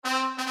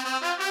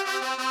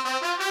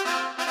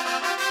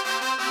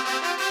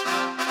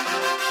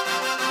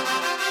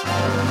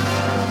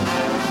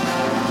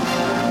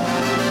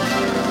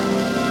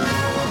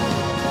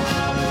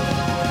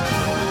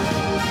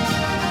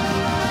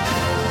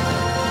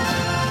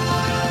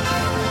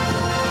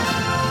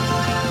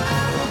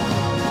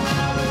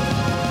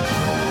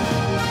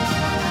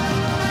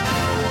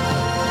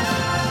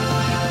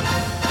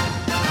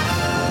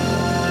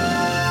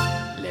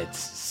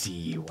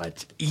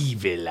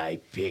will I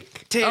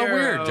pick? Tarot. Oh,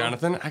 weird,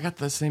 Jonathan. I got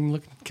the same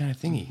looking kind of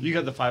thingy. You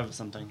got the 5 of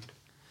something.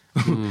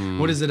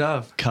 What is it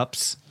of?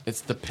 Cups.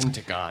 It's the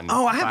Pentagon.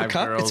 Oh, I have 5 a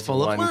cup. girls, It's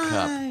full of 1 wine.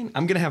 cup.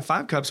 I'm going to have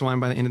 5 cups of wine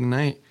by the end of the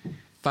night.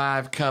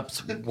 5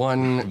 cups,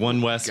 1.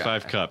 One West,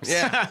 5 cups.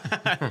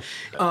 Yeah.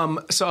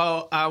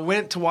 So I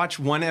went to watch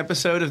one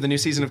episode of the new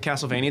season of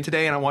Castlevania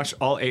today, and I watched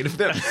all 8 of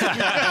them.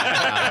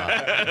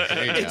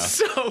 There you go. It's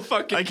so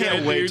fucking I can't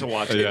good, wait dude. to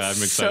watch it. Yeah, I'm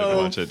excited to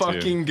watch it too.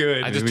 fucking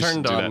good. I just we should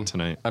turned do on that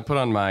tonight. I put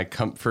on my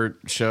comfort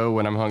show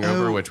when I'm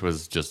hungover, which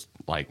was just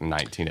like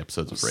 19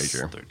 episodes of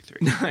Frasier. 33.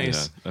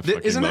 Nice. Yeah, I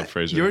fucking Isn't love it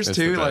Frasier. yours It's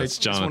too? the Like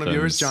best. it's one of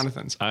yours,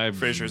 Jonathan's. I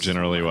Frasier's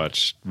generally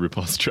watch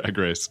RuPaul's Drag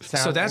Race.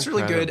 So that's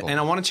really good, and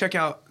I want to check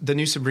out the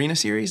new Sabrina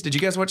series. Did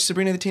you guys watch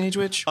Sabrina the Teenage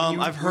Witch? when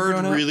you I've were heard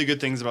growing up? really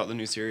good things about the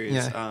new series.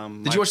 Yeah.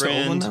 My Did you watch the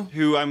old one, friend, though?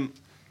 Who I'm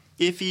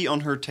iffy on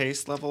her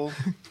taste level.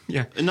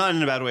 Yeah. Not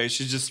in a bad way.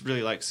 She just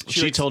really likes.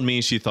 She likes, told me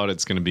she thought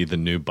it's going to be the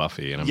new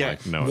Buffy, and I'm Yeah.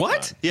 like, no, What?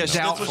 it's not. Yeah, No.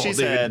 that's what she Doubtful.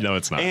 said. No,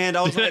 it's not. And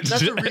I was like,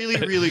 that's a really,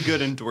 really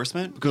good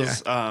endorsement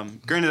because,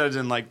 granted, I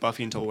didn't like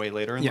Buffy until way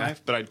later in Yeah.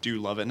 life, but I do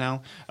love it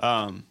now.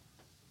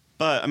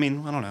 But I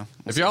mean, I don't know.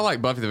 If y'all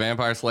like Buffy the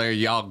Vampire Slayer,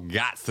 y'all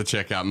got to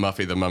check out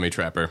Muffy the Mummy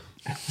Trapper.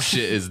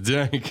 Shit is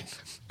dank.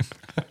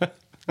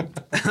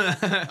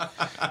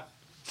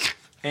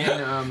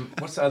 And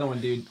what's the other one,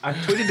 dude? I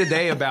tweeted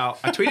today about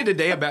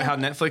how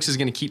Netflix is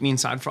going to keep me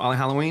inside for all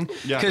Halloween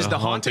Yeah. because The the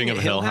Haunting of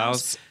Hill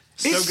House.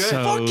 is good.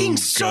 fucking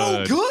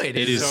so good.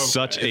 It is so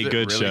such Is a it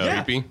good really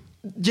show. creepy?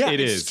 Yeah, It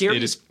it's is. scary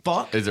It as is.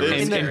 fuck. Is it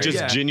really? And And just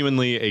yeah.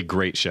 genuinely a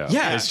great show.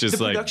 Yeah, It's just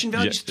the like production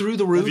value's through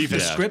the roof. The Viva.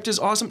 script is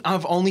awesome.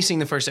 I've only seen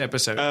the first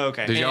episode. Oh,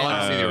 okay. Did y'all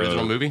ever see the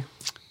original movie?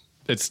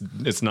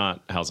 It's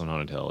not House on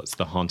Haunted Hill. It's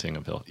The Haunting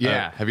of Hill.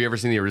 Yeah. Have you ever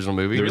seen the original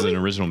movie? There was an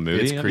original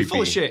movie. It's of it? creepy.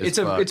 Full of shit. as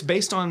fuck. It's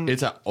based on.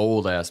 It's an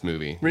old ass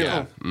movie. Really?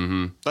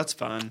 Yeah. That's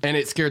fun. And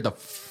it scared the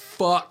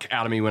fuck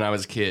out of me when I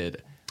was a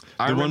kid.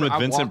 The one with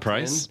Vincent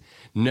Price?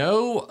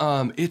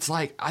 No, it's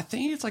like I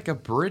think it's like a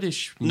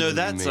British. No, movie,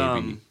 that's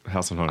maybe.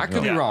 House on Haunted I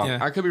could Hill. be wrong. Yeah.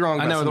 I could be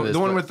wrong. I about know some of the this,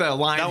 one but with the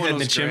lion That one head in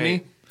the was chimney.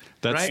 great.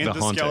 That's Right? The And the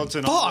Haunting.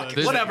 skeleton. on Fuck,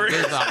 the- whatever.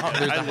 There's the I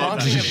love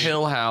Haunting that of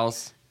Hill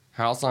House.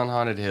 House on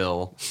Haunted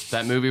Hill.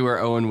 That movie where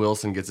Owen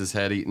Wilson gets his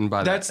head eaten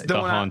by That's that. the The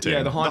one. Haunting. Yeah,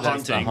 the The haunting.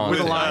 That's The Haunting. With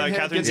the With, lion head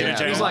Catherine gets-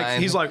 Zeta-Jones.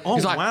 He's like, oh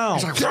wow.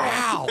 He's like,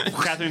 wow.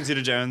 Catherine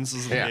Zeta-Jones.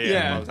 Is Yeah.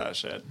 Yeah. I love that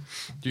shit.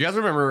 Do you guys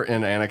remember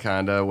in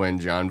Anaconda when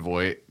John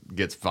Voight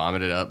gets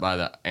vomited up by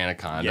the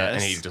anaconda Yes.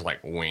 and he just like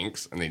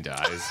winks and he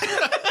dies?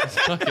 It's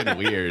fucking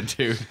weird,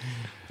 dude.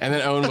 And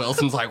then Owen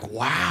Wilson's like,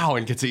 wow,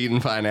 and gets eaten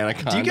by an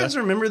anaconda. Do you guys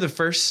remember the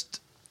first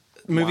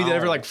movie that Wow.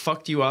 ever like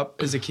fucked you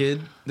up as a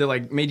kid? That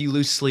like made you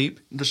lose sleep?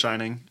 The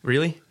Shining.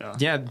 Really?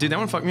 Yeah. Dude, that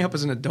one fucked me up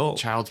as an adult.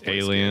 Child's Play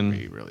Alien.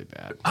 scared me really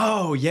bad.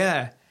 Oh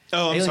yeah.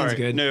 Oh, I'm Alien's sorry.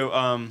 good.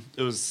 No,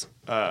 it was.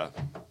 I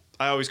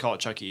always call it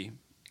Chucky.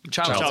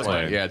 Child's Child's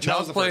Play. Play. Yeah, That was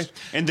Child's the Play. first.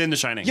 And then The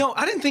Shining. Yo,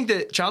 I didn't think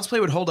that Child's Play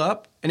would hold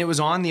up, and it was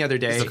on the other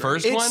day. The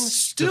first it's one?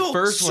 still The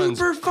first one's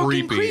super fucking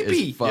creepy as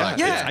creepy. fuck.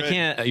 Yeah. I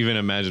can't even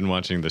imagine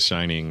watching The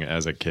Shining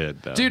as a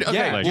kid, though. Dude, okay.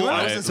 Yeah, Like, you Well,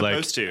 wanna- I wasn't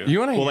supposed to. You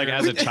want to well, like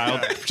as a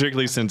child,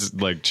 particularly since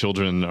like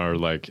children are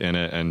like in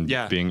it and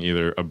Yeah. being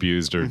either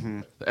abused or.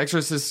 The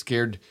Exorcist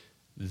scared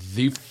the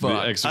The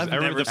fuck. Exorcist. I've I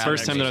remember never the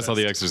first seen time that I saw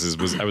The Exorcist.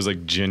 Exorcist was I was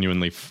like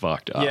genuinely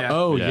fucked up. Yeah.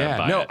 Oh, yeah.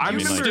 by No, it. I'm I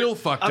mean, like, still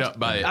fucked up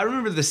by it. I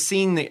remember the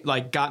scene that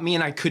like got me,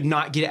 and I could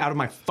not get it out of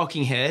my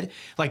fucking head.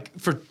 Like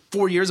for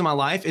 4 years of my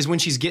life is when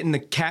she's getting the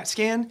CAT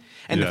scan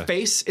and Yeah. the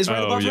face is right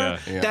Oh, above yeah.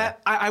 her. Yeah.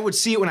 That I would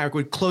see it when I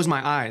would close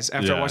my eyes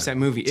after I watched that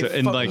movie. It So-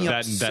 and fucked like me up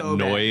that so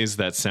bad. noise,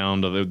 that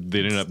sound of it, they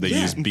ended up they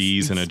Yeah. used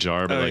bees in a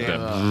jar, but Oh, like yeah.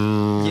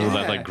 that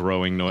Yeah. like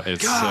growing noise.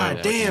 It's God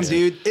so damn,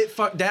 dude! It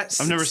fucked that.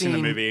 I've never seen the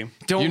scene- movie.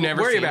 Don't You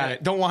never worry seen about it?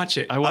 it. Don't watch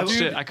it. I watched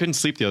Dude, it. I couldn't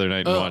sleep the other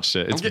night and watched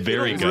it. It's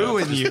very it'll good.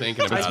 ruin Just you.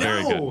 thinking about I it.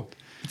 very know.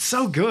 It's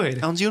so good.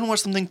 Alan, do you want to watch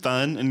something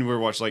fun? And we're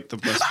watching like the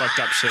most fucked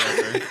up shit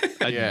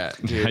ever. Yeah,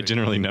 I dude.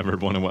 generally never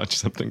want to watch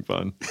something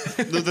fun.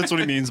 That's what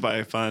he means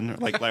by fun,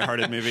 like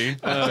lighthearted movie.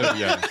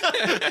 Yeah.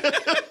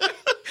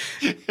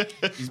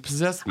 He's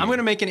possessed me. I'm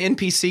gonna make an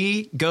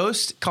NPC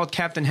ghost called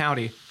Captain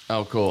Howdy.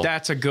 Oh, cool.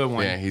 That's a good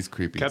one. yeah, he's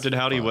creepy. Captain as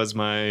Howdy fuck. was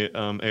my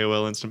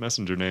AOL Instant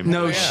Messenger name.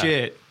 No yeah.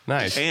 shit.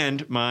 nice.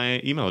 And my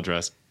email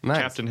address,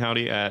 Nice.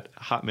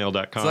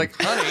 captainhowdy@hotmail.com. It's like,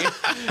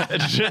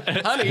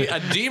 honey, a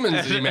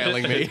demon's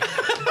emailing me.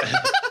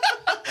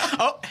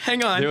 Oh,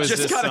 hang on. There was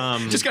Just this, got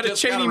a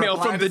just chain got a email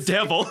reply from the to-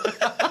 devil.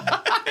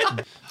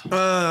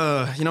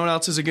 You know what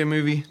else is a good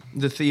movie?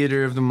 The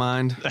Theater of the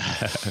Mind.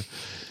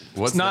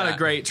 What's It's not that? a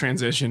great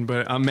transition,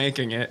 but I'm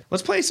making it.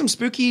 Let's play some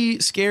spooky,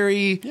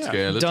 scary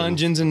Skeleton.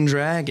 Dungeons and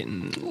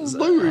Dragons.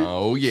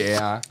 Oh,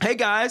 yeah. Hey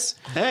guys.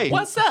 Hey,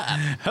 What's up?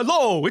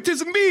 Hello, it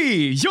is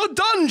me, your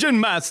dungeon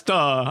master.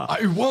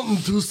 I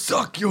want to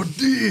suck your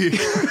dick.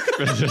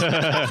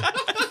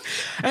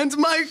 And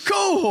my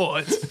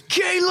cohort,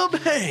 Caleb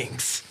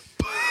Hanks.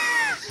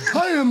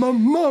 I am a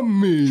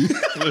mummy.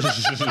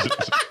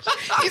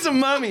 He's a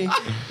mummy.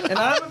 And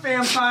I'm a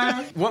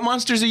vampire. What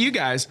monsters are you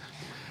guys?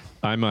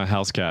 I'm a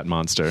house cat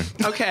monster.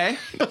 Okay.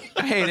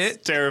 I hate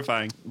it.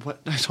 terrifying. What?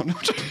 I don't know.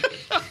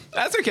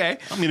 That's okay.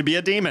 I'm going to be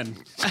a demon.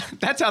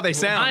 That's how they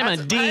sound. I'm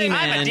a demon.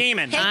 I'm a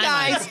demon. Hey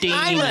guys,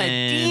 I'm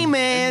a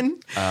demon.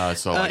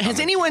 So Has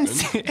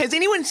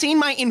anyone seen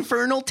my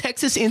infernal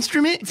Texas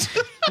Instruments?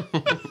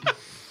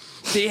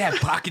 They have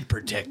pocket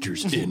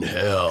protectors in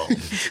hell.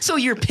 So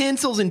your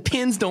pencils and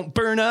pens don't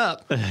burn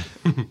up.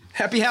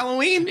 Happy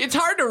Halloween. It's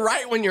hard to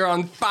write when you're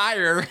on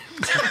fire.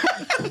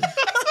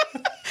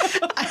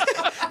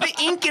 The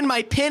ink in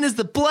my pen is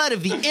the blood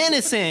of the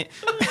innocent.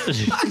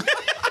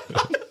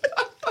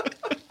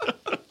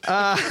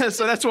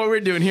 So that's what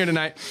we're doing here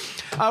tonight.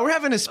 We're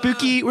having a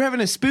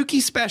spooky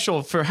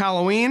special for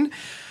Halloween,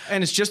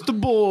 and it's just the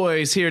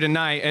boys here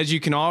tonight, as you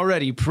can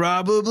already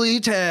probably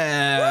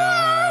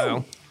tell.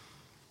 Woo!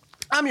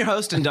 I'm your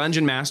host and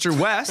dungeon master,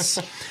 Wes.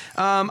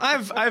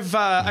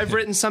 I've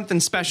written something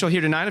special here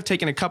tonight. I've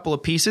taken a couple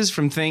of pieces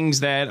from things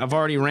that I've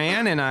already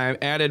ran, and I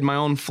added my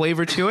own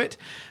flavor to it.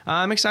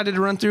 I'm excited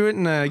to run through it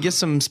and get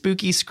some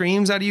spooky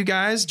screams out of you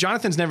guys.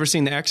 Jonathan's never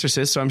seen The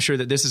Exorcist, so I'm sure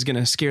that this is going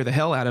to scare the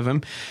hell out of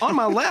him. On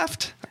my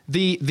left,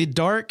 the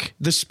dark,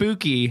 the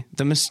spooky,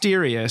 the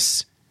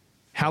mysterious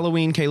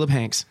Halloween Caleb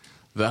Hanks.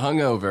 The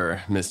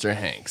hungover Mr.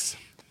 Hanks.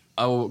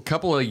 A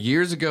couple of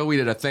years ago, we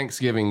did a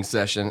Thanksgiving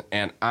session,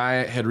 and I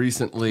had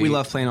recently We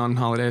love playing on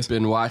holidays.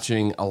 been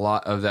watching a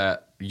lot of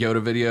that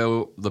Yoda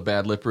video, the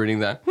bad lip reading,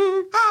 that.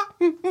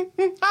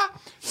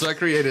 So I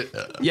created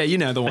Yeah, you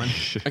know the one.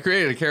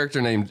 a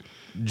character named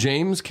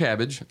James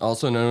Cabbage,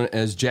 also known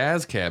as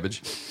Jazz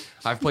Cabbage.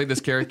 I've played this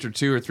character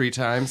 2 or 3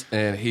 times,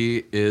 and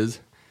he is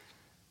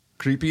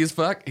creepy as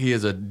fuck. He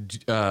is a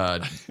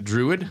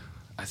druid.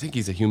 I think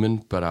he's a human,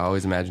 but I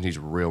always imagine he's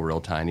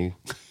real tiny,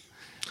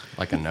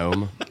 like a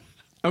gnome.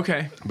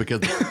 Okay. Because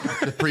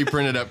the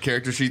pre-printed up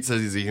character sheet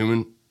says he's a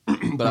human,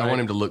 but I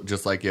want him to look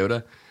just like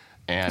Yoda.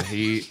 And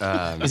he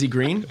Is he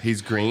green?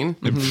 he's green.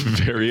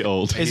 Very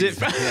old. Is it?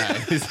 Yeah,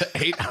 he's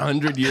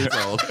 800 years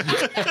old,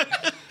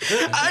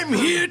 I'm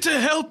here to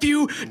help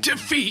you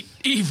defeat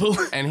evil.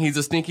 and he's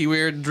a sneaky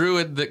weird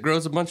druid that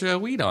grows a bunch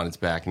of weed on his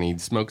back, and he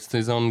smokes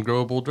his own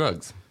growable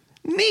drugs.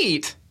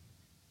 Neat.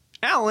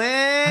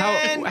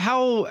 Alan.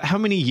 How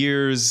many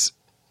years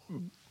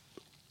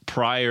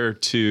prior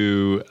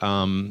to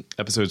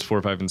episodes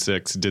 4, 5, and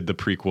 6 did the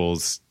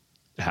prequels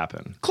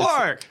happen?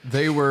 Clark.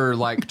 They were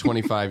like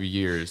 25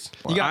 years.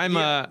 I'm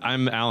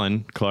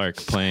Alan Clark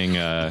playing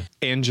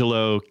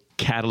Angelo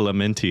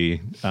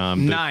Catalamenti,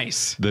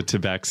 Nice. the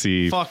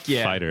Tabaxi Fuck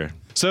yeah. fighter.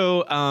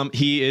 So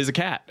he is a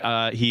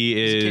cat. He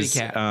is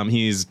kitty cat.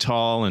 He's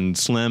tall and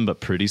slim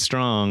but pretty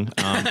strong,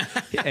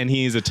 and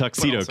he's a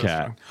tuxedo also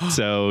cat.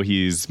 So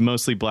he's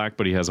mostly black,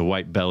 but he has a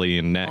white belly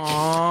and neck.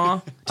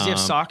 Aw. Does he have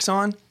socks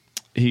on?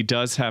 He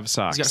does have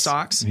socks. He's got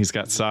socks? He's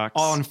got socks.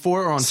 On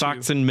 4 or on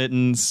socks 2? and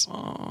mittens.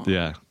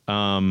 Yeah.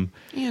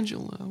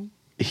 Angelo.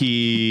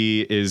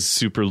 He is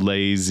super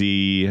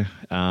lazy,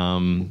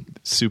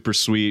 super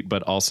sweet,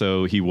 but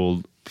also he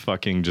will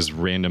fucking just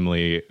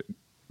randomly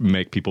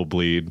make people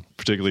bleed,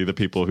 particularly the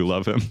people who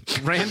love him.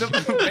 Randomly?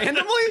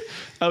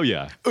 Oh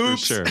yeah, for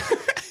sure.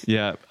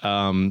 Yeah.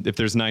 If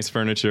there's nice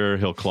furniture,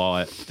 he'll claw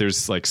it. If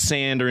there's like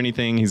sand or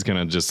anything, he's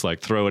gonna just like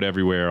throw it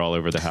everywhere, all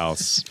over the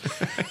house.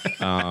 What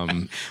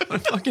a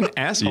fucking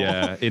asshole.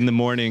 Yeah. In the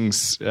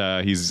mornings,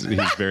 he's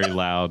very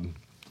loud.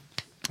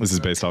 This is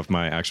based off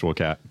my actual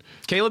cat.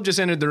 Caleb just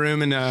entered the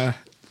room in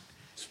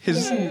in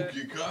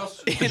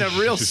a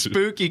real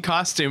spooky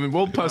costume, and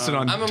we'll post it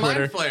on I'm a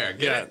Twitter. mind flayer.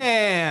 Get it?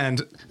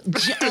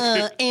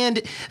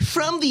 And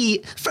from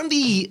the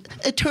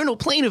eternal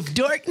plane of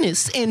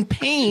darkness and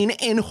pain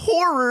and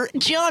horror,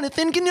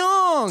 Jonathan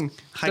Gnong.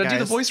 Hi, Did I do the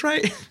guys. voice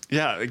right?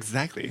 Yeah,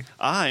 exactly.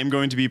 I'm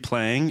going to be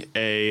playing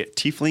a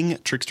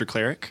tiefling trickster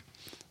cleric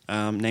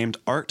named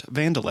Art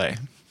Vandelay.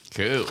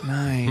 Cool.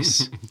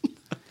 Nice.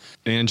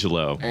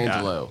 Angelo.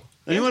 Angelo.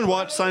 Anyone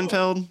watch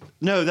Seinfeld?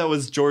 No, that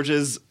was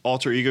George's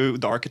alter ego,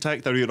 the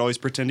architect, that he would always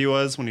pretend he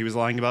was when he was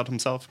lying about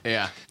himself.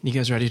 Yeah. You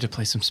guys ready to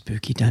play some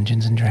spooky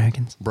Dungeons and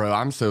Dragons? Bro,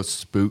 I'm so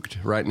spooked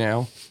right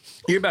now.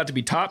 You're about to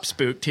be top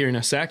spooked here in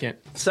a second.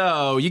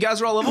 So, you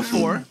guys are all level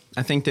 4.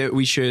 I think that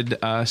we should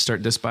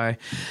start this by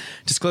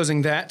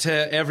disclosing that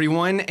to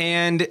everyone.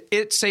 And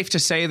it's safe to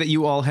say that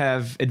you all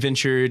have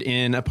adventured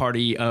in a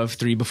party of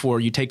 3 before.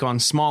 You take on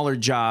smaller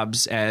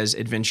jobs as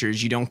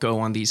adventurers. You don't go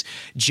on these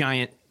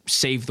giant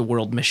save the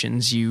world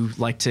missions. You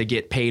like to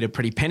get paid a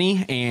pretty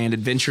penny, and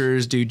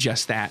adventurers do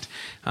just that.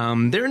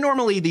 There are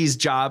normally these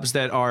jobs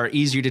that are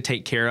easier to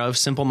take care of,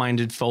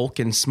 simple-minded folk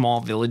in small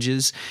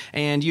villages,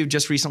 and you've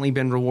just recently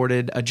been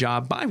rewarded a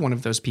job by one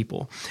of those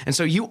people. And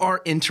so you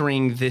are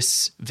entering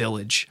this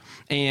village,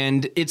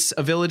 and it's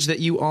a village that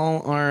you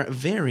all are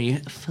very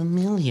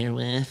familiar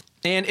with.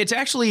 And it's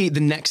actually the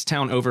next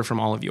town over from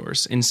all of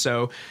yours. And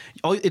so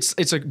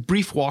it's a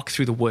brief walk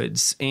through the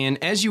woods.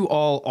 And as you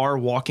all are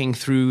walking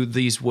through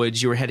these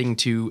woods, you're heading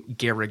to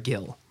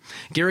Garagil.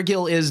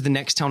 Garagil is the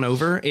next town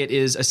over. It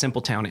is a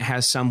simple town. It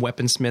has some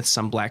weaponsmiths,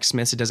 some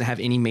blacksmiths. It doesn't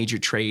have any major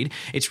trade.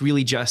 It's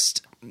really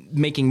just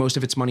making most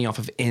of its money off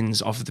of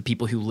inns, off of the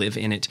people who live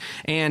in it.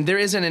 And there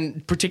isn't a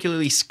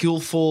particularly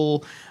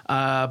skillful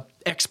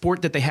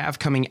export that they have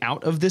coming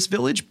out of this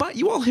village, but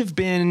you all have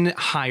been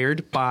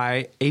hired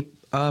by a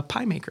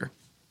pie maker.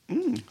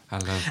 I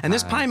love And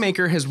this pie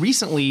maker has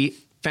recently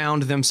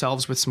found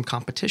themselves with some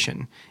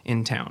competition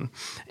in town.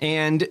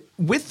 And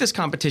with this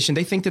competition,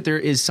 they think that there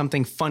is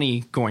something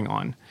funny going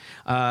on,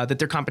 that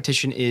their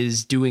competition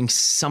is doing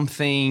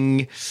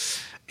something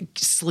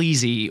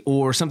sleazy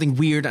or something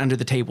weird under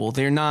the table.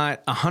 They're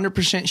not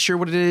 100% sure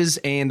what it is,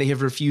 and they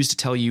have refused to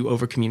tell you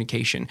over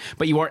communication.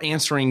 But you are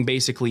answering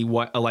basically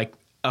what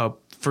a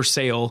for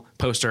sale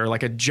poster,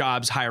 like a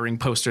jobs hiring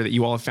poster that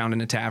you all have found in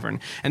a tavern.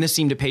 And this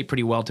seemed to pay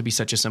pretty well to be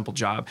such a simple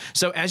job.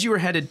 So as you were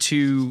headed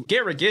to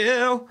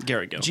Garrigill,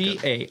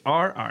 Garrigill.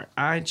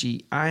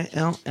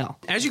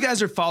 As you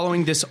guys are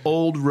following this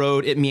old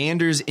road, it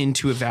meanders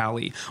into a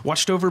valley,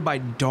 watched over by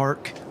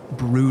dark,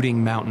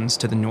 brooding mountains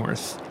to the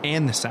north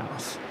and the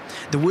south.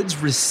 The woods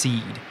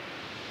recede,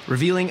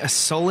 revealing a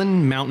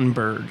sullen mountain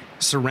berg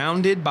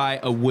surrounded by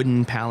a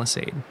wooden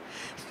palisade.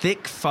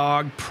 Thick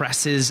fog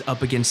presses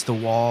up against the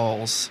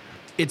walls.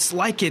 It's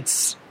like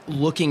it's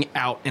looking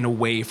out and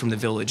away from the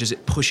village as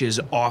it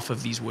pushes off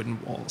of these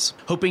wooden walls,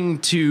 hoping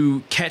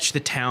to catch the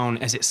town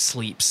as it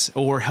sleeps,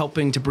 or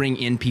helping to bring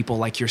in people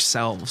like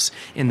yourselves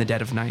in the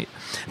dead of night.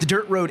 The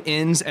dirt road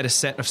ends at a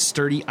set of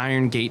sturdy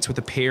iron gates with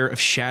a pair of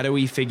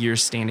shadowy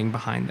figures standing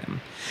behind them.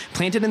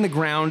 Planted in the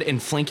ground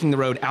and flanking the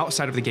road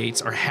outside of the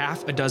gates are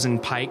half a dozen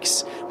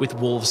pikes with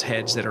wolves'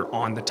 heads that are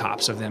on the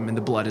tops of them, and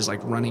the blood is like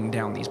running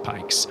down these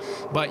pikes.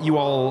 But you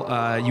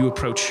all, you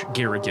approach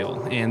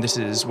Garrigill, and this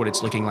is what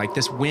it's looking like.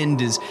 This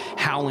wind is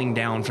howling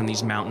down from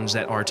these mountains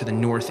that are to the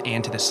north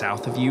and to the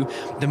south of you.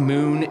 The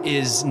moon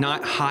is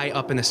not high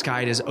up in the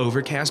sky. It is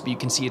overcast, but you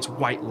can see its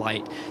white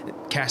light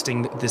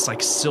casting this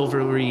like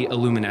silvery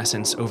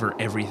luminescence over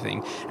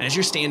everything. And as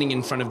you're standing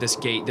in front of this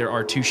gate, there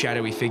are two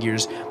shadowy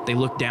figures. They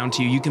look down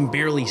to you. You can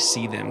barely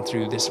see them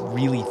through this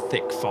really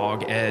thick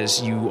fog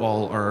as you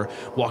all are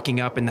walking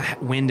up, and the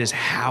wind is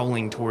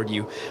howling toward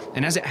you.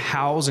 And as it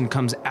howls and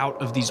comes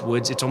out of these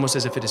woods, it's almost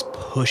as if it is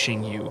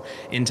pushing you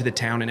into the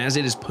town. And as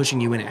it is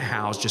pushing you in, it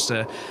howls just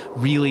a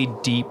really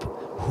deep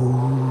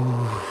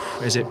whoo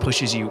as it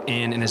pushes you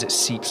in and as it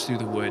seeps through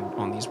the wood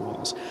on these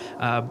walls.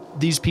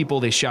 These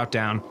people, they shout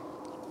down,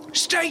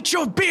 "State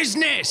your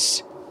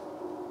business!"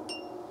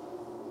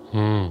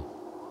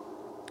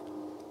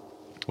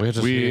 We're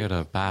just here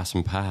to buy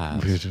some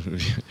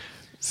pies.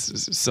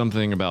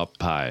 Something about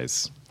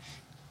pies.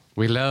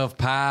 We love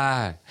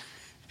pie.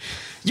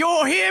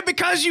 You're here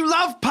because you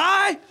love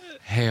pie?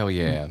 Hell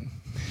yeah.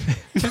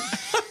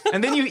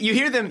 And then you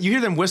hear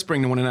them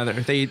whispering to one another.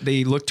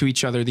 They look to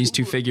each other, these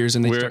two figures,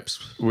 and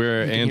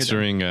We're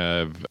answering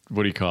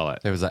what do you call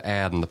it? There was an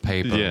ad in the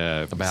paper.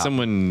 Yeah, about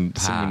someone.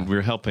 pie.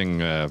 We're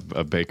helping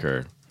a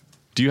baker.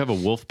 Do you have a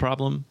wolf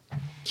problem?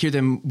 hear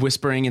them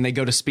whispering, and they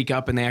go to speak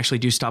up, and they actually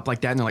do stop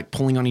like that, and they're like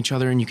pulling on each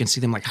other, and you can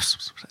see them like,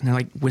 and they're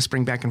like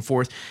whispering back and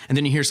forth, and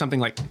then you hear something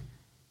like,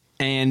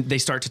 and they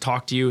start to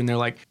talk to you, and they're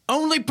like,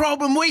 "Only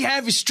problem we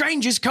have is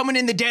strangers coming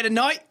in the dead of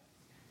night,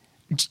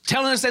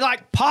 telling us they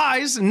like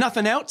pies and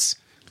nothing else."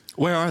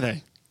 Where are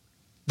they?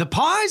 The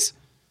pies?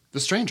 The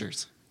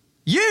strangers.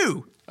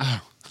 You.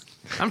 Oh.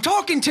 I'm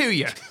talking to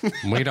you.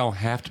 We don't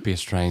have to be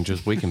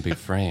strangers. We can be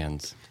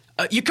friends.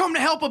 You come to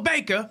help a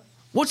baker.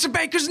 What's the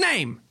baker's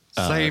name?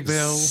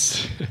 Bill.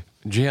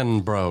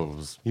 Gin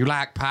Bros. You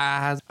like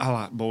pies? I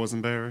like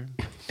boysenberry.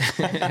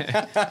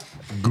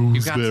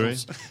 You got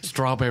some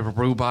strawberry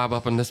rhubarb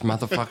up in this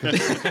motherfucker?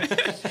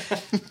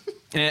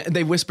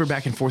 They whisper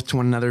back and forth to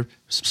one another.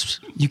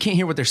 You can't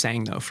hear what they're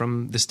saying, though,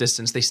 from this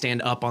distance. They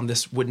stand up on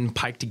this wooden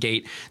piked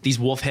gate. These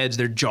wolf heads,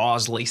 their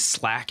jaws lay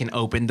slack and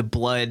open. The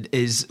blood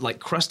is, like,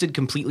 crusted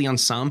completely on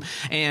some,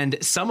 and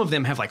some of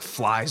them have, like,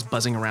 flies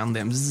buzzing around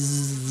them,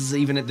 zzz,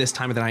 even at this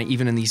time of the night,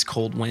 even in these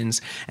cold winds.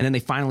 And then they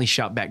finally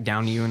shout back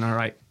down to you and are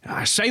like,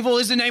 "Sable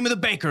is the name of the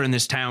baker in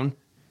this town.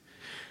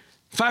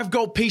 5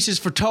 gold pieces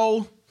for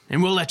toll,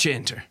 and we'll let you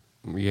enter."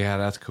 Yeah,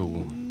 that's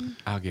cool.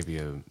 I'll give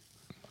you...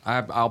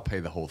 I'll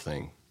pay the whole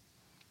thing.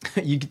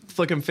 You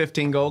flick him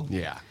 15 gold?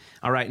 Yeah.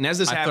 All right, and as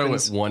this happens... I throw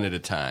it one at a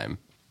time.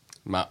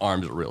 My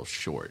arms are real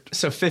short.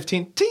 So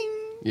 15, ting,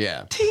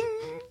 Yeah. ting,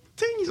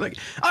 ting. He's like,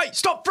 "Hey,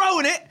 stop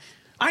throwing it.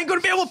 I ain't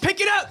going to be able to pick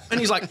it up." And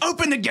he's like,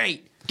 "Open the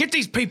gate. Get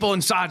these people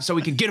inside so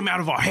we can get them out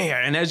of our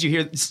hair." And as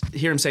you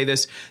hear him say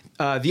this,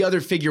 the other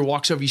figure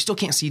walks over. You still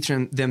can't see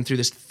them through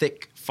this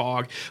thick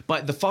fog,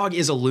 but the fog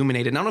is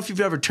illuminated. And I don't know if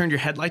you've ever turned your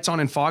headlights on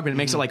in fog, but it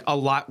makes it like a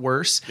lot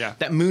worse. Yeah.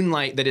 That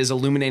moonlight that is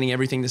illuminating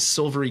everything, this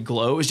silvery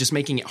glow, is just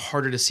making it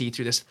harder to see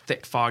through this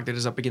thick fog that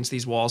is up against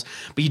these walls.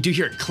 But you do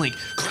hear it clink,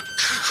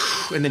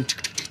 and then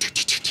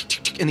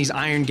and these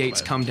iron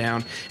gates come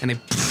down, and they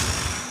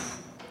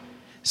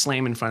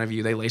slam in front of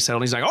you. They lay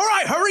settled. He's like, "All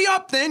right, hurry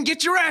up then.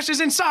 Get your asses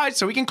inside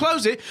so we can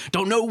close it.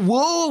 Don't know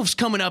wolves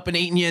coming up and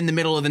eating you in the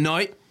middle of the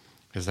night."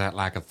 Is that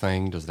like a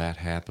thing? Does that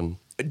happen?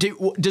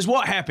 Does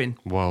what happen?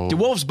 Whoa. Do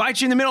wolves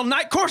bite you in the middle of the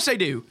night? Of course they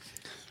do.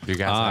 You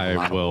guys have a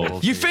lot of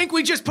wolves You here. think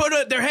we just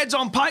put their heads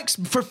on pikes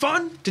for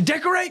fun? To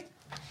decorate?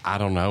 I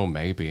don't know.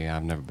 Maybe.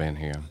 I've never been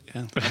here.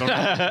 Yeah, I don't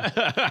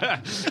know.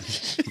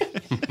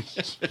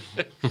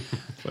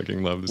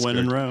 Fucking love this. When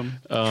in character.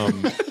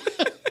 Rome.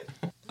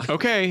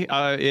 Okay,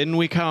 in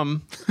we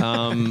come.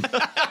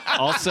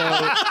 Also,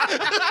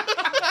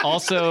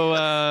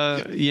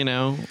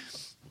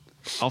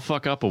 I'll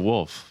fuck up a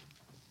wolf.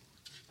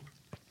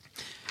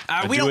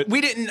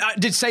 We didn't.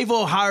 Did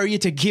Sable hire you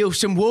to kill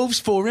some wolves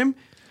for him?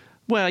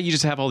 Well, you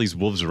just have all these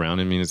wolves around.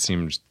 I mean, it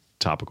seems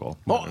topical.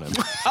 I don't know.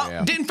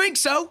 Yeah. Didn't think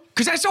so,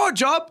 because that's our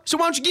job. So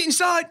why don't you get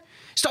inside?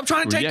 Stop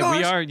trying to take ours.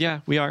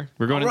 We are.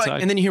 We're going All right.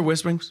 inside. And then you hear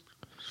whisperings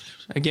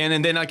again,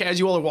 and then like as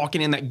you all are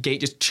walking in, that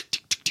gate just.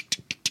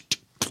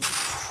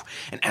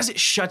 And as it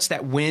shuts,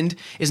 that wind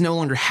is no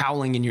longer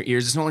howling in your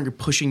ears. It's no longer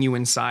pushing you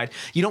inside.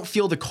 You don't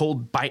feel the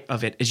cold bite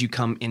of it as you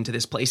come into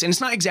this place. And it's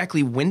not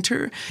exactly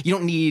winter. You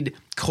don't need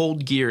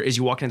cold gear as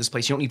you walk into this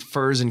place. You don't need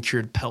furs and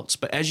cured pelts.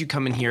 But as you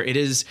come in here, it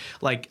is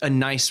like a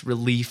nice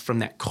relief from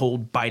that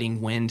cold,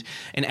 biting wind.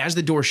 And as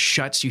the door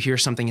shuts, you hear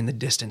something in the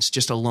distance,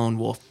 just a lone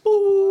wolf.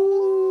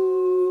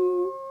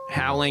 Ooh,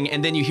 howling.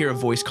 And then you hear a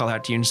voice call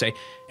out to you and say,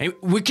 "Hey,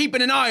 we're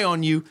keeping an eye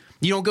on you.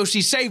 You don't go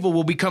see Sable,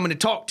 we'll be coming to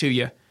talk to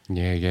you.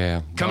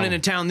 Yeah. Coming into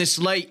town this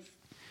late.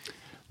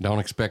 Don't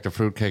expect a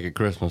fruitcake at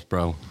Christmas,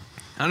 bro.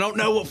 I don't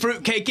know what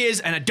fruitcake is,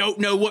 and I don't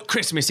know what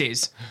Christmas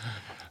is."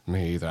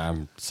 Me either.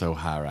 I'm so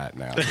high right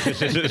now.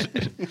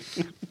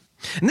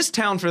 And this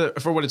town,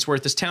 for what it's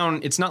worth, this town,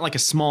 it's not like a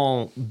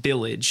small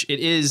village. It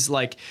is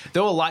like,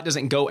 though a lot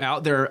doesn't go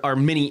out, there are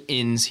many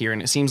inns here,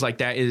 and it seems like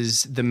that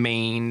is the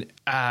main,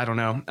 I don't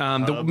know,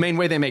 the main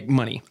way they make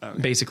money,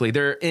 basically.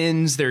 There are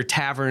inns, there are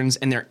taverns,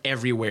 and they're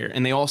everywhere,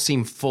 and they all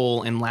seem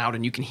full and loud,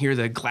 and you can hear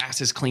the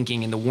glasses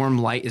clinking, and the warm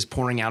light is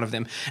pouring out of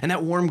them. And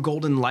that warm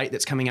golden light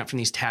that's coming out from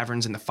these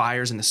taverns, and the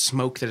fires, and the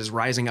smoke that is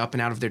rising up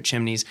and out of their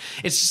chimneys,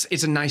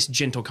 it's a nice,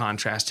 gentle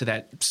contrast to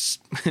that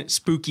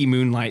spooky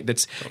moonlight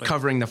that's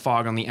covering the fog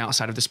on the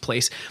outside of this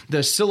place.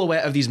 The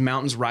silhouette of these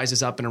mountains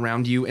rises up and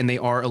around you, and they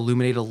are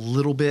illuminated a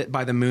little bit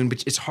by the moon,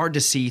 but it's hard to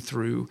see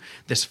through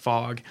this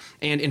fog.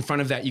 And in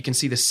front of that, you can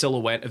see the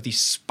silhouette of these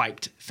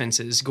spiked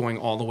fences going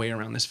all the way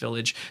around this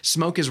village.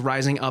 Smoke is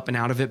rising up and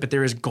out of it, but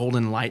there is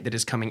golden light that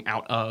is coming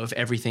out of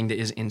everything that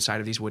is inside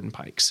of these wooden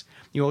pikes.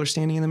 You all are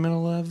standing in the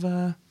middle of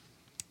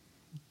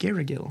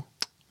Garrigill.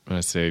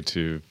 I say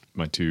to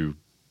my two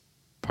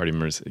party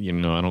members, I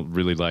don't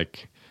really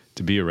like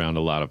to be around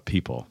a lot of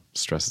people. It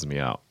stresses me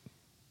out.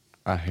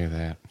 I hear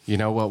that. You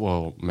know what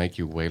will make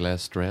you way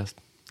less stressed?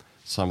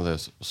 Some of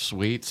this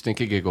sweet,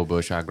 stinky giggle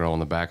bush I grow on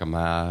the back of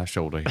my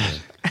shoulder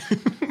here.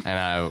 And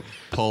I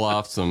pull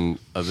off some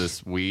of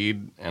this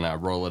weed, and I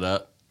roll it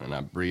up, and I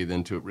breathe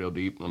into it real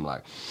deep, and I'm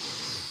like,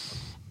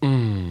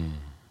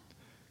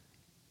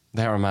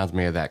 That reminds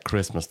me of that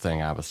Christmas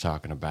thing I was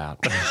talking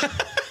about.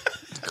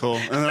 Cool.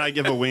 And then I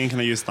give a wink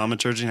and I use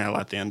thaumaturgy and I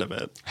light the end of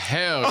it.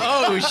 Hell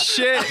yeah. Oh,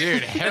 shit.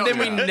 Dude, And then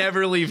we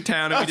never leave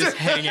town, and we just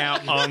hang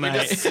out all We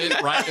night. just sit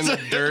right in the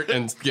dirt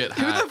and get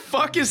Who high. the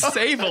fuck is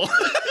Sable?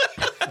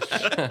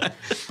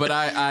 But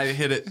I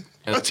hit it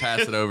and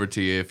pass it over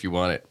to you if you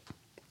want it.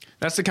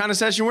 That's the kind of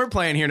session we're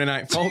playing here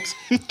tonight, folks.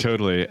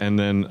 Totally. And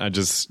then I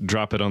just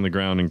drop it on the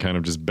ground and kind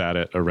of just bat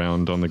it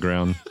around on the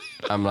ground.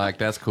 I'm like,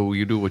 that's cool.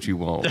 You do what you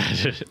want.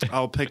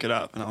 I'll pick it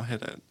up and I'll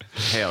hit it.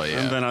 Hell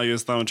yeah. And then I'll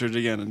use thaumaturgy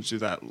again and do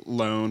that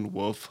lone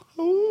wolf.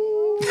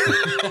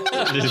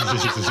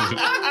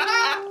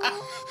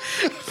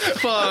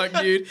 Fuck,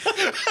 dude.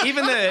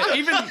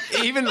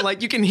 Even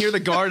like you can hear the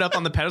guard up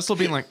on the pedestal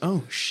being like,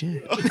 "Oh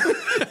shit."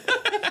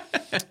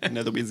 You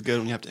know the weed's good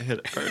when you have to hit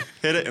it. Or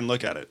hit it and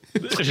look at it.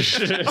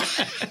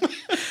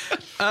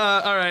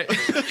 All right.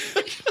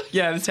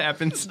 Yeah, this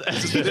happens.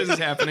 This is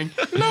happening.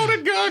 Not a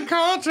gun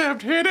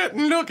concept. Hit it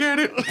and look at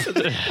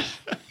it.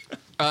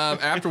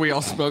 After we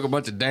all smoke a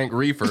bunch of dank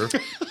reefer,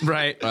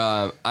 Right.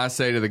 I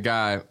say to the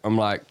guy, I'm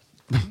like,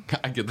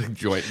 I get the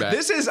joint back.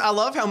 I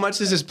love how much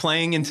this is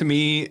playing into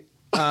me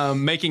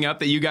making up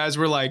that you guys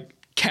were like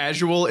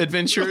casual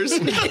adventurers.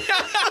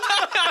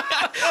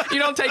 You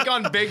don't take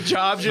on big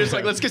jobs. You're just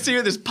like, let's go see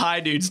what this pie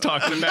dude's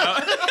talking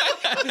about.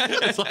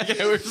 It's like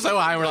we're so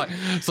high. We're like,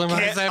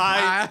 somebody say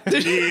I pie.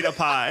 need a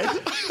pie.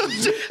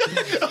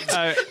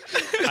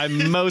 I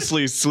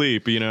mostly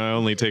sleep. I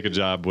only take a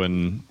job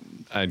when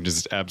I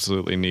just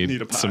absolutely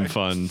Need a pie. some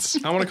funds.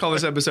 I want to call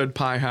this episode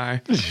Pie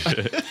High.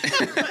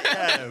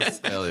 Yes.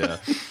 Hell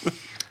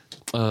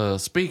yeah.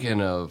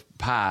 Speaking of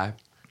pie,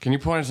 can you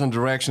point us in the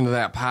direction of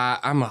that pie?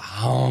 I'm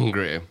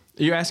hungry.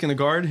 Are you asking the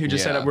guard who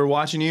just Yeah. said we're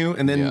watching you,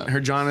 and then Yeah. her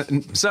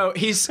Jonathan? So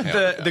he's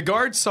the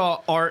guard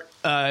saw Art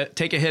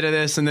take a hit of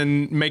this, and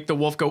then make the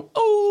wolf go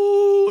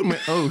oh, and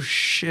went, oh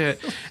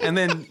shit, and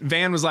then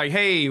Van was like,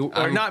 hey,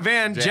 or not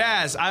Van,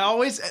 Jazz.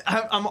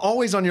 I'm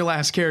always on your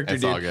last character,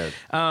 It's dude. all good.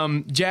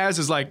 Jazz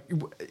is like,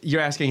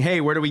 you're asking, hey,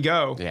 where do we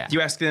go? Yeah.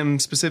 You ask them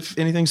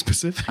anything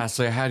specific? I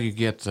say, how do you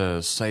get to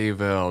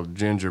Sayville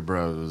Ginger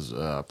Bros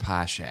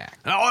Pie Shack?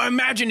 Oh, I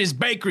imagine his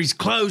bakery's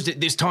closed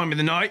at this time of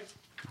the night.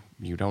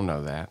 You don't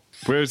know that.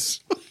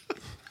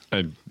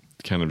 I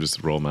kind of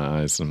just roll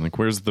my eyes. I'm like,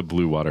 where's the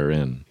Blue Water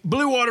Inn?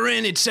 Blue Water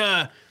Inn, it's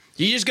you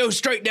just go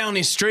straight down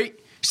this street.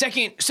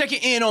 Second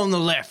in on the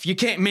left. You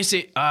can't miss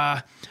it.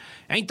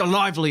 Ain't the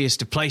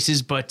liveliest of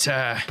places, but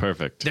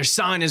Perfect. their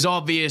sign is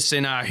obvious,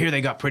 and I hear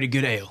they got pretty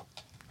good ale.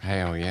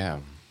 Hell yeah.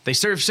 They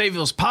serve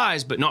Sayville's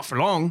pies, but not for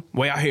long,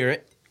 way I hear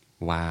it.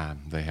 Why?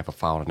 They have a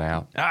falling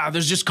out.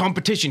 There's just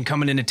competition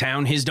coming into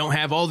town. His don't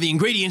have all the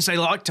ingredients they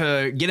like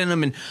to get in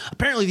them, and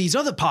apparently these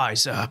other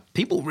pies,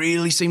 people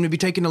really seem to be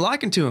taking a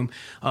liking to them.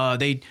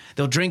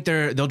 They'll drink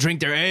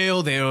their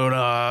ale.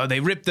 They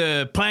rip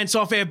the plants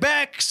off their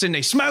backs and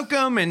they smoke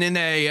them, and then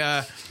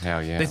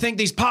Hell yeah. they think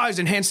these pies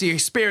enhance the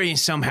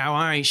experience somehow.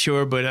 I ain't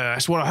sure, but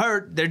that's what I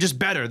heard. They're just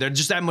better. They're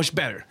just that much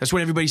better. That's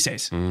what everybody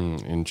says.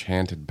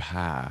 Enchanted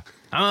pie.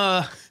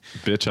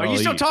 Bitch, Are I'll you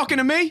still eat. talking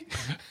to me?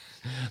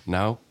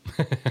 No.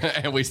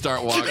 And we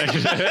start walking.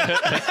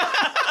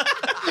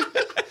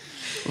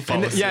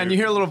 And you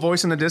hear a little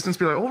voice in the distance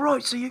be like, all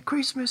right, see you at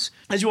Christmas.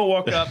 As you all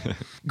walk up,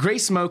 gray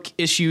smoke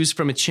issues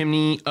from a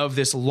chimney of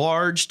this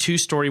large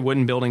 2-story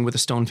wooden building with a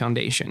stone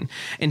foundation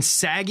and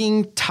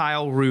sagging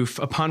tile roof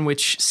upon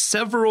which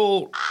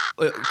several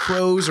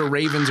crows or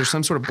ravens or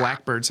some sort of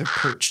blackbirds have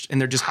perched,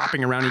 and they're just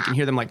hopping around. You can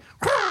hear them like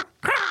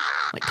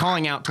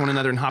calling out to one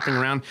another and hopping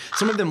around.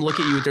 Some of them look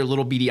at you with their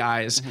little beady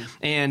eyes.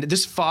 And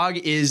this fog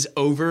is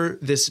over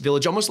this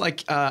village, almost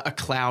like a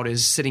cloud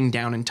is sitting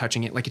down and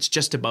touching it, like it's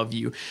just above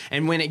you.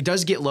 And when it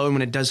does get low and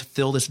when it does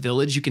fill this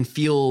village, you can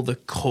feel the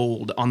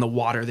cold on the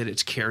water that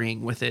it's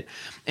carrying with it.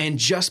 And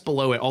just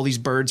below it, all these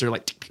birds are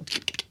like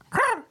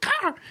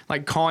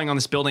calling on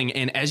this building.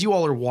 And as you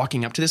all are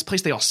walking up to this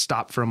place, they all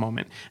stop for a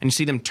moment, and you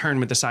see them turn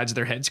with the sides of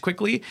their heads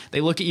quickly.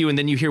 They look at you, and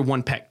then you hear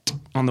one peck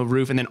on the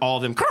roof, and then all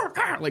of them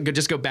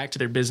just go back to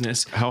their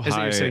business. How as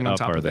high they're sitting on up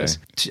top are of this.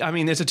 I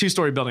mean, it's a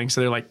 2-story building,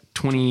 so they're like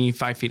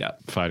 25 feet up.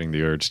 Fighting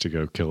the urge to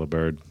go kill a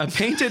bird. A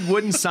painted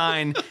wooden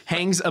sign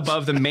hangs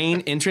above the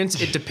main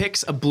entrance. It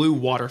depicts a blue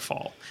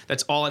waterfall.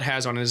 That's all it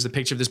has on it, is the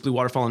picture of this blue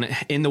waterfall, and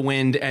in the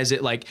wind, as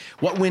it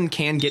what wind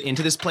can get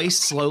into this place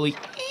slowly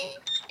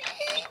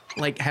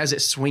has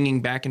it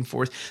swinging back and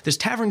forth. This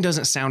tavern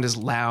doesn't sound as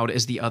loud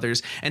as the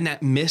others, and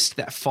that mist,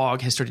 that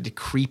fog, has started to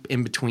creep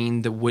in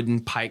between the wooden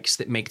pikes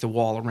that make the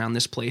wall around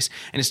this place,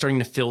 and it's starting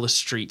to fill the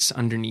streets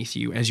underneath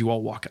you as you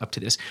all walk up to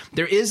this.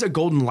 There is a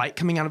golden light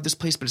coming out of this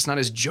place, but it's not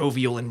as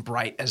jovial and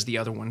bright as the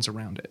other ones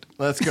around it.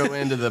 Let's go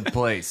into the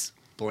place.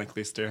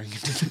 Blankly staring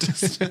into the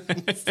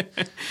distance.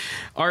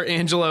 Art,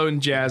 Angelo,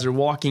 and Jazz are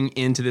walking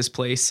into this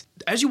place.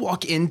 As you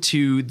walk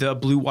into the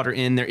Blue Water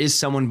Inn, there is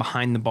someone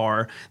behind the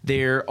bar.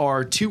 There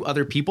are 2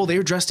 other people. They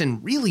are dressed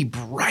in really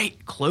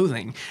bright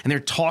clothing, and they're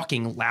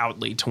talking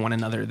loudly to one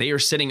another. They are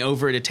sitting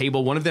over at a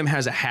table. One of them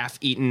has a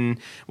half-eaten,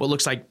 what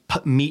looks like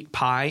meat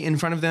pie in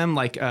front of them,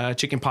 like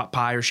chicken pot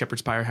pie or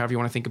shepherd's pie or however you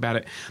want to think about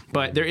it.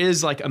 But there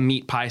is like a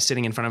meat pie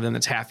sitting in front of them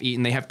that's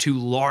half-eaten. They have 2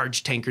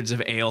 large tankards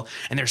of ale,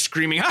 and they're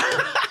screaming,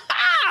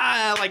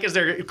 as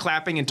they're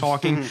clapping and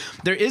talking.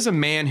 There is a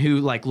man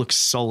who looks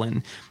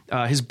sullen.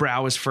 His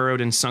brow is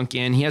furrowed and sunk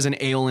in. He has an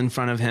ale in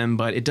front of him,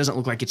 but it doesn't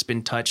look like it's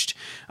been touched.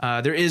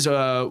 There is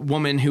a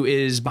woman who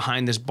is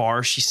behind this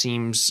bar. She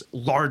seems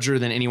larger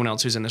than anyone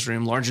else who's in this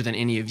room, larger than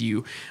any of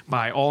you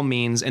by all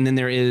means. And then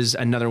there is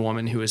another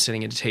woman who is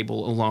sitting at a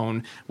table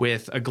alone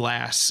with a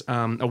glass,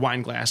 a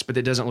wine glass, but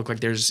it doesn't look like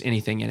there's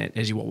anything in it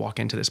as you walk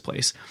into this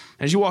place.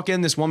 As you walk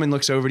in, this woman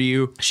looks over to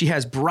you. She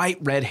has bright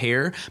red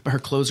hair, but her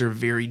clothes are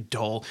very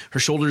dull. Her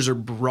shoulders are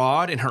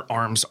broad and her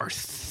arms are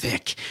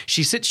thick.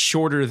 She sits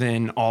shorter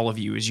than all of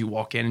you as you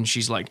walk in, and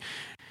she's like,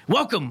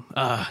 welcome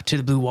to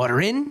the Blue Water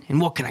Inn, and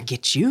what can I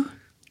get you?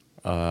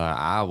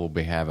 I will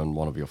be having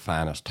one of your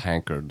finest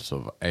tankards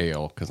of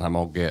ale, because I'm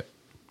going to get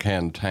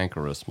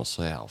cantankerous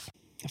myself.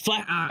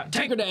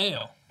 Tankard of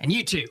ale, and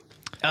you too.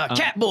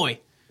 Catboy.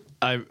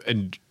 I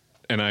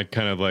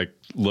kind of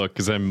look,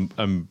 because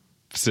I'm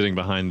sitting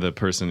behind the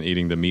person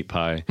eating the meat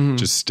pie,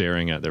 just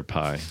staring at their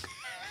pie.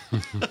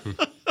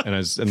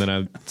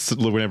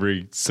 Whenever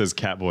he says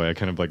Catboy, I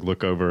kind of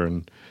look over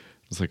and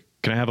I was like,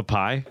 can I have a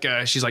pie?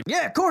 She's like,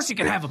 yeah, of course you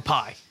can have a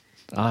pie.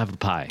 I'll have a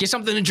pie. Get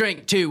something to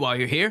drink too while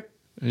you're here.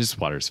 Just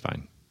water's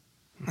fine.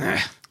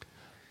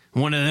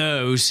 One of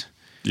those.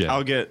 Yeah.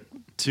 I'll get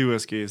 2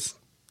 whiskeys.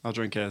 I'll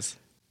drink his.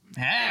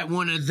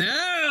 One of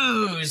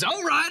those.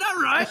 All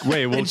right.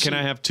 Wait, well, can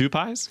I have 2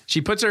 pies?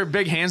 She puts her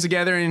big hands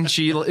together and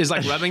she is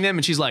rubbing them,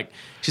 and she's like,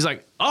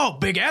 oh,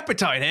 big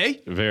appetite, eh?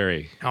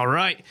 Very. All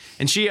right.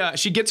 And she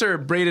gets her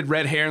braided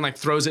red hair and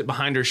throws it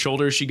behind her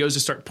shoulders. She goes to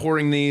start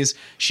pouring these.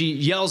 She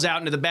yells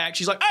out into the back.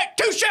 She's like, hey,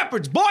 2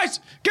 shepherds, boys,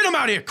 get them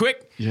out here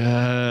quick.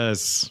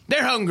 Yes.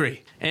 They're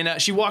hungry.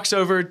 And she walks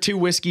over, 2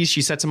 whiskeys.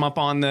 She sets them up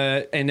in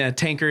a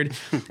tankard.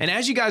 And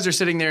as you guys are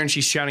sitting there and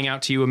she's shouting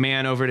out to you, a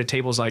man over at a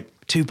table is like,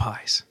 2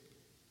 pies.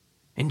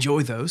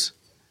 Enjoy those.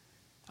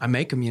 I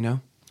make them, you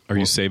know. Are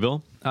you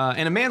Sayville?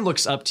 And a man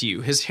looks up to you.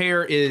 His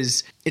hair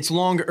it's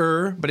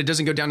longer, but it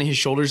doesn't go down to his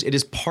shoulders. It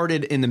is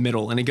parted in the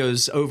middle, and it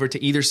goes over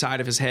to either side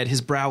of his head. His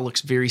brow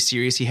looks very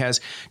serious. He has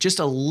just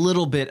a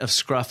little bit of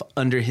scruff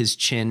under his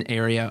chin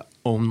area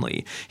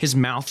only. His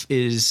mouth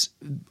is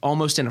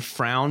almost in a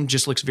frown,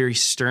 just looks very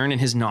stern, and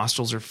his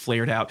nostrils are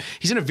flared out.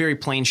 He's in a very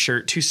plain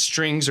shirt. 2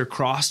 strings are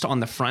crossed on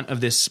the front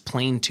of this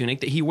plain tunic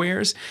that he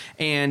wears,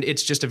 and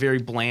it's just a very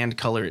bland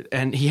color.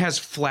 And he has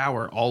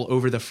flour all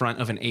over the front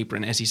of an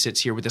apron as he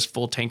sits here with this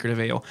full tankard of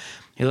ale.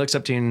 He looks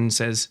up to you and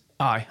says,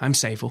 "Hi, I'm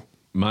Sable."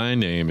 My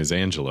name is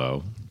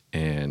Angelo,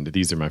 and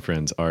these are my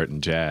friends Art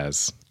and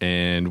Jazz,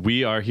 and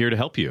we are here to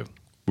help you.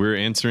 We're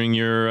answering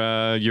your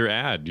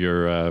ad,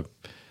 your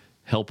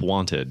help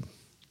wanted.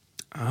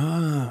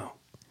 Oh,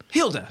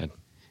 Hilda.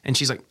 And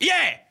she's like,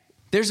 "Yeah,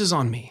 theirs is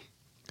on me.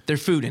 They're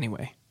food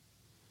anyway.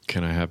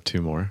 Can I have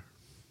 2 more?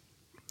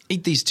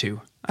 Eat these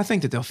 2. I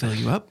think that they'll fill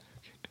you up."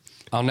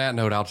 On that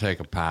note, I'll take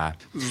a pie.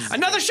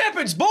 "Another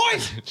shepherd's,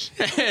 boys!"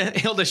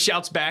 Hilda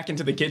shouts back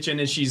into the kitchen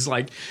as she's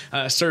like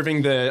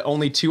serving the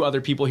only 2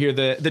 other people here.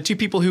 The 2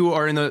 people who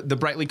are in the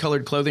brightly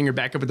colored clothing are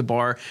back up at the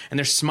bar, and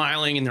they're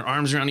smiling and their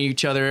arms around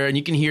each other, and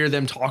you can hear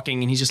them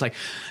talking, and he's just like,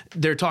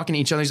 they're talking to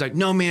each other. He's like,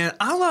 "No, man,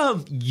 I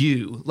love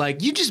you.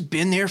 Like, you just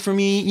been there for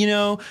me,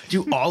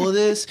 do all of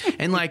this.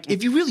 And like,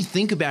 if you really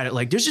think about it,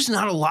 like, there's just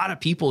not a lot of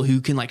people who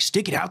can like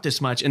stick it out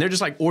this much." And they're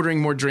just like ordering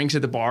more drinks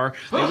at the bar.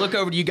 They look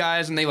over to you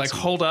guys and they like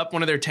hold up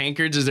one of their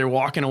tankards as they're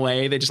walking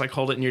away. They just like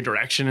hold it in your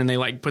direction, and they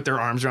like put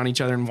their arms around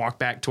each other and walk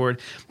back toward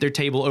their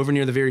table over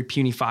near the very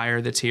puny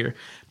fire that's here.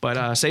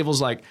 But Sable's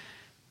like,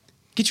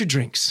 "Get your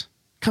drinks.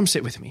 Come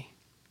sit with me.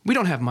 We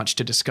don't have much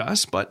to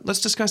discuss, but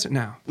let's discuss it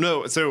now."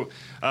 No, so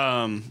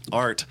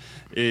Art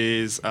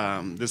is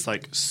this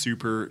like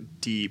super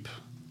deep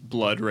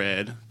blood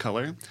red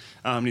color.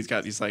 He's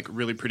got these like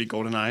really pretty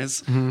golden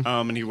eyes,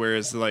 and he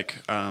wears like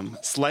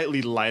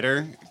slightly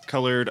lighter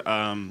colored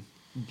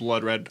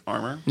blood red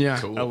armor. Yeah.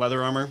 Cool.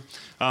 Leather armor.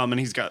 And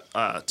he's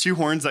got 2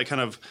 horns that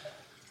kind of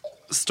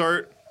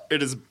start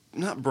at his,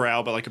 not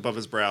brow, but like above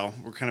his brow,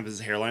 where kind of his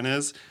hairline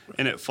is,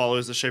 and it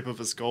follows the shape of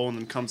his skull and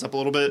then comes up a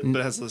little bit, but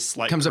it has a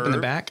slight Comes curve. up in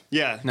the back?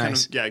 Yeah.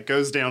 Nice. It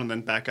goes down and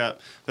then back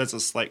up. That's a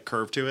slight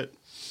curve to it.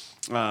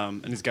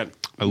 And he's got...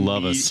 I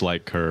love a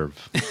slight curve.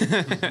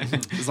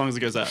 as long as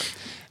it goes up.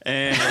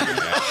 And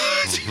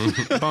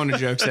Boner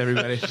jokes,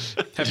 everybody.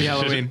 Happy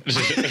Halloween.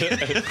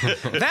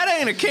 That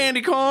ain't a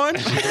candy corn.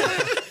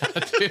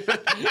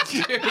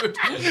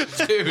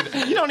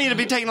 Dude. you don't need to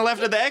be taking a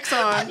left at the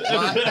Exxon.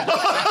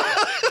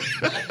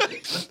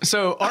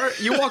 So Art,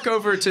 you walk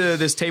over to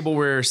this table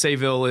where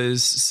Sayville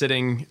is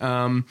sitting.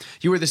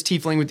 You are this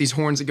tiefling with these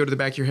horns that go to the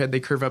back of your head. They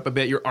curve up a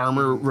bit. Your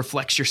armor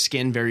reflects your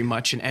skin very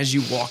much. And as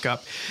you walk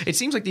up, it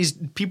seems like these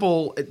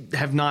people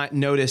have not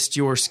noticed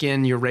your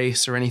skin, your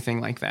race, or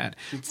anything like that.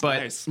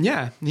 But nice.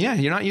 yeah,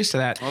 you're not used to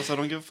that. Also, I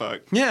don't give a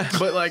fuck. Yeah,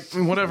 but like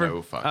whatever.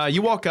 No fuck.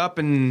 You walk up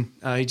and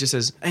he just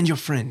says, "And your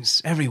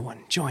friends,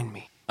 everyone, join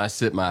me." I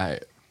sit my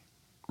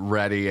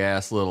ratty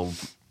ass little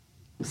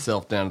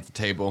self down at the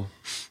table,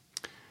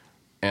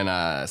 and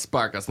I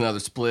spark us another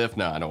spliff.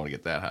 No, I don't want to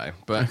get that high.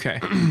 But Okay.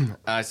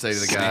 I say to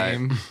the guy,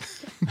 Same.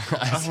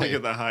 I don't want to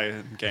get that high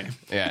in game.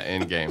 yeah,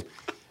 in game.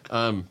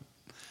 And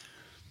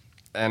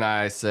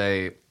I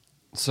say,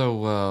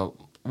 "So,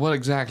 what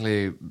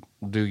exactly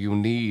do you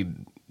need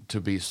to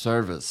be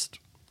serviced?"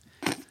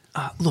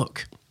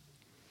 Look,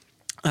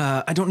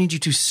 I don't need you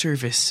to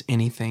service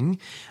anything,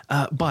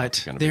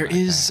 but Gonna be there right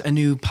is back. a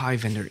new pie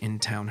vendor in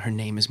town. Her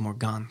name is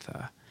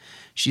Morgantha.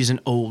 She's an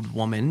old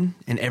woman,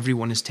 and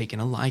everyone has taken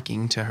a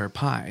liking to her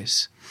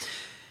pies.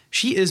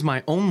 She is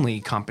my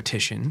only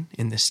competition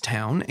in this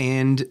town,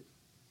 and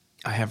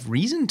I have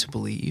reason to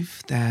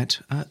believe that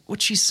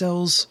what she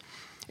sells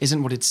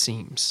isn't what it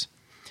seems.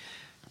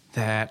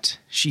 That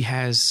she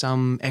has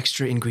some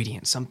extra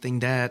ingredient, something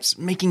that's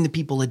making the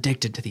people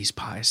addicted to these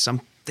pies,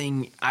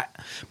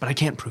 but I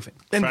can't prove it.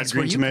 And Fried that's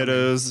where green you come in.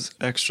 tomatoes,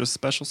 extra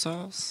special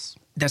sauce.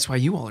 That's why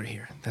you all are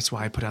here. That's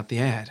why I put out the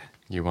ad.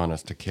 You want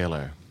us to kill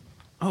her?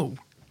 Oh,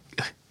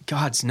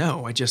 gods,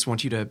 no. I just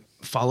want you to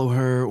follow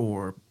her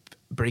or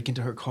break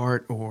into her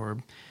cart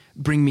or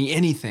bring me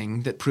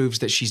anything that proves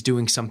that she's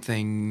doing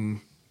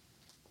something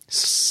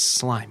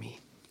slimy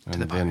to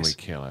And the then we pies.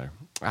 kill her.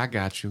 I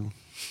got you.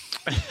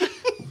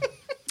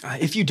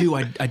 If you do,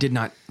 I did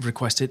not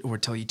request it or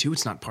tell you to.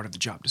 It's not part of the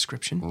job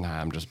description. Nah,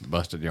 I'm just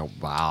busted your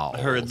balls.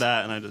 I heard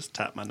that and I just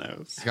tapped my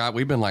nose. God,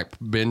 we've been like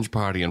binge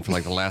partying for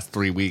like the last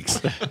 3 weeks.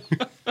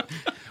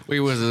 we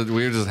were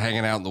just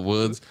hanging out in the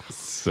woods.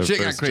 So Shit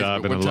got first crazy,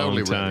 job but in a we're long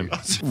totally time.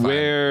 ready. Fine.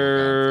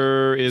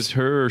 Where is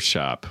her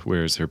shop?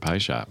 Where's her pie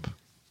shop?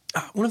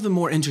 One of the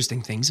more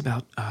interesting things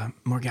about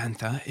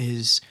Morgantha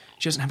is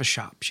she doesn't have a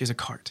shop. She has a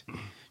cart.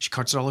 She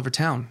carts it all over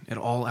town at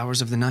all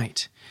hours of the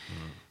night.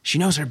 She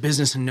knows her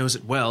business and knows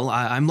it well.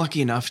 I'm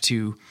lucky enough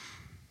to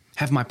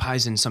have my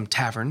pies in some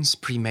taverns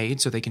pre-made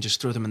so they can just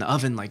throw them in the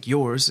oven like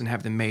yours and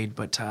have them made.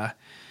 But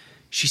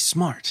she's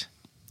smart.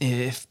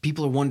 If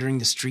people are wandering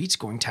the streets,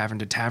 going tavern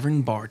to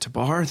tavern, bar to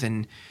bar,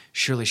 then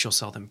surely she'll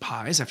sell them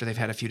pies after they've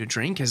had a few to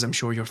drink, as I'm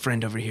sure your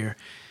friend over here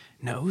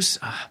knows.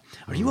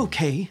 Are you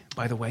okay,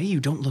 by the way? You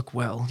don't look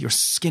well. Your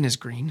skin is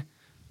green.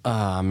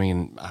 I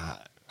mean, You I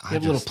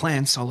have little just,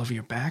 plants all over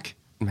your back.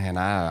 man,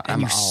 And I'm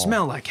you all,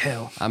 smell like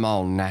hell. I'm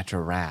all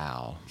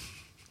natural.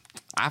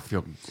 I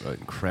feel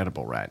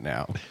incredible right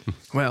now.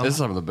 Well, This is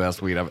some of the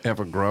best weed I've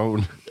ever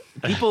grown.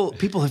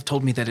 people have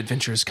told me that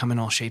adventures come in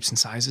all shapes and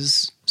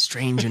sizes,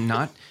 strange and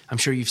not. I'm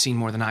sure you've seen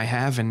more than I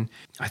have, and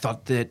I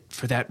thought that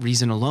for that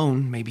reason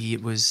alone, maybe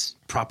it was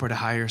proper to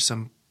hire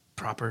some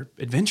proper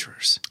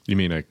adventurers. You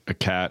mean a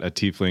cat, a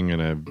tiefling,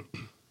 and a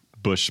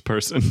bush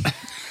person?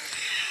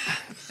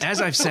 As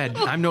I've said,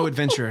 I'm no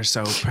adventurer,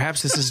 so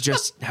perhaps this is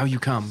just how you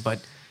come. But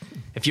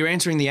if you're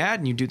answering the ad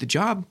and you do the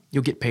job,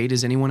 you'll get paid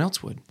as anyone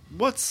else would.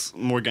 What's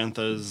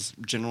Morgantha's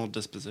general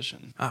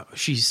disposition?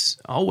 She's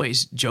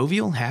always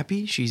jovial,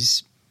 happy.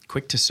 She's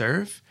quick to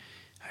serve.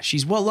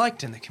 She's well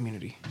liked in the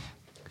community.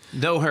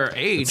 Though her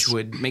age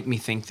would make me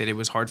think that it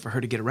was hard for her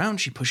to get around,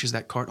 she pushes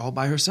that cart all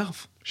by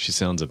herself. She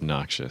sounds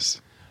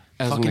obnoxious.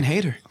 Fucking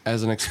hate her.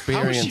 As an How is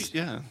experienced she?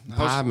 Yeah.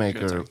 pie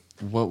maker,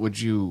 what would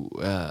you...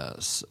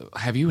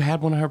 have you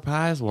had one of her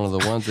pies? One of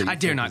the ones that... I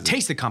dare not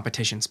taste the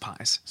competition's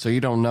pies. So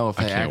you don't know if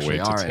they can't actually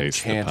wait to are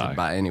taste the pie. enchanted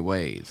by any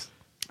ways.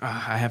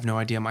 I have no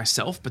idea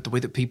myself, but the way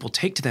that people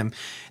take to them,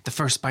 the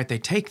first bite they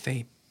take,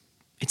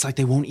 it's like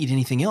they won't eat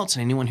anything else,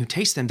 and anyone who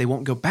tastes them, they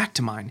won't go back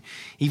to mine.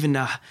 Even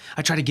I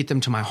try to get them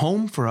to my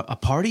home for a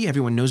party.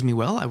 Everyone knows me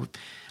well.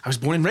 I was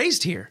born and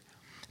raised here.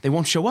 They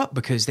won't show up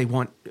because they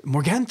want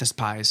Morgantha's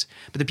pies,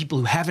 but the people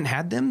who haven't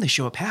had them, they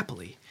show up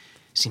happily.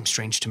 Seems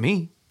strange to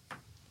me.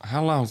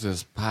 How long's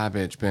this pie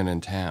bitch been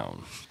in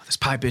town? This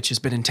pie bitch has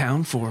been in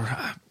town for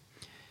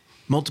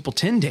multiple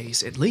 10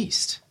 days at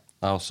least.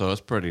 Oh, so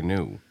it's pretty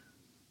new.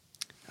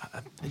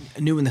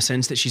 New in the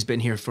sense that she's been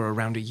here for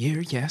around a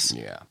year, yes.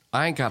 Yeah.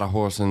 I ain't got a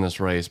horse in this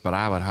race, but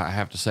I would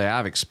have to say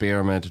I've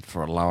experimented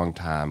for a long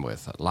time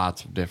with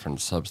lots of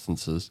different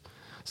substances.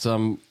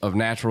 Some of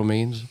natural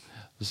means,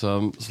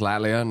 some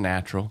slightly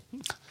unnatural.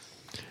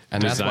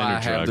 And that's why I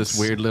have this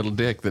weird little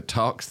dick that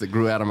talks that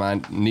grew out of my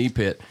knee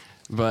pit.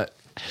 But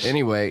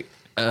anyway,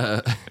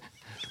 I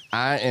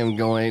am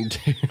going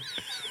to...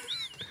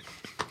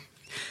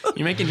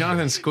 You're making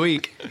Jonathan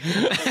squeak.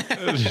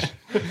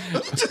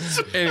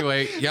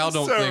 Anyway, y'all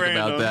don't So think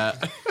random. about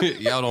that.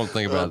 Y'all don't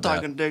think I'm about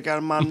talking that. dick out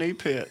of my knee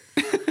pit.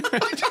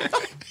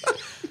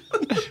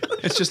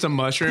 It's just a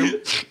mushroom.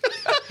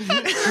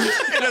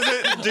 It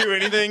doesn't do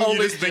anything. You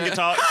just think it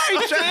talks.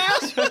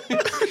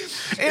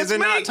 It's it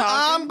me. not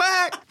talking? I'm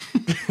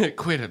back.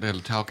 Quit it,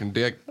 little talking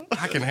dick.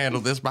 I can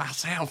handle this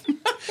myself.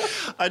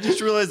 I just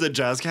realized that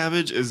Jazz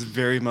Cabbage is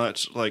very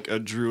much like a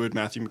druid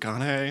Matthew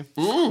McConaughey.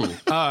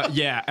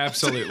 Yeah,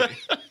 absolutely.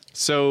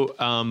 So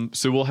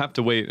we'll have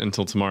to wait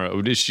until tomorrow.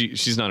 Is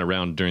she's not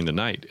around during the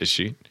night, is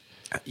she?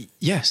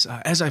 Yes,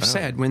 as I've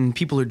said, when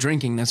people are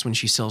drinking, that's when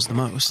she sells the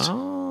most.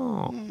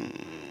 Oh.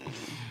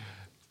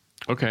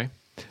 Okay.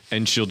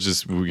 And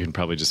we can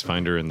probably just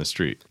find her in the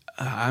street.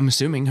 I'm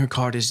assuming her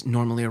cart is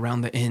normally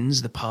around the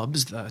inns, the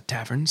pubs, the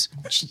taverns.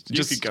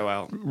 You could go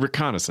out.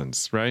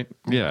 Reconnaissance, right?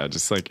 Yeah,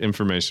 just like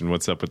information.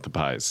 What's up with the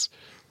pies?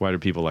 Why do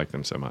people like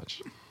them so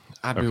much?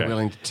 I'd be Okay.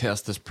 willing to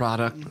test this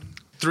product.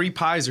 3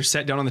 pies are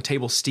set down on the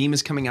table. Steam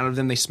is coming out of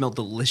them. They smell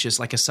delicious,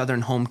 like a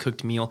southern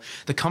home-cooked meal.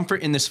 The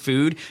comfort in this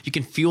food, you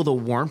can feel the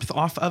warmth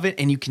off of it,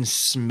 and you can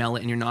smell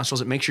it in your nostrils.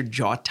 It makes your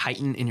jaw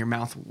tighten and your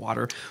mouth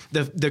water.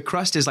 The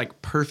crust is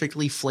like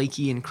perfectly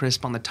flaky and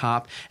crisp on the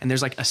top, and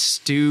there's like a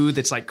stew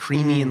that's like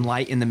creamy and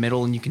light in the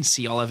middle, and you can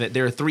see all of it.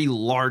 There are 3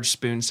 large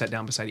spoons set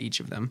down beside each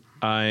of them.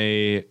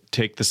 I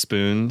take the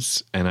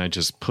spoons and I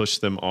just push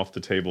them off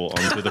the table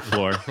onto the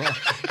floor.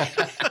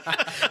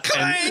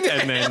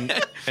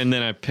 and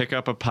then I pick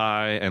up a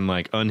pie and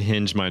like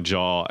unhinge my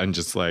jaw and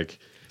just like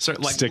Start,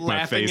 like, stick my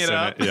lapping face it in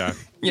up. it. Yeah.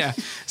 Yeah.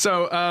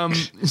 So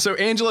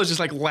Angela's just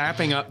like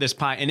lapping up this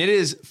pie, and it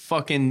is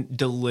fucking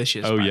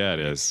delicious. Oh by yeah,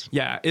 the it way. is.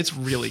 Yeah, it's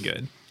really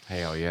good.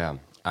 Hell yeah.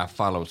 I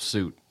follow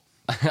suit.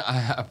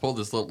 I pulled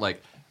this little,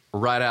 like,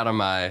 right out of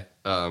my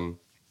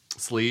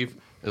sleeve.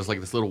 There's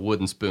like this little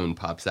wooden spoon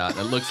pops out. And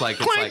it looks like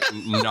it's like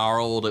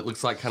gnarled. It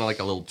looks like kind of like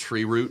a little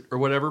tree root or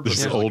whatever. But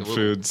There's there's old like a little-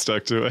 food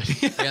stuck to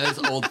it. Yeah, there's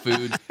old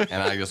food.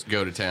 And I just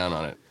go to town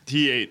on it.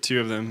 He ate 2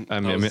 of them.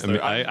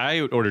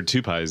 I ordered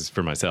 2 pies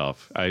for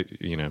myself.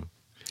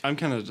 I'm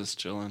kind of just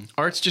chilling.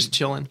 Art's just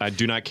chilling. I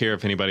do not care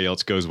if anybody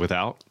else goes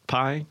without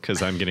pie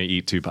because I'm going to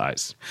eat 2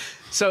 pies.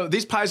 So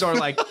these pies are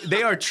like,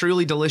 they are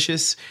truly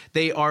delicious.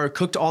 They are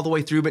cooked all the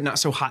way through, but not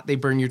so hot they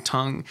burn your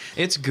tongue.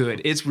 It's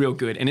good. It's real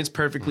good. And it's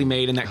perfectly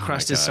made. And that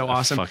crust is God, so I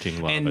awesome.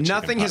 fucking love a and chicken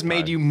nothing pot has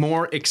made pie. you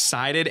more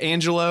excited,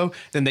 Angelo,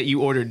 than that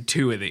you ordered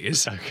 2 of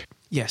these. Okay.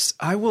 Yes,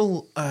 I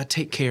will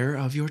take care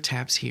of your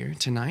tabs here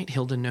tonight.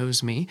 Hilda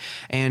knows me.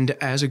 And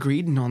as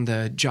agreed and on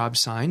the job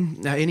sign,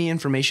 any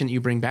information that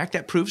you bring back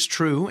that proves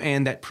true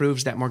and that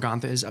proves that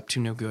Morgantha is up to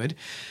no good,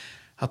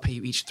 I'll pay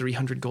you each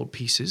 300 gold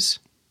pieces.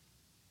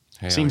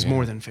 Hell Seems yeah.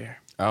 more than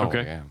fair. Oh,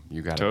 Okay. yeah.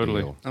 You got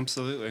Totally. a deal.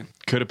 Absolutely.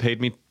 Could have paid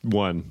me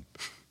 1.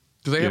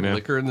 Do they have know.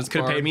 liquor in this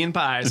Could have bar? paid me in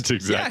pies. That's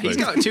exactly- Yeah,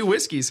 he's got 2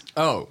 whiskeys.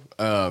 Oh,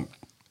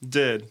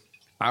 Did.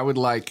 I would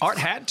like... Art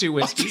had 2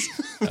 whiskeys.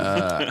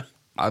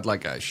 I'd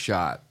like a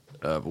shot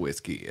of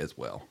whiskey as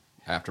well.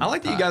 After I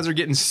like that you guys are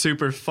getting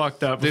super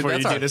fucked up before you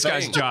that's do our this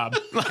guy's thing. job.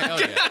 Hell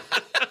yeah.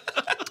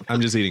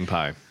 I'm just eating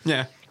pie.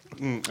 Yeah.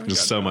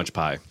 Just so much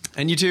pie.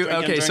 And you two,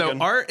 Drinking, okay, so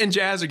drinking. Art and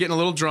Jazz are getting a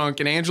little drunk,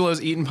 and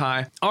Angela's eating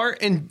pie. Art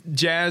and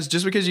Jazz,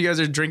 just because you guys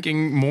are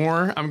drinking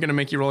more, I'm going to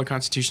make you roll a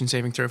Constitution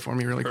saving throw for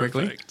me really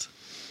quickly. Perfect.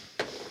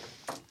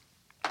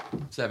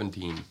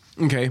 17.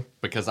 Okay.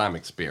 Because I'm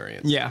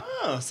experienced. Yeah.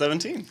 Oh,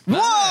 17.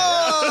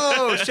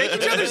 Whoa! Shake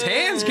each other's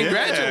hands.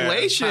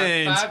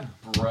 Congratulations. High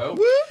five, bro.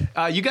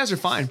 You guys are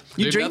fine.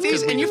 You Dude, drink that's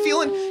these, good. and you're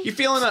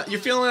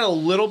feeling it a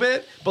little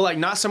bit, but like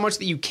not so much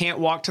that you can't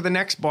walk to the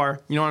next bar.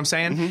 You know what I'm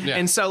saying? Yeah.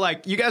 And so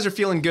like you guys are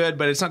feeling good,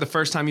 but it's not the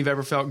first time you've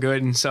ever felt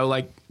good, and so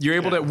like you're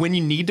able to, when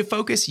you need to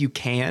focus, you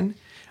can.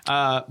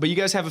 But you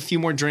guys have a few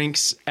more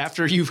drinks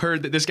after you've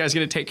heard that this guy's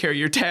going to take care of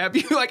your tab.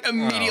 You like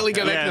immediately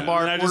go back to the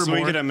bar. and I just order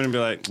wink more. at him and be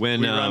like,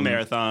 When, we run um,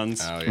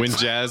 marathons. Oh, yeah. When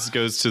Jazz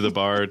goes to the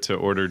bar to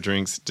order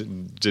drinks,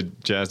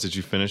 did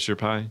you finish your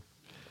pie?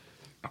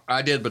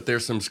 I did, but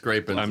there's some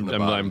scrapings. in the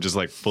bottom. I'm just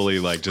like fully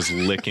like just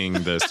licking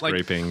the Like,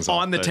 scrapings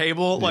on off the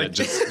table, yeah, like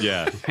just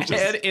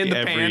head in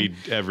the pan.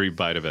 every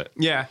bite of it.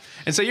 Yeah,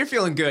 and so you're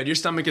feeling good. Your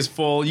stomach is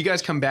full. You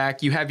guys come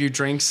back. You have your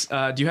drinks.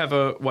 Do you have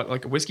a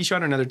whiskey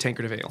shot or another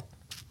tankard of ale?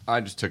 I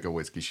just took a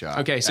whiskey shot.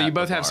 Okay, so at you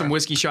both the have bar. some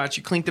whiskey shots.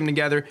 You clink them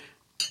together,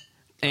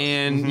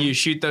 and you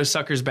shoot those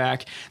suckers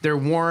back. They're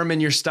warm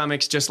in your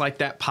stomachs, just like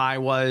that pie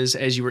was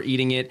as you were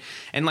eating it.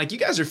 And like you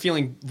guys are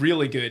feeling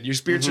really good. Your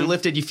spirits are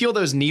lifted. You feel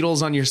those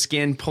needles on your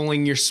skin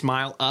pulling your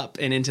smile up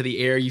and into the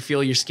air. You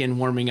feel your skin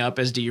warming up,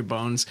 as do your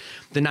bones.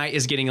 The night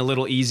is getting a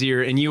little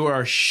easier, and you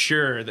are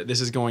sure that this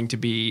is going to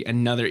be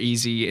another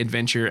easy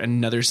adventure,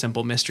 another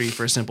simple mystery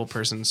for a simple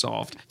person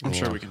solved. I'm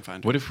sure we can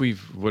find What if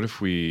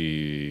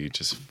we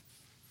just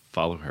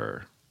follow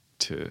her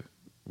to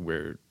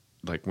where,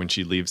 like when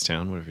she leaves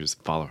town? What if we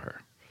just follow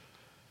her?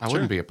 I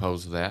wouldn't be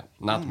opposed to that.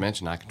 Not to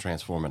mention, I can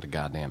transform into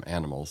goddamn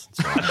animals.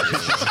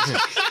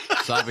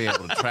 So I'll be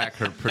able to track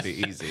her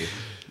pretty easy.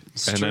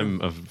 And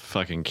I'm a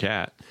fucking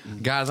cat.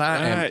 Guys, I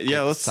am right,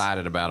 yeah, let's-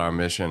 excited about our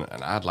mission,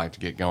 and I'd like to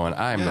get going.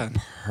 I am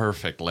the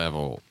perfect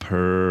level.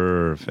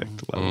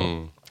 Perfect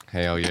level.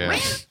 Hell yeah.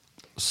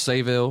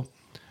 Sayville.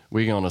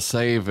 We gonna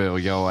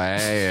Sayville your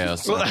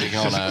ass.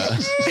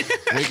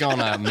 We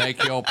gonna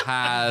make your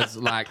pies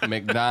like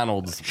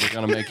McDonald's. We're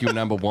gonna make you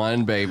number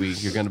one, baby.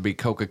 You're gonna be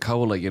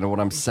Coca-Cola. You know what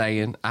I'm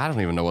saying? I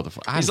don't even know what the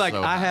fuck. He's like,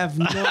 I have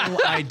no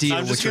idea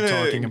I'm what just you're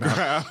gonna talking about.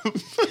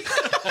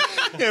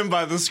 grab him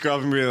by the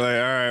scruff and be like,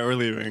 all right, we're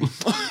leaving.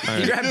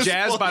 You grab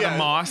Jazz by the Yeah.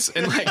 moss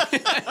and like,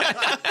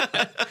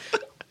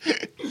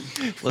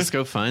 Let's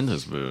go find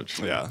this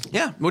bitch. Yeah.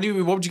 yeah. What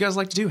would you guys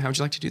like to do? How would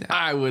you like to do that?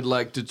 I would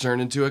like to turn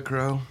into a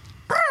crow.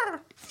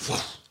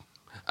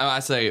 I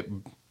say,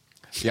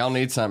 y'all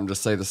need something to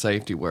say the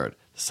safety word.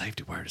 The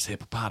safety word is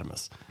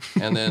hippopotamus.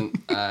 And then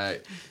I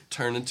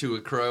turn into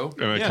a crow.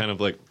 And I Yeah. kind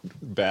of like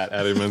bat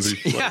at him as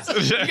he Yeah,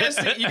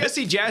 you guys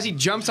see Jazzy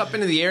jumps up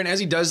into the air, and as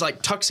he does,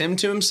 like tucks him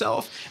to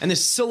himself, and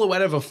this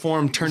silhouette of a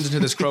form turns into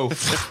this crow.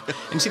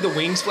 And you see the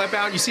wings flap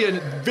out. You see a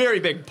very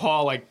big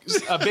paw, like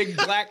a big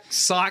black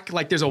sock,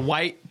 like there's a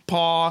white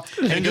paw,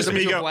 and it just goes up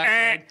me into a go, black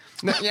leg.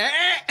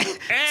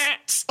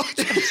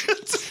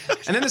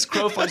 And then this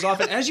crow flies off,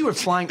 and as you were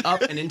flying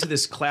up and into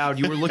this cloud,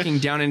 you were looking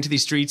down into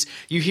these streets.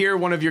 You hear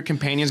one of your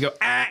companions go,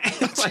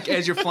 like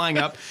as you're flying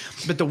up.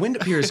 But the wind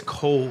up here is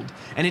cold,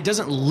 and it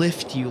doesn't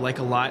lift you like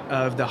a lot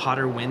of the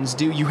hotter winds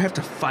do. You have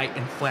to fight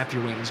and flap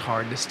your wings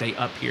hard to stay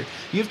up here.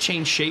 You have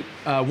changed shape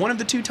one of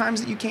the 2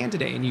 times that you can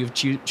today, and you've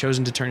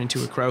chosen to turn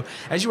into a crow.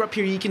 As you're up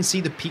here, you can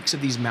see the peaks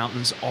of these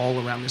mountains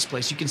all around this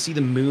place. You can see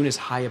the moon is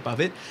high above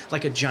it,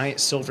 like a giant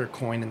silver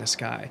coin in the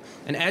sky.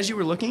 And as you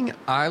were looking,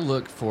 I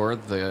look for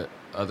the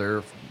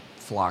other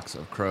flocks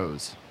of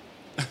crows.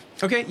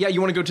 okay, yeah, you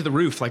want to go to the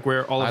roof, like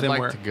where all of I'd them like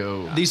were. to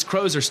go. These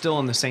crows are still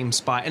in the same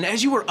spot. And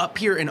as you were up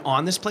here and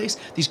on this place,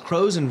 these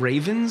crows and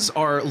ravens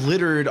are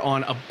littered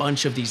on a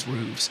bunch of these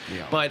roofs.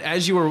 Yeah. But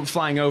as you were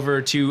flying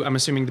over to, I'm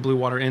assuming, the Blue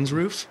Water Inn's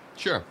roof,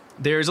 Sure.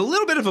 there's a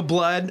little bit of a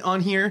blood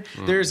on here.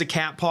 There's a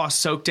cat paw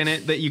soaked in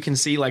it that you can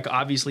see, like,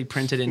 obviously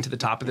printed into the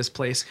top of this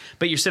place.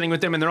 But you're sitting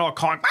with them, and they're all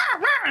calling, "Rah,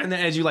 rah," and then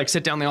as you, like,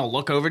 sit down, they all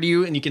look over to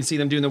you, and you can see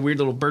them doing the weird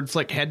little bird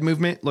flick head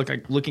movement,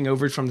 like looking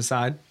over from the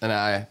side. And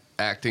I,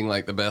 acting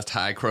like the best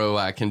high crow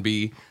I can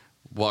be,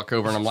 walk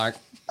over and I'm like,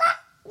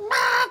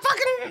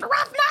 fucking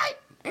rough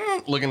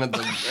night. Looking at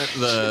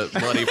the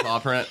bloody paw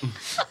print.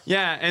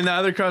 Yeah, and the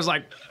other crow's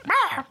like,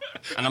 "Rah."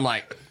 And I'm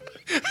like,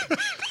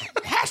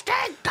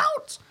 hashtag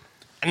goats.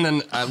 And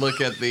then I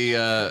look at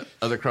the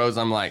other crows.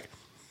 I'm like,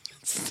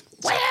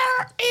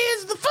 where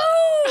is the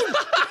food?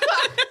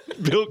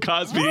 Bill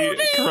Cosby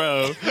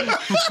crow.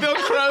 Bill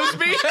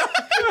Crosby.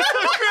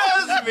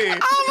 Crosby.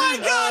 Oh my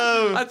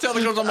God. I tell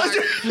the crows, I'm like,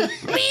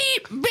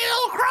 meet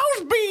Bill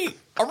Crosby.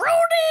 A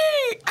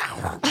Rudy.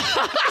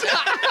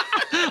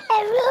 A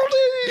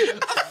Rudy.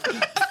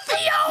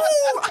 Theo.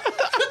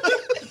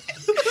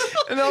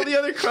 And all the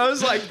other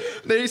crows, like,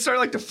 they start,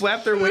 like, to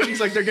flap their wings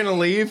like they're gonna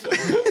leave.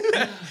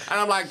 And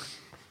I'm like,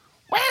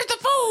 where's the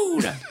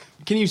food?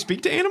 Can you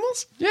speak to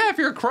animals? Yeah, if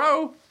you're a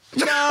crow.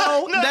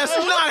 No, that's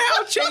not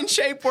how change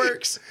shape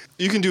works.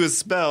 You can do a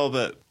spell,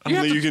 but I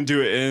don't think you can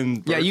do it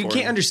in. Yeah, bird you form.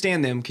 can't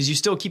understand them because you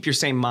still keep your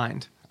same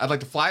mind. I'd like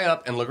to fly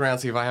up and look around,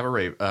 see if I have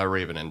a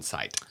raven in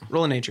sight.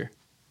 Roll a nature.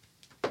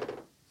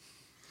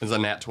 It's a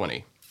nat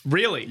 20.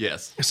 Really?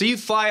 Yes. So you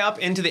fly up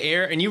into the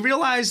air and you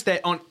realize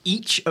that on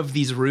each of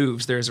these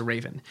roofs there's a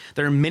raven.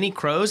 There are many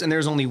crows and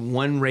there's only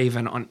one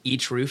raven on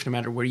each roof no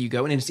matter where you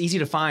go. And it's easy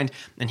to find.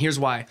 And here's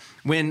why.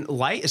 When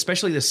light,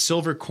 especially the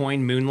silver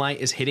coin moonlight,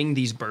 is hitting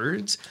these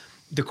birds,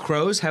 the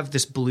crows have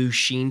this blue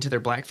sheen to their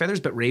black feathers,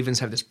 but ravens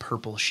have this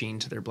purple sheen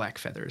to their black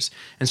feathers.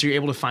 And so you're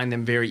able to find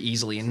them very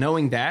easily. And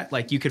knowing that,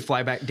 like, you could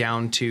fly back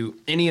down to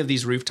any of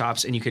these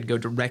rooftops and you could go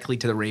directly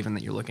to the raven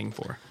that you're looking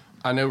for.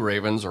 I know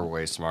ravens are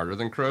way smarter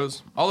than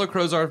crows. Although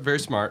crows are very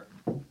smart,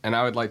 and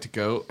I would like to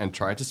go and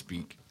try to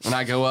speak. And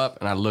I go up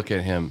and I look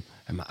at him,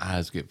 and my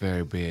eyes get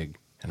very big,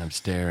 and I'm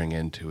staring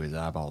into his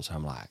eyeballs.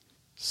 I'm like,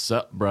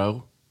 "Sup,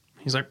 bro?"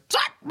 He's like,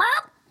 "Suck, bro."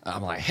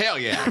 I'm like, "Hell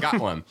yeah, I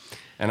got one."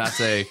 And I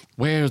say,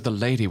 "Where's the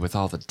lady with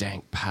all the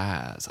dank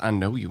pies? I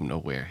know you know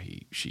where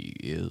she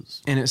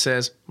is." And it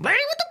says, "Lady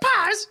with the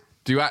pies."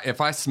 If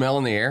I smell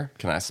in the air,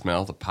 can I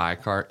smell the pie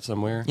cart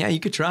somewhere? Yeah,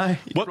 you could try.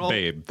 You What could roll.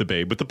 babe? The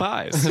babe with the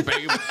pies.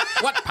 Babe,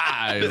 what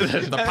pies?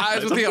 The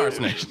pies with the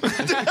arsenic.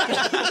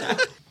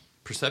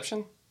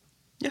 Perception?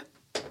 Yeah.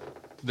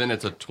 Then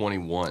it's a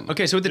 21.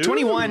 Okay, so with the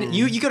 21,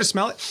 you go to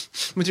smell it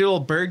with your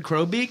little bird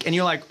crow beak, and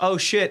you're like, oh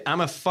shit,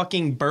 I'm a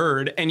fucking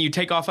bird. And you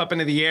take off up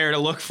into the air to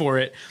look for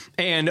it.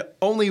 And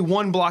only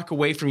 1 block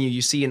away from you,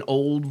 you see an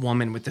old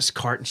woman with this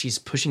cart, and she's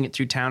pushing it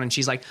through town, and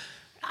she's like,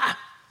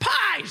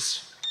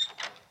 pies!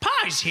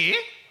 Pies here.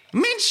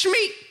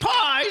 Mincemeat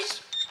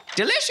pies.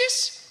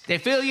 Delicious. They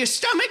fill your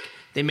stomach.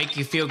 They make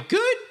you feel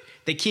good.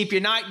 They keep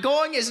your night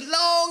going as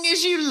long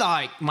as you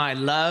like, my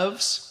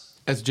loves.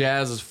 As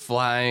Jazz is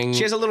flying,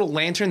 She has a little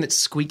lantern that's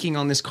squeaking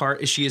on this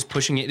cart as she is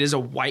pushing it. It is a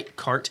white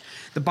cart.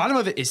 The bottom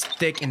of it is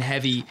thick and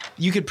heavy.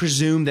 You could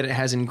presume that it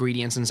has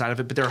ingredients inside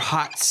of it, but they're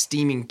hot,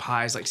 steaming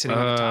pies like sitting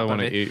on the I top of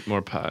want it. to eat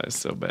more pies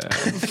so bad.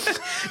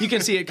 You can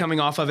see it coming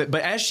off of it.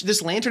 But as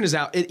this lantern is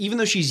out, even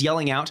though she's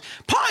yelling out,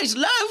 pies,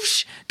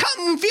 loves,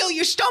 come and fill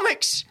your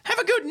stomachs. Have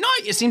a good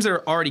night. It seems there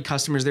are already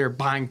customers there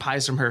buying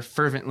pies from her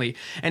fervently.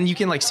 And you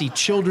can like see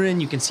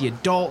children, you can see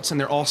adults, and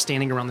they're all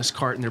standing around this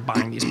cart and they're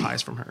buying these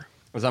pies from her.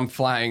 as I'm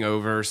flying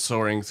over,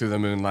 soaring through the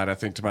moonlight, I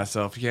think to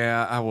myself,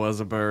 yeah, I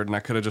was a bird and I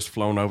could have just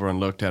flown over and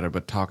looked at her,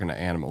 but talking to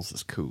animals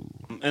is cool.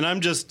 And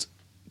I'm just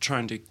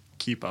trying to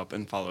keep up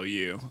and follow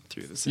you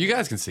through this. You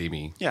guys can see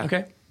me. Yeah.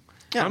 Okay.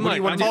 Yeah. I'm what do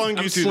you want to do?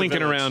 I'm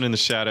slinking around in the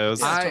shadows.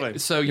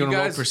 So You you want to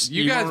roll guys,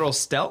 you guys, want to roll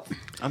stealth?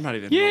 I'm not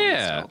even.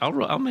 Yeah,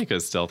 I'll make a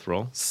stealth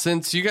roll.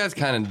 since you guys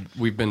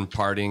we've been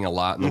partying a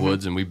lot in the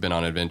woods and we've been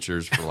on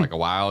adventures for like a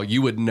while,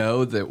 you would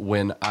know that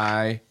when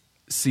I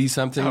see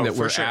something that for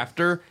we're sure.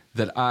 after,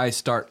 that I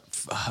start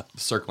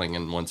circling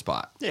in one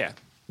spot Yeah.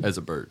 as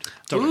a bird.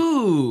 Totally.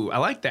 Ooh, I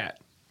like that.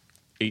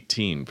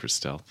 18 for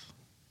stealth.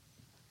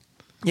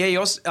 Yeah, you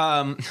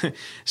also,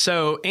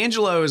 so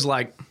Angelo is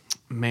like,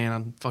 man,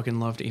 I'd fucking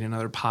love to eat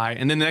another pie.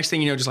 And then the next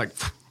thing you know, just like,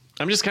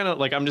 I'm just kind of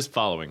like I'm just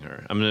following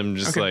her. I'm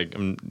just Okay. like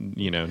I'm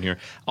near.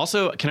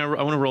 Also, I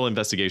want to roll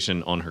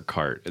investigation on her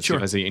cart. See Sure.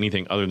 if I see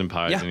anything other than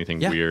pies, anything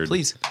weird.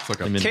 please.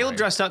 Look up. I'm in- Caleb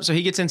dressed up, so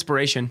he gets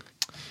inspiration.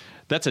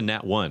 That's a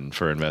nat 1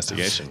 for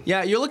investigation.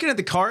 Yeah, you're looking at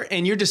the cart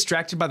and you're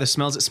distracted by the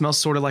smells. It smells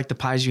sort of like the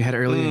pies you had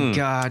earlier.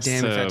 God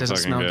damn, if that doesn't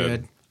fucking smell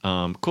good.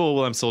 Cool.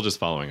 Well, I'm still just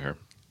following her.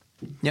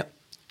 Yep.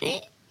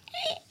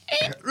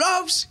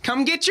 Loves,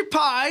 come get your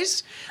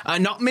pies.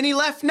 Not many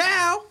left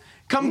now.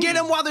 Come get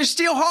them while they're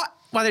still hot,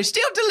 while they're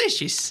still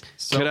delicious.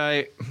 Could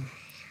I?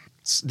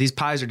 These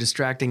pies are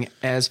distracting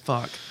as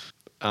fuck.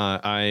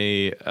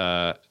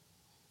 I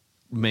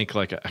make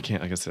like I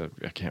can't. Like I said,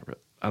 I can't.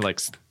 I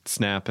like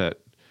snap at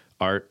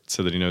Art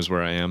so that he knows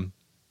where I am.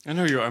 I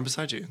know you're. I'm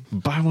beside you.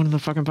 Buy one of the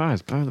fucking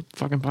pies. Buy the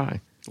fucking pie.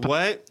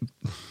 What?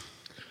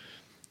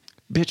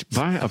 Bitch,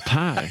 buy a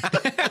pie.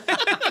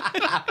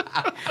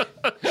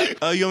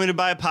 Oh, you want me to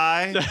buy a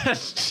pie?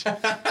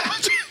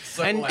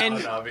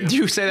 And do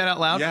you say that out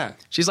loud? Yeah.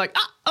 She's like,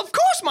 of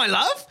course, my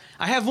love.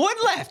 I have one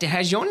left. It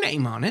has your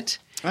name on it.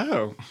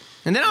 Oh.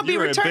 And then I'll be You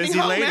were a returning busy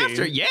home lady.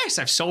 after. Yes,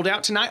 I've sold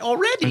out tonight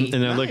already.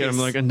 And I look at him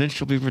Nice. like, and then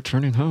she'll be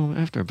returning home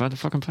after. Buy the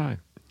fucking pie.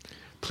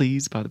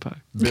 Please buy the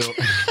pie.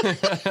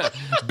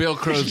 Bill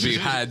Crosby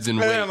hides in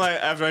And then I'm wait.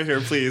 like, after I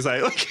hear please, I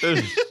like, kind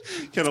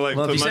of like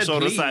Well, if put you my said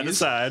shoulder side to please.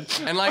 side.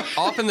 And like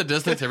off in the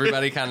distance,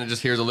 everybody kind of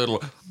just hears a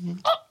little.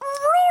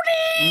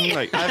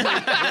 Like,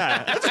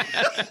 yeah.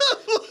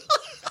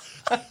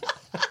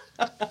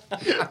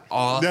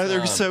 Awesome. No,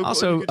 they're so.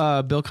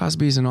 Also, Bill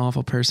Cosby is an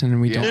awful person,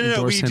 and we don't no,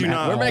 endorse we him. do at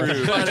not. all. We're making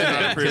approve. fun of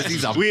him because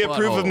he's a We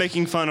approve of butthole.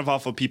 making fun of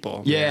awful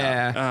people.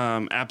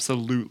 Yeah.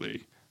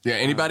 Absolutely. Yeah,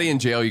 anybody in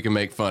jail you can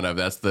make fun of.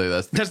 That's the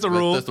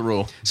rule. That's the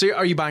rule. So,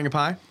 are you buying a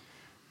pie?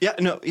 Yeah,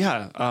 no,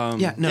 yeah.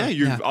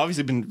 You've yeah.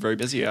 obviously been very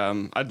busy.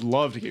 I'd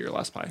love to get your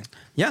last pie.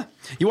 Yeah.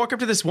 You walk up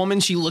to this woman.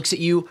 She looks at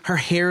you. Her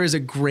hair is a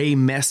gray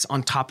mess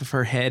on top of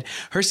her head.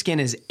 Her skin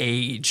is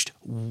aged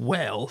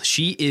well.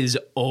 She is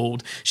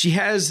old. She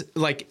has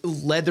like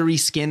leathery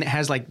skin that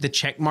has like the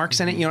check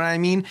marks in it. You know what I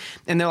mean?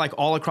 And they're like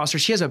all across her.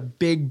 She has a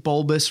big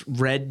bulbous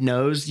red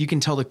nose. You can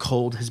tell the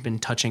cold has been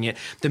touching it.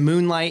 The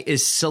moonlight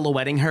is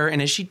silhouetting her.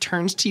 And as she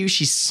turns to you,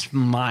 she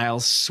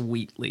smiles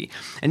sweetly.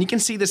 And you can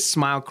see this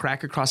smile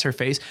crack across her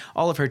face.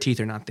 All of her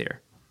teeth are not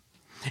there.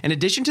 In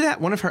addition to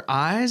that, one of her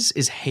eyes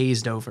is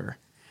hazed over.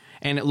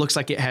 And it looks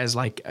like it has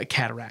like a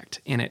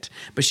cataract in it.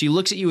 But she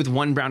looks at you with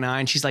one brown eye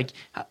and she's like,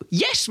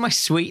 yes, my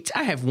sweet,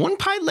 I have one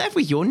pie left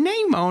with your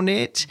name on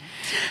it.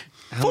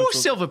 4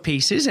 silver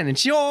pieces and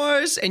it's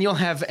yours. And you'll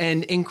have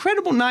an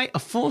incredible night, a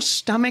full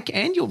stomach,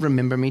 and you'll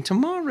remember me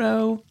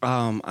tomorrow.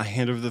 I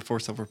hand over the 4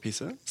 silver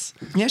pieces.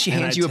 Yeah, she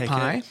hands you a take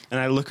pie. it,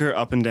 and I look her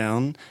up and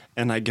down,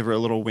 and I give her a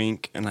little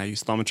wink, and I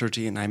use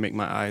thaumaturgy, and I make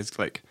my eyes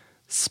like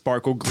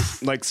sparkle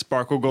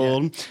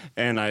gold.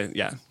 And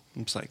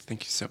I'm just like,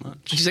 thank you so much.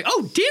 She's like,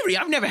 oh, dearie,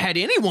 I've never had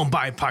anyone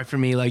buy a pie for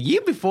me like you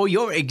before.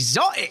 You're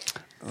exotic.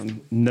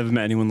 Never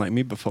met anyone like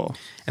me before.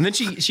 And then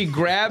she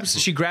grabs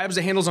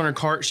the handles on her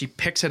cart. She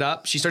picks it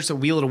up. She starts to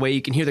wheel it away.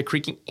 You can hear the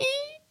creaking,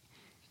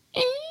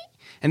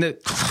 and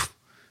the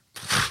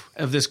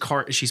of this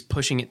cart as she's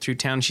pushing it through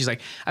town. She's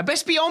like, I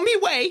best be on me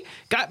way.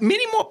 Got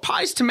many more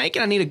pies to make,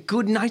 and I need a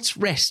good night's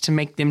rest to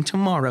make them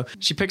tomorrow.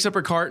 She picks up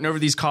her cart, and over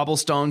these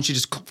cobblestones, she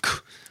just.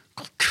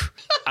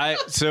 I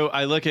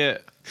look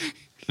at.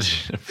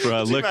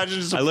 I look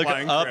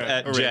up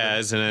at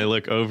Jazz and I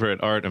look over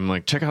at Art. I'm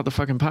like, check out the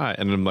fucking pie,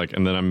 and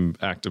then I'm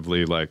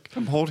actively like,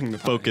 I'm holding the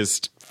pie.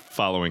 focused,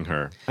 following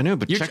her. I know,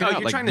 but check it out.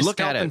 You're like, trying to look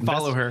stealth at it and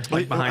follow her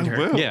like, behind her.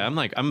 will. Yeah,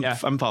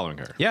 I'm following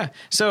her. Yeah.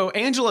 So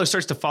Angelo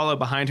starts to follow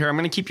behind her. I'm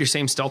going to keep your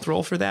same stealth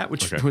roll for that,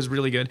 which was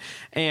really good,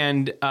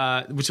 and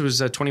which was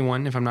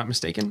 21, if I'm not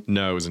mistaken.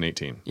 No, it was an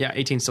 18. Yeah,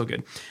 18 still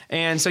good.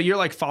 And so you're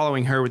like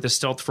following her with the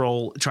stealth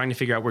roll, trying to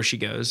figure out where she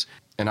goes.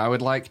 And I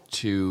would like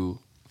to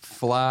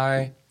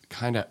fly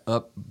kind of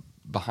up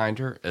behind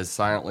her as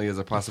silently as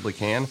I possibly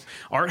can.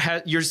 Art,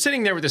 you're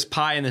sitting there with this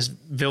pie in this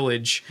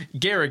village,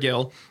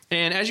 Garrigill,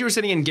 and as you were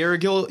sitting in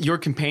Garrigill, your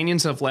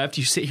companions have left.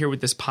 You sit here with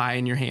this pie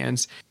in your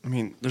hands. I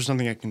mean, there's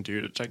nothing I can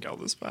do to check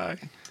out this pie.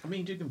 I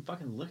mean, you can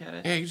fucking look at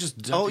it. Yeah, you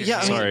just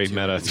Sorry,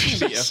 Meta. It's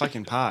gonna be a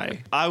fucking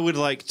pie. I would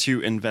like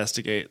to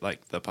investigate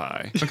like the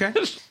pie. Okay.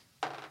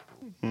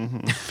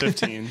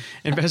 15.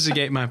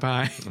 Investigate my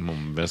pie. I'm gonna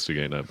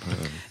investigate that.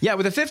 Yeah,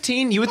 with a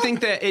 15, you would think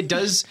that it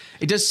does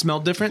smell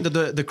different.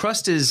 The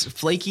crust is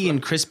flaky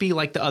and crispy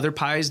like the other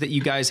pies that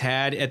you guys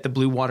had at the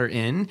Blue Water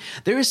Inn.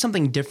 There is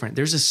something different.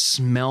 There's a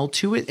smell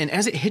to it, and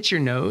as it hits your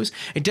nose,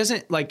 it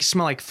doesn't like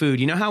smell like food.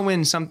 You know how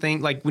when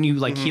something like when you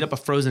like heat up a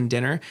frozen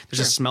dinner,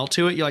 there's a smell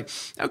to it. You're like,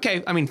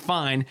 okay, I mean,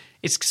 fine.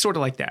 It's sort of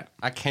like that.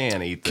 I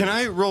can eat this. Can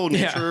I roll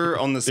nature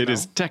on the smell? It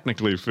is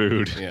technically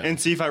food. Yeah. And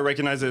see if I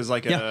recognize it as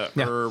like a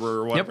herb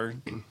or whatever.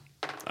 Yep.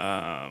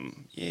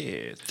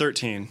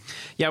 13.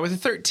 Yeah, with a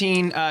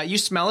 13, you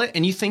smell it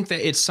and you think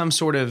that it's some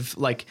sort of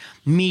like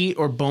meat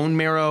or bone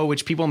marrow,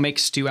 which people make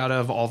stew out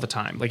of all the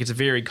time. Like it's a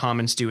very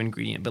common stew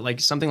ingredient, but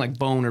like something like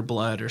bone or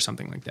blood or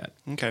something like that.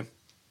 Okay.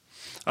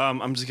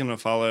 I'm just going to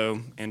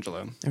follow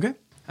Angelo. Okay.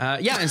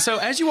 Yeah, and so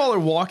as you all are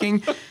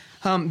walking,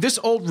 this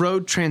old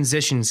road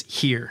transitions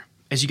here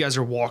as you guys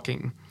are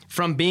walking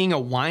from being a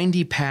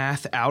windy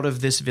path out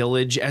of this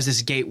village as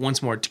this gate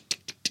once more.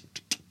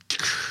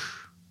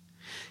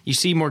 You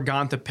see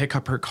Morgantha pick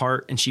up her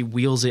cart and she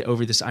wheels it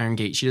over this iron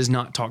gate. She does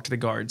not talk to the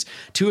guards.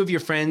 2 of your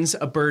friends,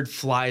 a bird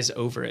flies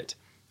over it,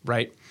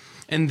 right?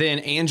 And then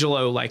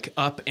Angelo, like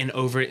up and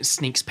over it,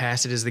 sneaks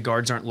past it as the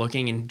guards aren't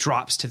looking and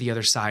drops to the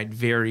other side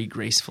very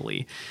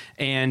gracefully.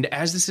 And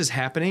as this is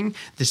happening,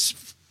 this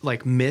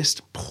like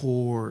mist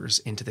pours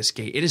into this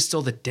gate. It is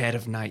still the dead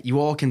of night. You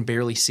all can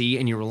barely see,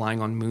 and you're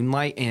relying on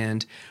moonlight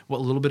and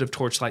what little bit of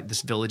torchlight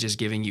this village is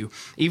giving you.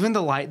 Even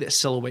the light that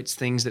silhouettes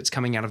things that's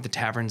coming out of the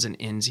taverns and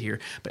inns here.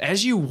 But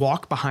as you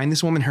walk behind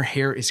this woman, her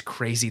hair is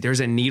crazy. There's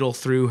a needle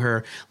through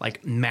her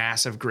like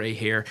mass of gray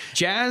hair.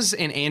 Jazz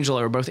and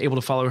Angela are both able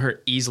to follow her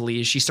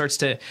easily as she starts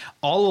to,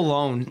 all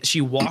alone,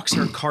 she walks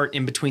her cart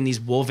in between these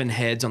woven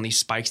heads on these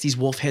spikes. These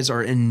wolf heads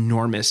are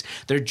enormous.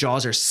 Their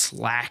jaws are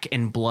slack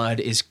and blood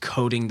is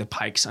coating the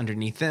pikes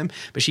underneath them,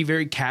 but she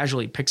very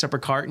casually picks up her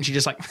cart and she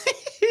just like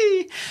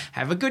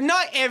have a good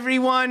night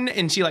everyone,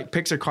 and she like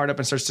picks her cart up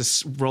and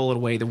starts to roll it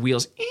away, the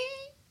wheels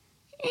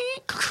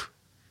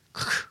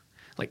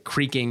like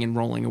creaking and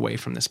rolling away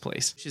from this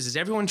place. She says, is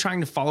everyone trying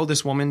to follow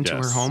this woman to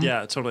her home?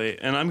 Yeah, totally.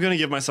 And I'm going to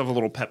give myself a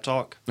little pep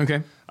talk.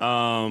 Okay.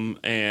 And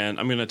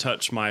I'm going to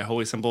touch my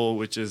holy symbol,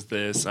 which is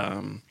this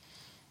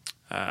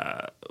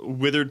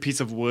withered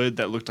piece of wood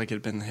that looked like it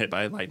had been hit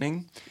by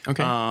lightning.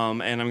 Okay.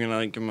 And I'm gonna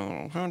like give him a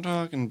little pep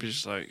talk and be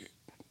just like,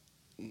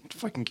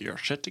 fucking get your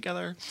shit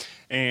together.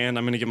 And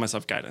I'm gonna give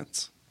myself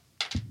guidance.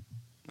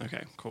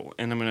 Okay, cool.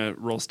 And I'm gonna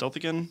roll stealth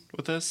again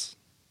with this.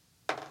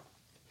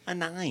 A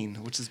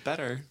 9, which is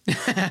better.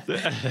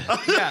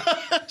 Yeah.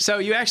 So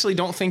you actually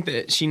don't think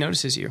that she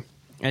notices you.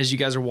 as you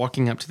guys are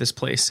walking up to this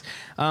place.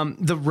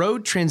 The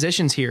road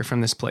transitions here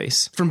from this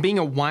place, from being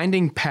a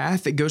winding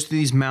path that goes through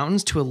these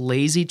mountains to a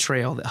lazy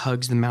trail that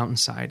hugs the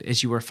mountainside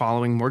as you are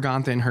following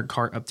Morgantha and her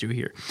cart up through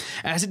here.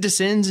 As it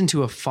descends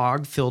into a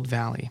fog-filled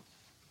valley.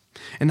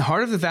 In the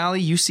heart of the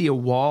valley, you see a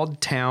walled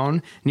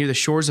town near the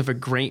shores of a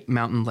great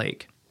mountain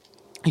lake.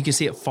 You can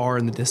see it far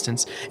in the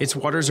distance. Its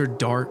waters are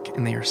dark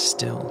and they are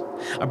still.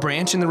 A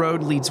branch in the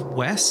road leads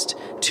west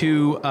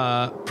to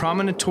a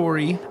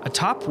promontory,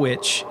 atop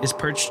which is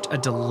perched a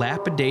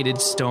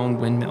dilapidated stone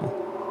windmill.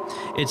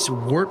 Its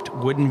warped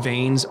wooden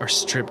vanes are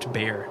stripped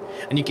bare,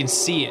 and you can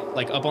see it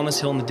like up on this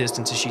hill in the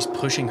distance as she's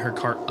pushing her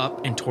cart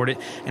up and toward it.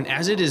 And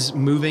as it is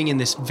moving in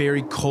this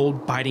very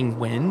cold, biting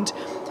wind,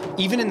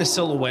 even in the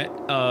silhouette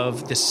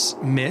of this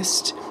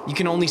mist, you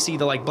can only see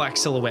the like black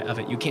silhouette of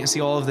it. You can't see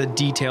all of the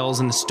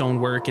details and the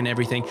stonework and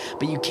everything,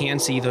 but you can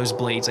see those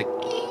blades like...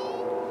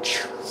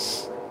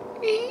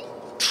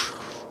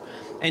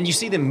 And you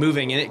see them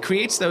moving, and it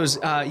creates those,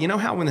 you know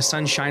how when the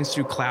sun shines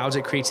through clouds,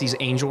 it creates these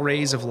angel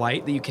rays of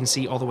light that you can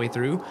see all the way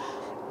through?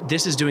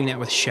 This is doing that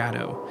with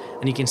shadow.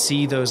 And you can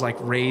see those like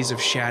rays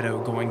of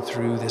shadow going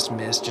through this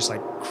mist, just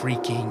like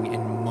creaking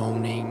and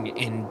moaning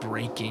and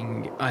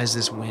breaking as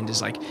this wind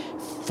is like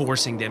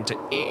forcing them to...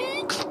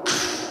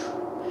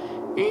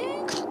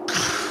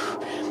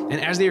 And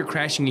as they are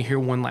crashing, you hear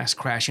one last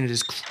crash, and it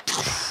is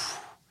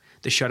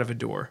the shut of a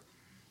door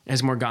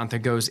as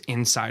Morgantha goes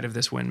inside of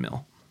this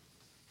windmill.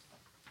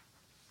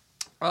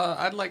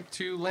 I'd like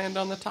to land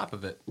on the top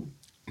of it.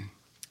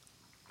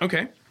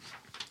 Okay.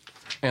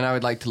 And I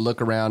would like to look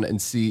around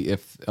and see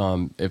if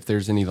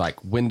there's any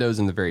like windows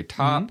in the very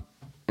top,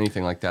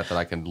 anything like that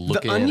I can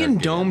look in. The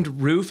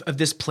onion-domed roof of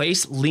this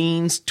place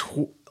leans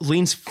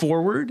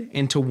forward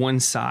and to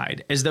one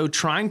side, as though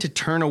trying to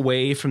turn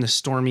away from the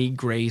stormy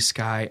gray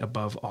sky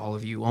above all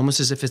of you, almost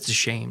as if it's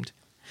ashamed.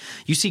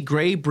 You see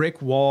gray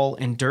brick wall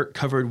and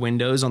dirt-covered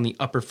windows on the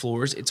upper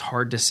floors. It's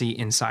hard to see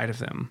inside of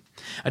them.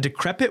 A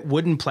decrepit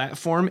wooden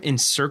platform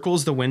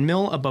encircles the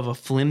windmill above a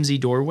flimsy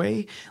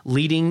doorway,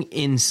 leading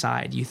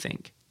inside, you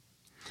think.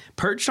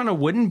 Perched on a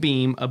wooden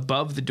beam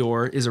above the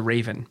door is a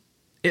raven.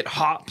 It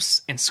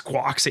hops and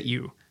squawks at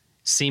you,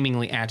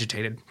 seemingly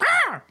agitated.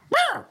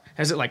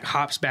 As it like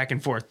hops back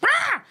and forth.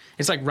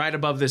 It's like right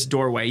above this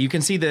doorway. You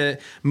can see the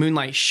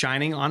moonlight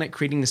shining on it,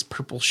 creating this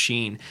purple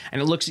sheen. And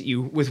it looks at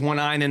you with one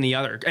eye and then the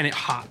other. And it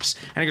hops.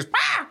 And it goes,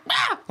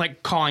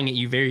 like cawing at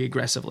you very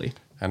aggressively.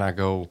 And I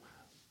go,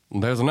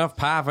 there's enough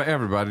pie for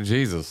everybody,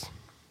 Jesus.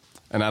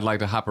 And I'd like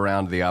to hop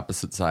around to the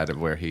opposite side of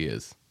where he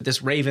is.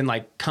 This raven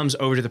like comes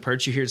over to the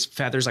perch. You hear its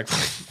feathers like...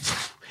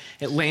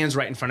 It lands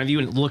right in front of you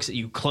and it looks at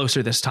you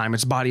closer this time.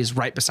 Its body is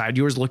right beside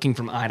yours, looking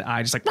from eye to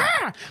eye, just like...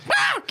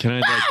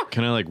 Can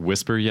I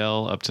whisper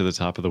yell up to the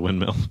top of the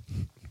windmill?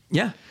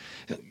 Yeah.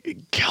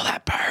 Kill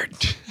that bird.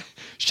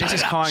 Shut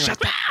It's calling Shut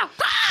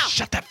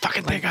that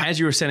fucking thing up. as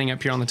you were setting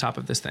up here on the top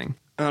of this thing.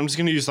 I'm just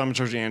going to use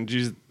thaumaturgy and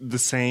use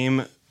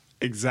the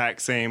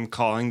exact same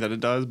calling that it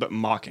does, but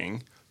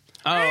mocking.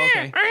 Oh,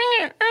 okay.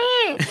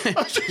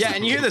 Yeah,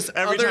 and you hear this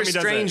Every other time he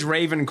does strange it.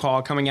 raven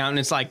call coming out, and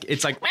it's like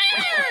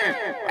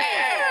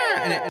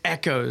and it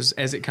echoes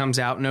as it comes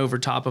out and over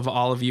top of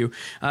all of you.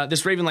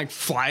 This raven like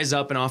flies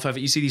up and off of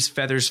it. You see these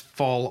feathers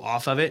fall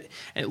off of it.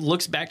 And it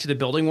looks back to the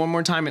building one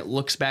more time. It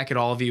looks back at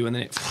all of you, and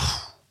then it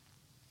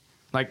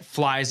like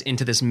flies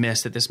into this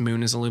mist that this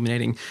moon is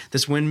illuminating.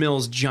 This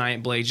windmill's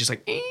giant blade just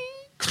like...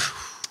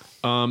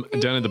 Down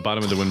at the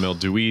bottom of the windmill,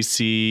 do we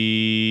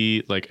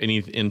see like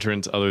any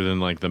entrance other than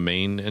like the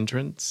main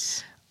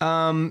entrance?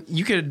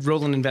 You could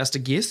roll an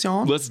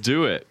investigation. Let's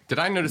do it. Did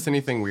I notice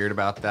anything weird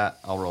about that?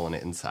 I'll roll an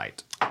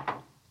insight.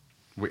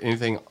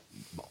 Anything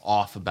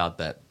off about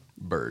that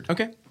bird?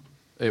 Okay.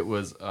 It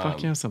was...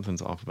 Fuck yeah,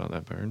 something's off about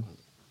that bird.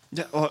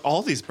 Yeah,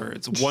 all these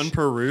birds. One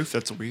per roof.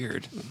 That's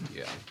weird.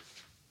 Yeah.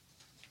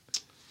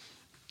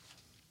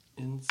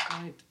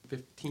 Insight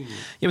 15.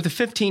 Yeah, with the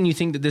 15, you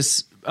think that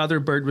this other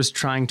bird was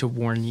trying to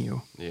warn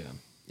you. Yeah.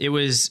 It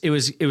was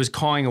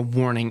calling a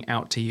warning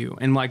out to you.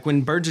 And like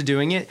when birds are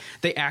doing it,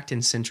 they act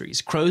in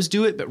sentries. Crows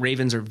do it, but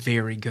ravens are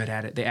very good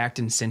at it. They act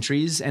in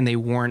sentries and they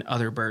warn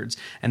other birds.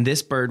 And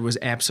this bird was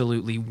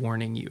absolutely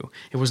warning you.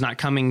 It was not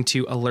coming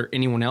to alert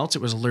anyone else.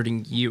 It was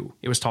alerting you.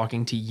 It was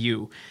talking to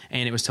you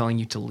and it was telling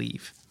you to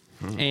leave.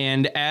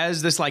 And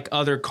as this like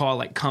other call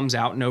like comes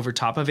out and over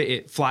top of it,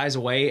 it flies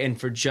away. And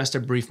for just a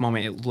brief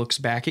moment, it looks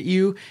back at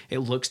you. It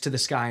looks to the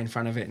sky in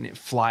front of it and it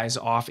flies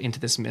off into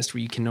this mist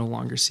where you can no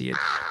longer see it.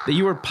 But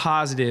you were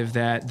positive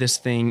that this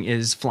thing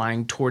is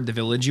flying toward the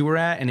village you were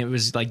at, and it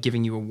was like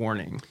giving you a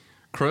warning.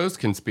 Crows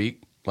can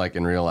speak like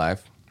in real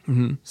life.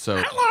 Mm-hmm.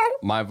 So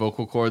my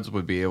vocal cords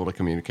would be able to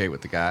communicate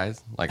with the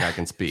guys. Like I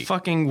can speak.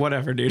 Fucking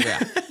whatever, dude.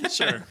 Yeah.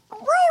 Sure.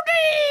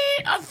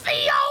 Rudy,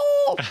 Theo.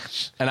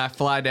 And I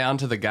fly down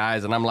to the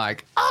guys and I'm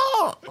like,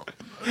 oh,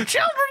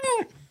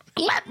 children,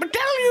 let me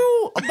tell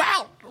you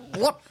about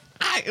what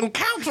I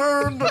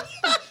encountered.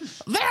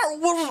 There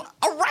was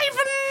a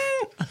raven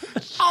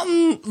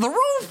on the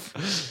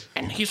roof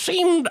and he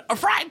seemed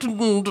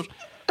frightened.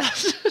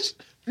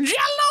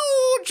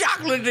 Jello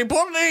chocolatey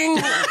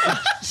pudding.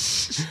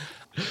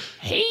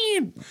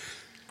 He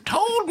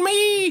told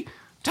me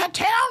to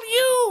tell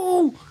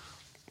you,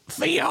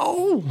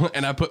 Theo.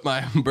 And I put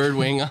my bird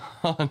wing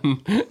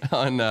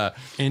on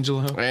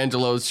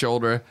Angelo's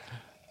shoulder.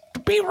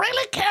 Be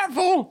really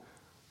careful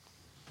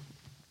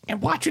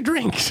and watch your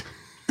drinks.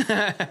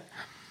 Did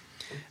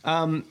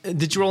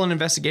you roll an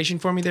investigation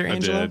for me there,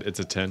 Angelo? I did. It's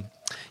a 10.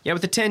 Yeah,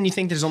 with the 10, you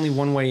think there's only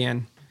one way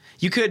in.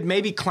 You could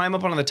maybe climb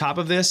up on the top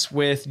of this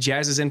with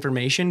Jazz's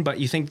information,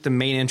 but you think the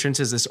main entrance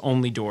is this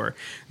only door.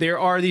 There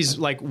are these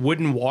like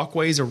wooden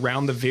walkways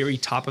around the very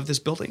top of this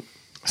building.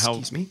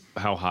 Excuse me.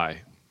 How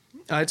high?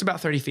 It's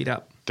about 30 feet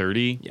up.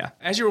 30? Yeah.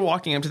 As you're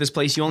walking up to this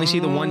place, you only see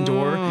the one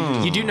door.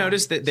 You do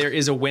notice that there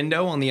is a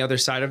window on the other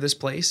side of this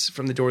place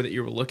from the door that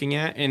you were looking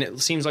at, and it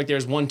seems like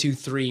there's 1, 2,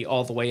 3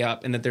 all the way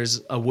up, and that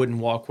there's a wooden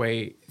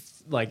walkway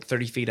like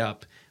 30 feet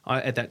up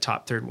at that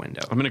top third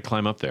window. I'm going to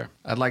climb up there.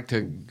 I'd like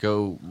to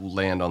go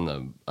land on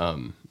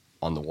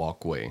the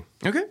walkway.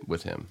 Okay.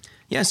 With him.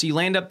 Yeah, so you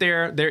land up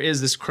there. There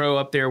is this crow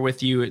up there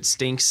with you. It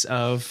stinks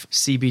of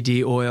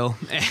CBD oil.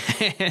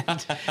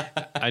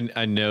 And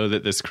I know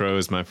that this crow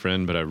is my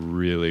friend, but I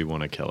really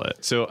want to kill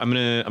it. So I'm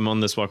on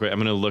this walkway. I'm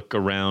going to look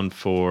around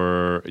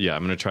I'm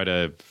going to try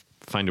to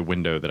find a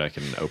window that I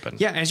can open.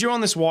 yeah, as you're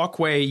on this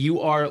walkway,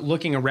 you are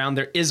looking around.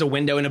 There is a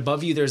window, and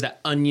above you, there's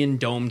that onion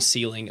domed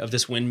ceiling of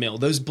this windmill.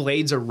 Those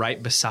blades are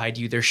right beside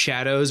you. Their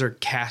shadows are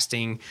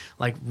casting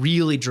like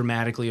really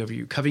dramatically over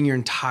you, covering your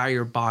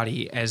entire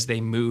body as they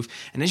move.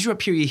 And as you're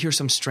up here, you hear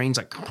some strange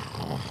like...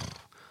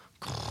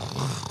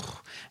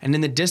 And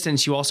in the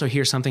distance, you also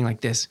hear something like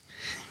this.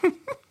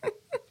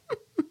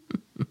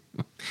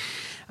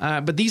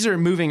 But these are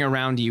moving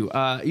around you.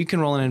 You can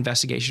roll an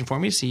investigation for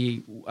me to see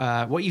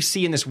what you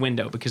see in this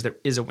window, because there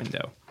is a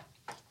window.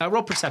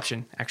 Roll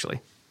perception, actually.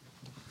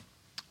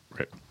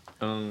 Right.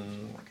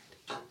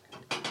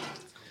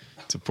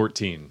 It's a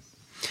 14.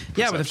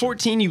 Yeah, with a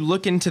 14, you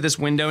look into this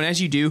window, and as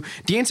you do,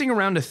 dancing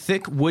around a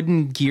thick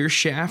wooden gear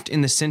shaft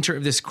in the center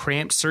of this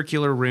cramped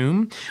circular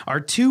room are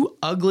two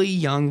ugly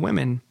young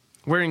women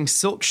wearing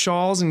silk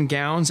shawls and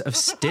gowns of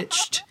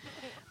stitched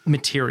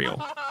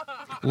material.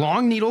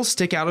 Long needles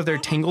stick out of their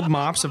tangled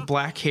mops of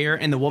black hair,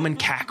 and the women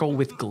cackle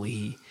with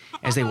glee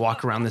as they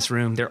walk around this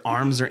room. Their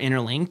arms are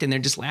interlinked, and they're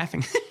just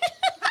laughing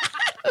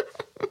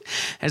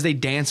as they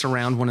dance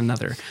around one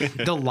another.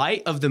 The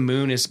light of the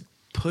moon is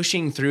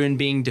pushing through and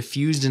being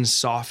diffused and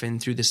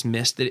softened through this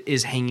mist that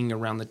is hanging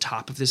around the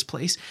top of this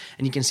place,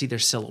 and you can see their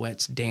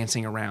silhouettes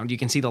dancing around. You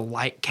can see the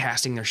light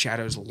casting their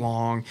shadows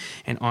along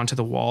and onto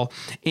the wall.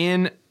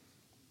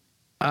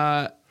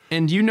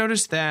 And you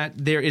notice that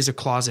there is a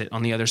closet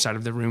on the other side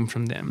of the room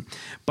from them.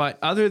 But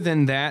other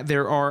than that,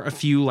 there are a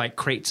few like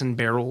crates and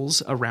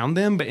barrels around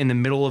them. But in the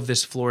middle of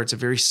this floor, it's a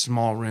very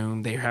small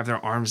room. They have their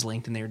arms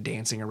linked and they're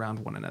dancing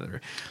around one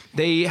another.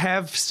 They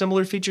have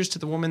similar features to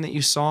the woman that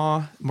you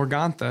saw,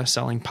 Morgantha,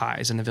 selling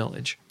pies in the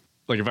village.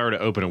 Like if I were to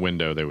open a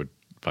window, they would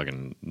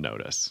fucking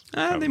notice.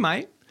 They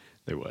might.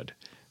 They would.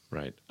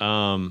 Right.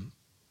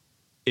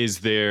 Is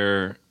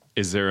there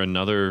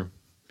another...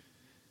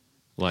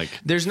 Like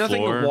there's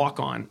nothing floor? to walk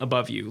on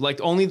above you,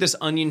 like only this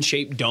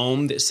onion-shaped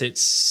dome that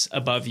sits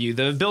above you.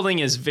 The building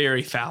is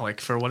very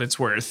phallic for what it's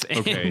worth.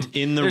 Okay, And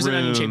in the there's room,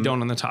 an onion-shaped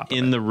dome on the top.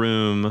 In the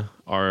room,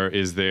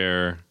 is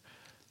there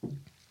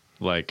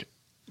like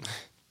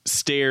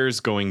stairs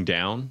going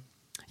down?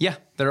 Yeah,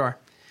 there are.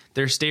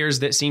 There are stairs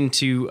that seem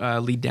to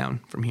lead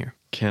down from here.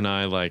 Can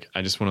I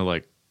I just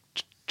want to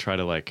try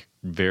to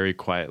very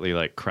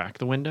quietly crack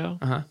the window?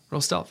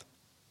 Roll stealth.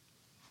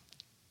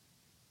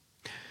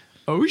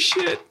 Oh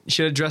shit! You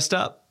should have dressed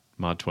up.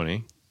 Mod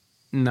 20.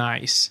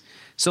 Nice.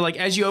 So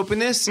as you open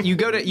this, you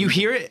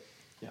hear it.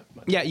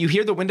 Yeah, you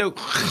hear the window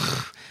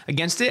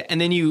against it, and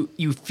then you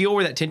feel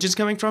where that tension's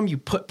coming from. You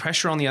put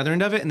pressure on the other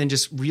end of it, and then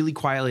just really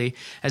quietly,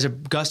 as a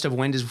gust of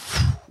wind is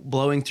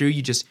blowing through,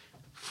 you just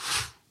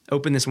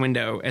open this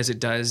window. As it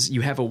does,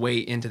 you have a way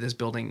into this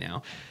building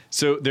now.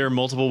 So there are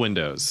multiple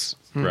windows,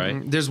 right?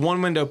 There's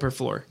one window per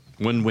floor.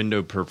 One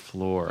window per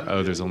floor.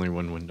 Oh, there's only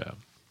one window.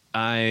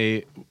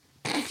 I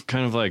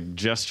kind of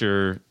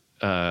gesture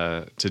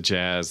to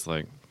Jazz,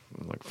 fly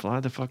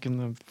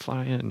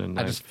in, and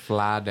I just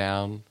fly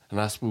down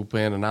and I swoop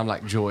in and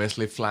I'm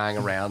joyously flying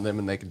around them,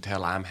 and they can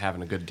tell I'm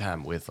having a good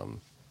time with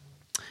them.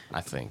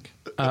 I think.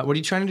 What are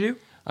you trying to do?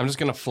 I'm just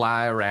gonna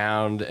fly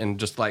around and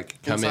just come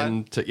Inside?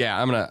 in to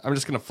I'm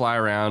just gonna fly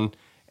around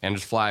and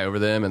just fly over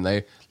them, and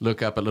they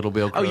look up at little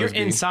Bill Crosby. Oh, you're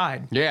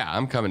inside. Yeah,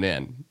 I'm coming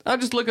in. I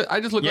just look Yeah,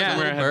 like a where I little had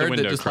the bird that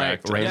window just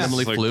cracked.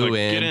 randomly Yeah. flew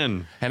in. Get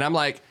in. And I'm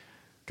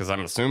because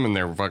I'm assuming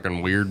they're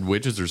fucking weird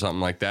witches or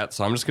something like that.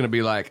 So I'm just going to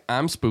be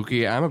I'm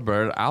spooky. I'm a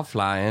bird. I'll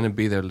fly in and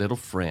be their little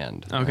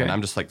friend. Okay. And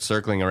I'm just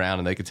circling around,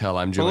 and they can tell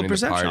I'm Roll a joining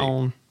the party.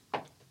 perception.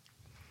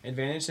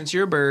 Advantage since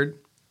you're a bird.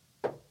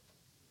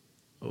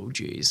 Oh,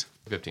 jeez.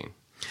 15.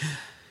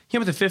 Yeah,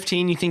 with a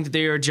 15, you think that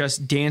they are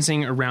just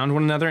dancing around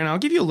one another, and I'll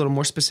give you a little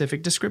more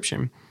specific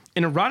description.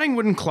 In a rotting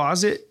wooden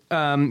closet,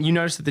 you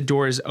notice that the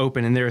door is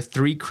open, and there are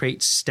 3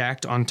 crates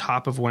stacked on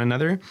top of one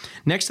another.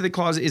 Next to the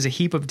closet is a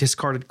heap of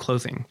discarded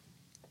clothing.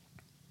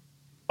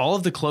 All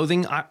of the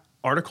clothing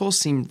articles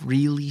seem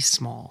really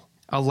small.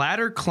 A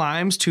ladder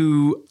climbs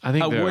to I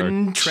think a there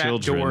wooden are trap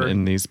children door.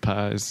 in these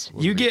pies.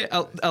 You get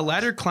a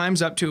ladder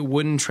climbs up to a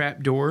wooden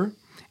trap door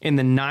in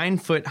the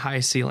 9-foot high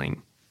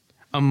ceiling.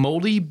 A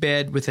moldy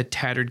bed with a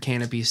tattered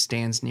canopy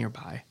stands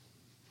nearby.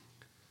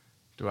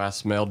 Do I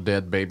smell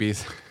dead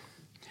babies?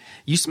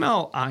 You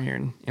smell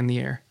iron in the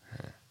air.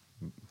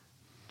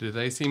 Do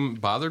they seem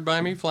bothered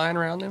by me flying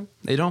around them?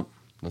 They don't.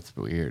 That's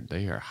weird.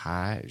 They are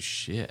high as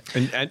shit.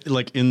 And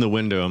like in the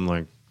window, I'm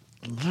like,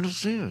 let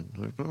us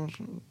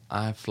in.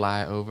 I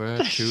fly over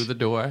to the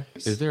door.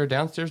 Is there a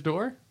downstairs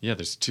door? Yeah,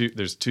 there's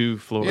two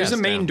floors. There's a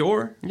main down.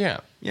 door. Yeah.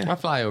 Yeah. I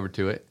fly over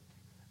to it,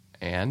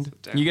 and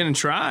You're gonna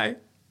try.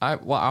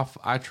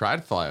 I try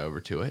to fly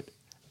over to it,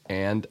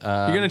 and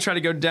You're gonna try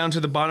to go down to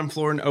the bottom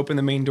floor and open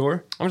the main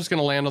door. I'm just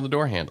gonna land on the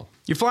door handle.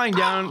 You're flying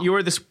down.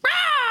 You're this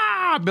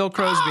Bill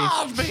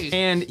Crosby,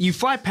 and you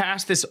fly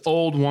past this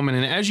old woman.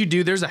 And as you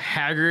do, there's a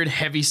haggard,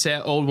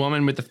 heavy-set old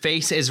woman with a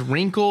face as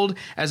wrinkled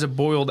as a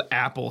boiled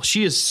apple.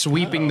 She is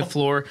sweeping the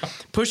floor,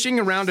 pushing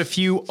around a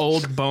few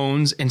old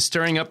bones, and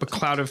stirring up a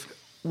cloud of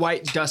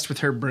white dust with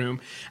her broom.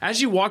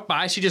 As you walk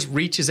by, she just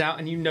reaches out,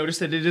 and you notice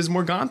that it is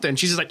Morgantha, and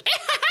she's just like.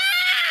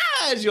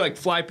 As you like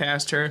fly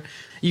past her,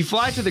 you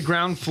fly to the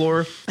ground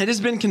floor. It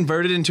has been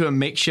converted into a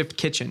makeshift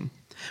kitchen,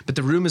 but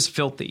the room is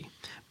filthy.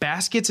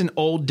 Baskets and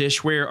old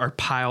dishware are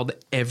piled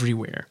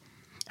everywhere.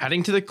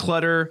 Adding to the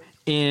clutter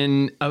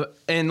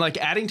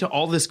adding to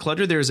all this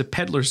clutter, there is a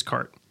peddler's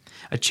cart,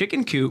 a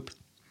chicken coop,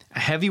 a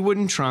heavy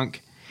wooden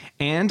trunk,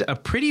 and a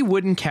pretty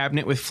wooden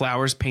cabinet with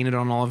flowers painted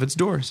on all of its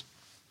doors.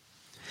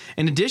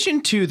 In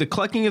addition to the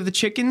clucking of the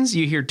chickens,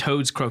 you hear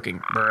toads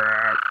croaking.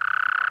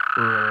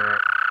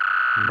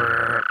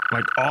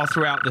 Like all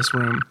throughout this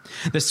room.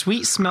 The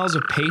sweet smells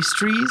of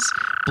pastries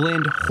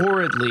blend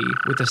horridly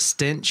with a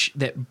stench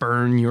that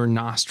burn your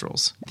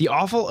nostrils. The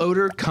awful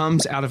odor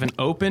comes out of an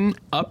open,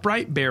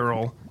 upright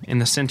barrel in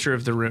the center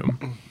of the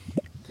room.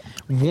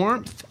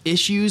 Warmth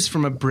issues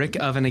from a brick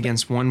oven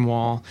against one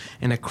wall,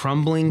 and a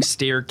crumbling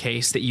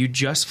staircase that you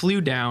just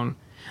flew down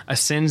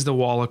ascends the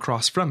wall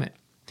across from it.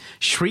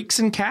 Shrieks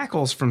and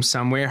cackles from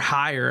somewhere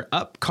higher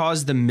up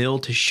cause the mill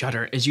to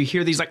shudder as you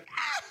hear these like...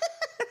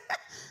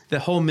 The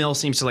whole mill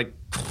seems to like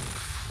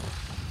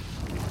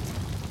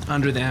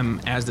under them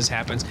as this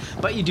happens.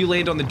 But you do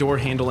land on the door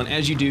handle, and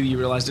as you do, you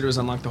realize that it was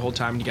unlocked the whole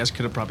time, and you guys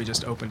could have probably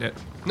just opened it.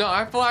 No,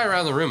 I fly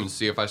around the room and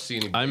see if I see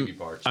any baby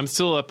parts. I'm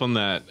still up on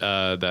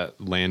that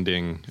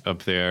landing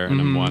up there,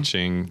 and I'm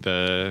watching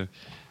the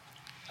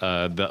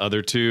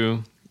other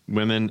two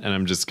women, and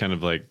I'm just kind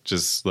of like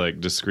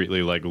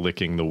discreetly like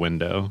licking the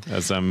window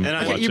as I'm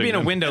watching You're being a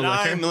them. window And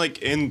licker. I'm like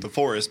in the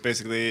forest,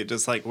 basically,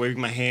 just like waving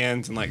my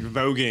hands and like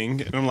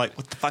voguing, and I'm like,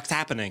 "What the fuck's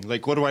happening?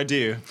 Like, what do I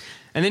do?"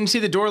 And then you see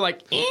the door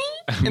like,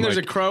 and there's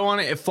a crow on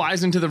it. It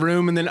flies into the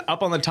room, and then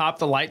up on the top,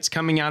 the light's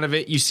coming out of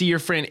it. You see your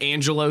friend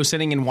Angelo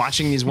sitting and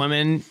watching these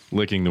women.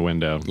 licking the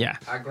window. Yeah.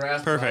 I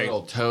grasp Perfect. my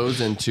little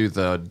toes into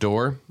the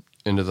door,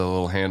 into the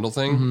little handle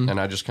thing, and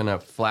I just kind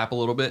of flap a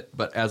little bit.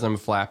 But as I'm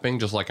flapping,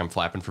 just like I'm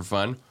flapping for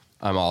fun,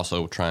 I'm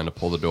also trying to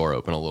pull the door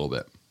open a little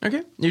bit.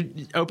 Okay. You're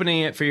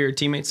opening it for your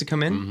teammates to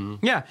come in?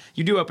 Yeah,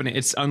 you do open it.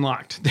 It's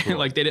unlocked.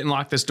 Like they didn't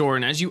lock this door.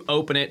 And as you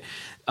open it,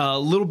 a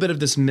little bit of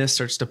this mist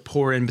starts to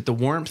pour in, but the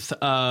warmth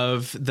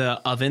of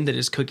the oven that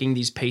is cooking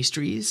these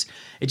pastries,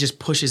 it just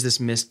pushes this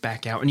mist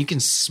back out. And you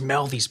can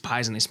smell these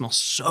pies, and they smell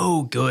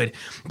so good.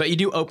 But you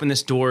do open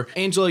this door.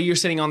 Angela, you're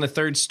sitting on the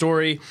third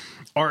story.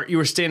 Art, you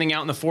were standing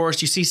out in the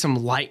forest. You see some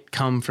light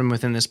come from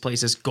within this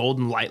place, this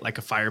golden light like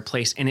a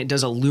fireplace, and it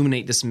does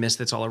illuminate this mist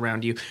that's all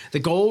around you. The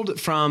gold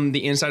from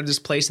the inside of this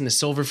place and the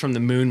silver from the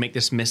moon make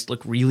this mist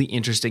look really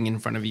interesting in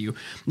front of you.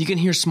 You can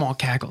hear small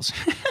cackles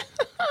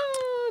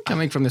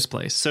coming from this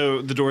place.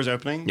 So the door's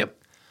opening. Yep.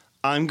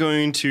 I'm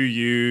going to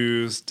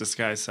use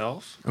disguise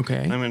self. Okay.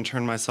 I'm going to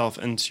turn myself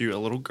into a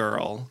little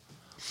girl.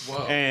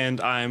 Whoa.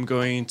 And I'm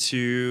going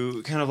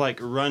to kind of like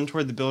run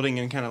toward the building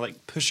and kind of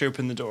like push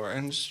open the door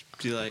and just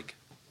be like,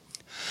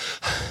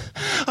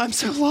 "I'm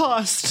so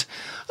lost.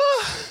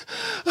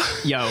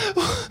 Yo,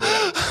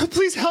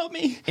 Please help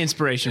me."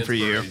 inspiration for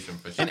you. Inspiration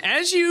for sure. And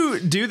as you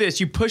do this,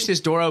 you push this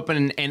door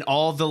open, and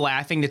all of the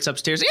laughing that's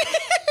upstairs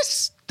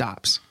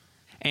stops.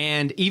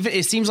 And even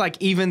it seems like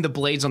even the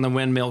blades on the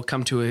windmill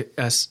come to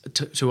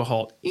a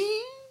halt.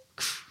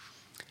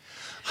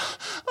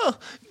 "Oh,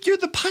 you're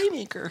the pie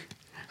maker.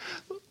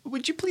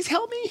 Would you please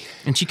help me?"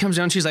 And she comes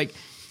down. She's like,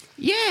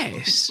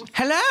 "Yes,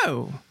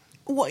 hello.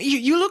 What,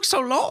 you look so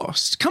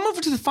lost. Come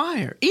over to the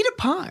fire. Eat a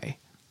pie.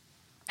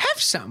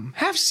 Have some.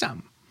 Have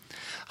some."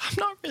 "I'm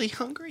not really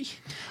hungry.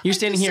 You're I'm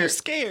standing just here. so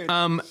scared."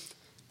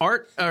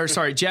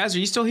 Jazz, are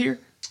you still here?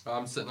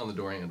 I'm sitting on the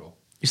door handle.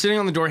 You're sitting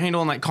on the door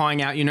handle and like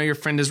calling out. You know your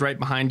friend is right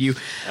behind you.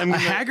 A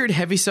haggard,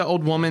 heavyset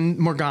old woman,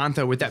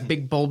 Morgantha, with that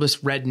big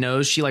bulbous red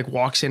nose. She like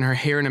walks in, her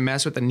hair in a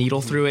mess with a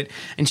needle through it,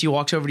 and she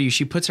walks over to you.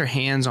 She puts her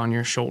hands on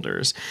your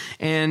shoulders,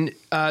 and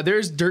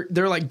there's dirt.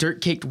 There are like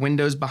dirt-caked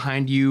windows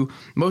behind you,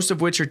 most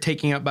of which are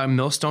taken up by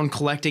millstone,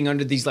 collecting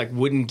under these like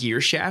wooden gear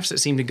shafts that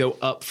seem to go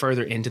up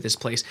further into this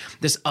place.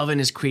 This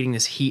oven is creating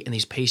this heat, and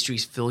these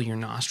pastries fill your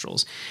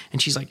nostrils.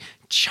 And she's like,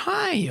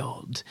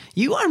 "Child,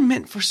 you are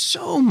meant for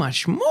so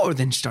much more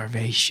than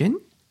starvation.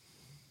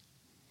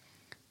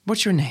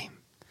 What's your name?"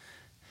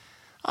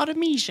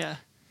 Artemisia.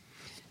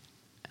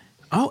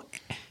 Oh,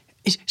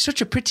 it's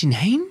such a pretty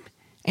name.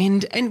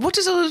 And what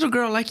does a little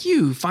girl like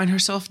you find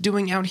herself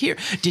doing out here?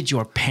 Did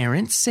your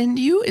parents send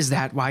you? Is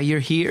that why you're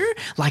here?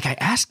 Like I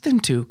asked them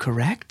to,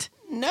 correct?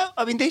 No,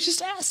 I mean, they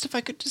just asked if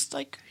I could just,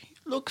 like,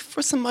 look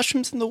for some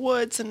mushrooms in the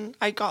woods, and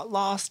I got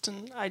lost,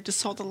 and I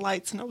just saw the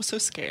lights, and I was so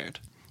scared.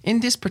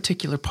 In this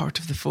particular part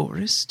of the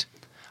forest?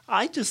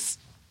 I just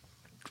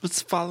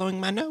was following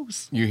my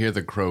nose. You hear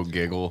the crow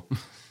giggle.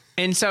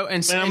 And so,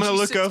 And I'm going to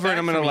look over and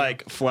I'm going to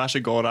like flash a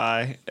gold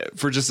eye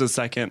for just a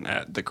second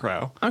at the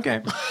crow.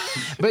 Okay.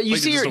 But you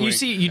Like see just her, a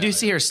wink. you do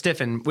see her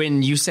stiffen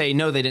when you say,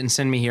 "No, they didn't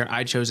send me here.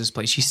 I chose this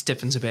place." She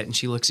stiffens a bit and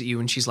she looks at you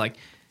and she's like,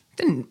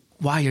 "Then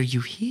why are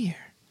you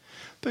here?"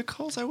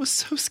 Because I was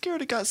so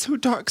scared it got so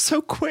dark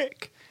so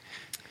quick.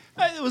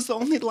 It was the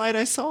only light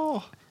I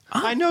saw.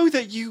 I know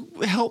that you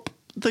help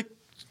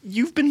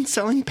you've been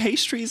selling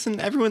pastries and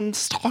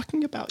everyone's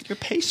talking about your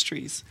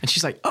pastries. And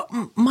she's like,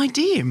 "Oh, my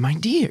dear,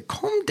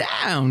 calm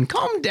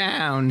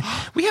down.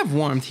 We have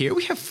warmth here.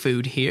 We have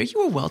food here.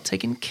 You are well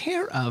taken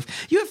care of.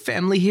 You have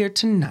family here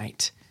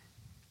tonight.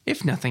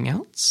 If nothing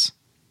else,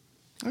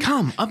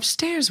 come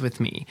upstairs with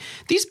me.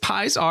 These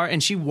pies are,"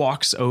 and she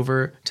walks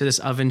over to this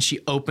oven. She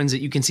opens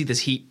it. You can see this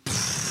heat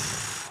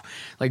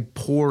like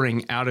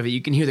pouring out of it.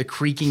 You can hear the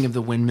creaking of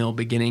the windmill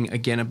beginning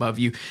again above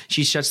you.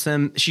 She shuts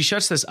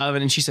this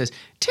oven and she says,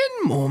 10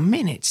 more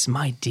minutes,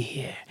 my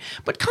dear.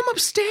 But come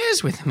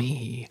upstairs with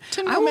me.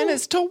 10 more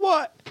minutes to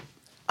what?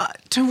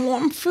 To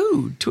warm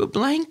food, to a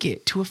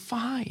blanket, to a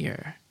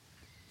fire.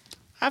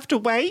 I have to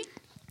wait?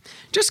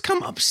 Just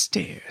come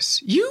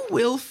upstairs. You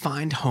will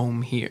find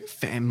home here.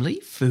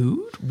 Family,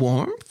 food,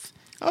 warmth.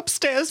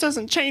 Upstairs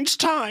doesn't change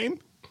time.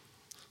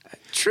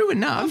 True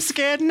enough. I'm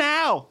scared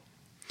now.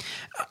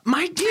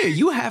 My dear,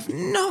 you have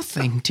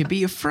nothing to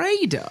be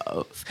afraid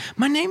of.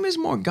 My name is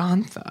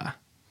Morgantha.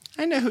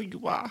 I know who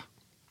you are.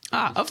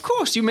 Of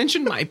course, you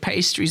mentioned my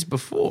pastries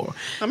before.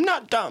 I'm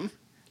not dumb.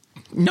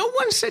 No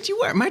one said you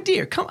were. My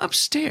dear, come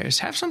upstairs.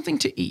 Have something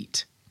to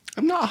eat.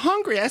 I'm not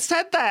hungry. I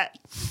said that.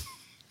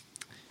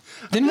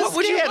 Then what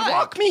would you Scared. like?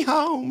 Walk me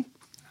home.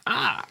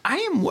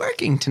 I am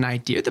working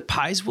tonight, dear. The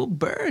pies will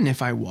burn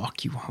if I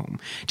walk you home.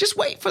 Just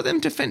wait for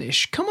them to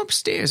finish. Come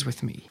upstairs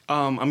with me.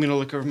 I'm going to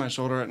look over my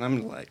shoulder and I'm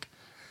going to like,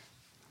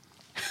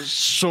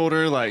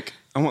 shoulder, like,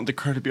 I want the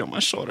crow to be on my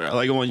shoulder.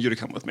 I want you to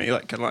come with me.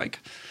 Like, kind of like,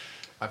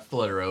 I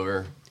flutter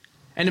over.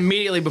 And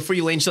immediately before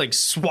you land, she like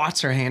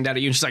swats her hand out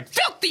at you and she's like,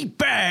 "Filthy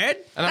bird!"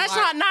 And That's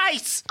not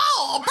nice.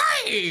 Oh,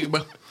 babe!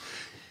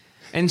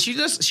 And she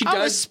does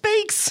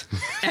speaks.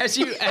 as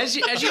you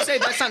say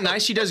that's not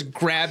nice. She does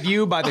grab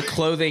you by the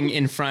clothing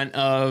in front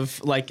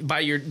of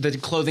by the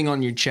clothing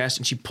on your chest,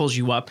 and she pulls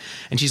you up.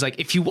 And she's like,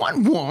 "If you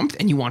want warmth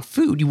and you want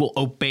food, you will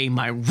obey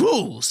my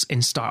rules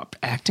and stop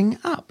acting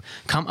up.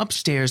 Come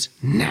upstairs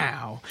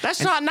now."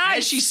 That's not nice.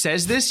 As she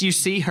says this, you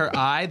see her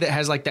eye that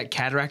has like that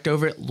cataract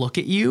over it look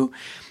at you,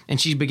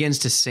 and she begins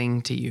to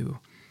sing to you.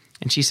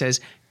 And she says,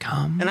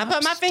 "Come." And I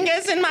put my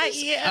fingers in my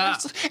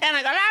ears. And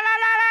I go, la, la,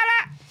 la,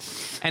 la, la.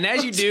 And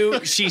as you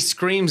do, she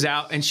screams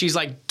out and she's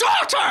like,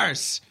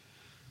 "Daughters,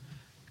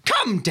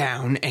 come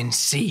down and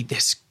see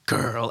this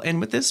girl." And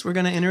with this, we're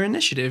going to enter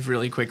initiative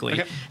really quickly.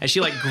 Okay. As she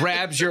like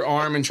grabs your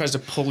arm and tries to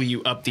pull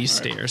you up these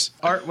stairs.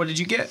 Art, what did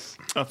you get?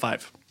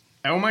 5.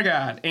 Oh my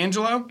God.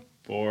 Angelo?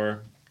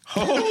 4.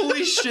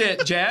 Holy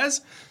shit.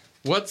 Jazz?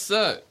 What's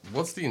the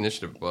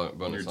initiative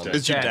bonus on It's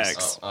this? your Dex.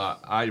 dex.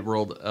 I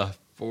rolled a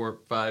 4,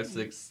 5,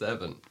 6,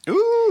 7.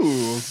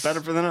 Ooh, better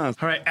than us.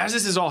 All right, as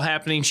this is all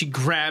happening, she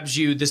grabs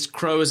you. This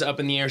crow is up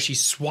in the air. She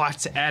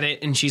swats at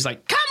it, and she's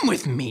like, "Come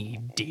with me,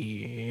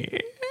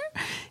 dear.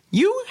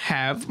 You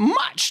have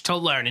much to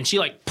learn." And she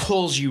like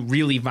pulls you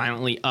really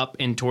violently up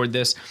and toward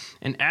this.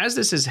 And as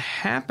this is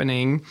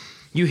happening,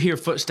 you hear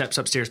footsteps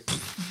upstairs.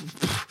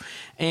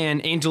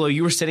 And Angelo,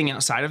 you were sitting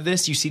outside of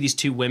this. You see these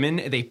two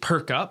women. They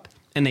perk up.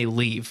 And they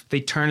leave. They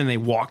turn and they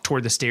walk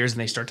toward the stairs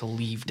and they start to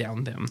leave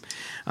down them.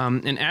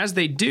 And as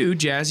they do,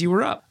 Jazz, you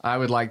were up. I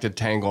would like to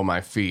tangle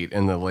my feet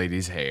in the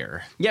lady's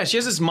hair. Yeah, she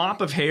has this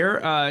mop of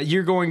hair.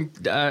 You're going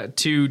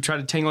to try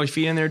to tangle your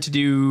feet in there to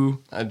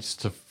do...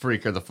 Just to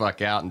freak her the fuck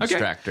out and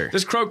distract her.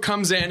 This crow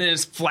comes in and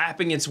is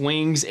flapping its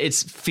wings.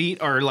 Its feet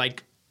are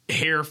like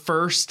hair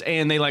first,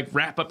 and they like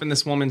wrap up in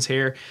this woman's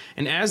hair.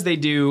 And as they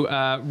do,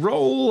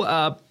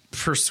 roll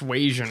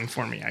persuasion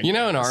for me, You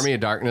know in Army of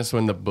Darkness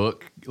when the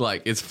book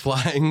like is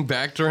flying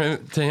back to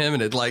him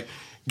and it like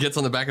gets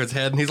on the back of his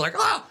head and he's like,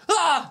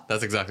 ah!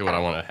 That's exactly what I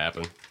want to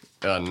happen.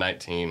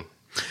 19.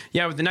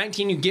 Yeah, with the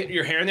 19, you get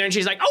your hair in there, and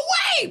she's like,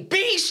 away,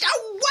 beast,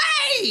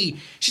 away!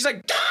 She's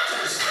like, down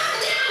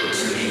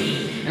to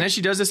me. And as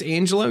she does this,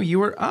 Angelo,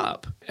 you are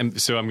up. And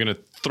so I'm gonna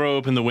throw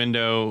open the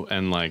window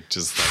and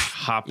just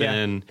hop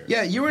in.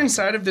 Yeah, you were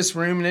inside of this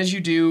room, and as you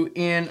do,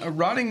 in a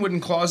rotting wooden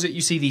closet,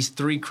 you see these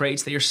 3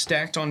 crates. They are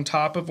stacked on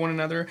top of one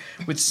another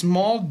with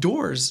small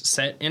doors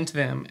set into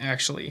them,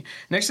 actually.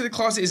 Next to the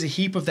closet is a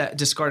heap of that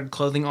discarded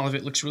clothing. All of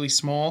it looks really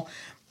small.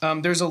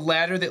 There's a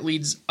ladder that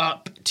leads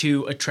up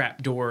to a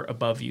trap door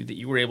above you that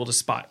you were able to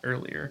spot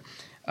earlier.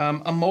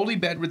 A moldy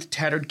bed with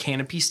tattered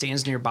canopy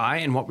stands nearby,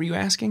 and what were you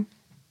asking?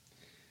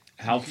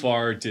 How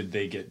far did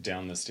they get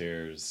down the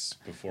stairs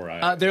before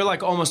I They're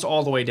like almost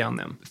all the way down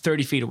them,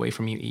 30 feet away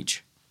from you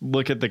each.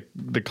 look at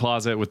the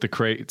closet with the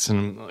crates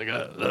and I'm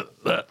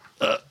like,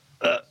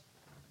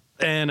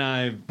 and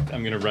I'm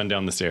gonna run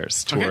down the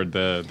stairs toward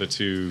the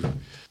 2.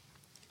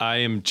 I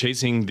am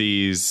chasing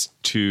these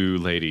 2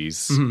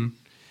 ladies.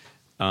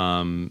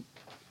 Am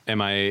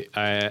I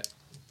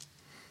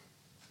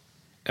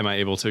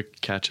able to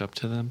catch up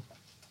to them?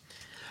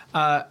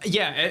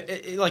 Yeah,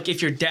 like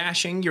if you're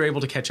dashing, you're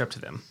able to catch up to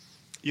them.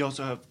 You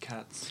also have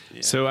cats.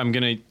 Yeah. So I'm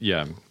gonna,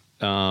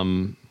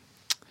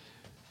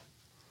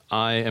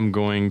 I am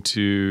going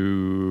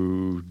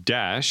to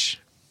dash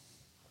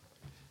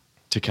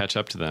to catch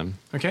up to them.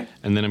 Okay.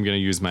 And then I'm going to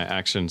use my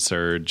action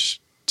surge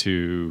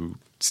to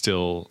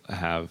still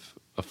have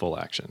a full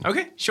action.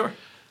 Okay, sure.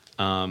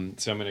 So I'm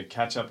going to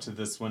catch up to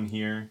this one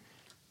here,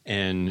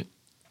 and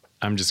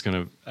I'm just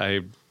going to, I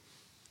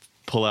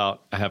pull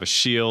out, I have a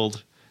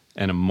shield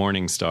and a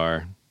morning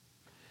star,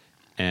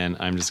 and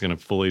I'm just going to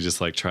fully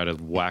just try to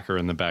whack her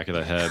in the back of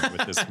the head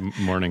with this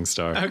morning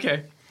star.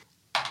 Okay.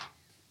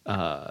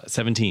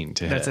 17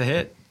 to hit. That's a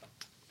hit.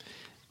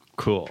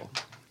 Cool.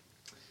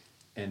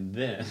 And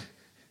then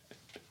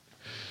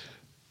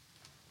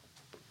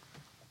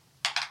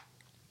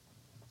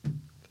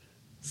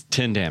it's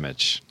 10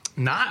 damage.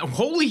 Not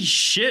holy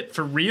shit,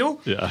 for real?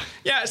 Yeah.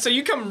 Yeah, so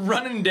you come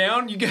running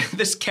down, you get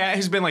this cat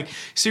who's been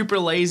super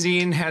lazy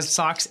and has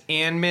socks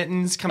and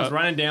mittens, comes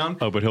running down,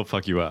 Oh, but he'll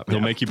fuck you up. He'll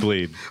make you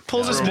bleed.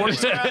 pulls this morning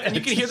star out, and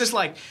you can hear this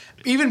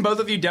even both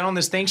of you down on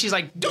this thing, she's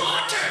like,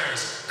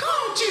 daughters,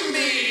 come to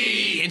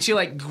me! And she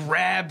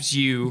grabs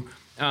you,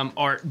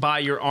 Art, by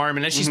your arm,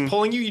 and as she's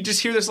pulling you, you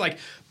just hear this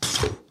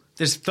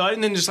this thud,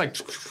 and then just whack!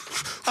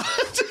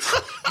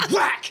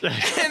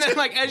 And then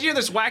as you hear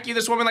this whack, you hear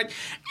this woman like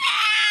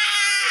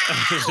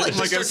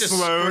a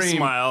slow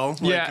smile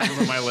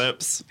over my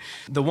lips.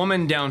 The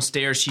woman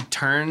downstairs, she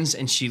turns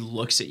and she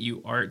looks at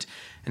you, Art.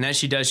 And as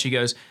she does, she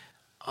goes,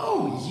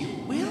 oh, you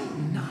will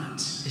not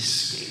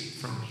escape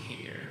from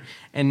here.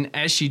 And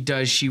as she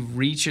does, she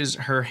reaches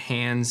her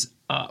hands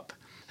up.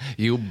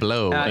 You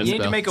blow. You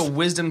need to make a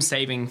wisdom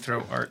saving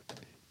throw, Art.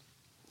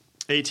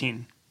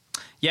 18.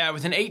 Yeah,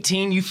 with an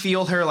 18, you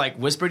feel her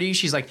whisper to you.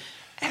 She's like,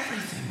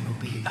 everything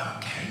will be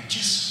okay.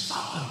 Just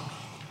follow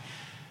me.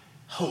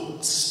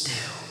 Hold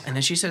still. And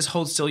then she says,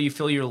 hold still. You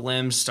feel your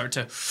limbs start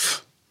to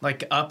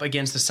up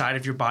against the side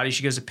of your body.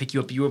 She goes to pick you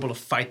up. You're able to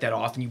fight that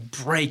off, and you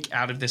break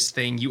out of this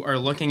thing. You are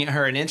looking at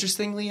her, and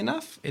interestingly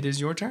enough, it is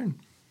your turn.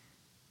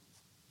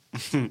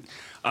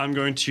 I'm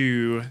going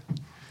to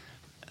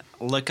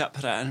look up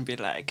at her and be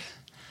like,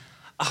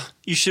 oh,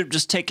 you should have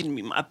just taken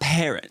me my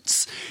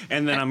parents.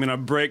 And then I'm going to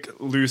break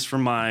loose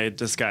from my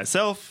disguised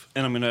self,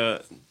 and I'm going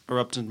to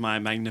erupt into my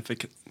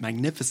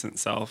magnificent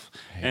self.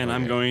 And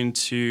I'm going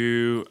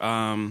to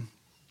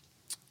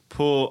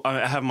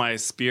I have my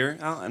spear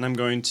out, and I'm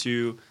going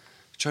to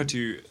try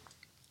to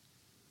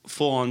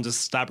full on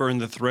just stab her in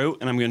the throat,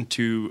 and I'm going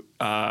to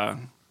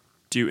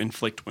do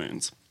inflict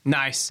wounds.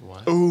 Nice.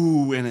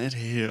 Ooh, and it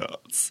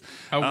hits.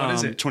 Oh, what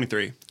is it?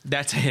 23.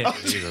 That's a hit.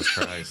 Jesus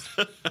Christ.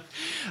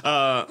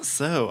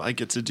 So I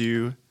get to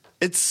do.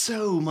 It's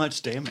so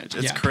much damage.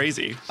 It's Yeah.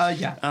 crazy.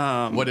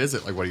 Yeah. What is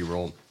it? What do you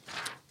roll?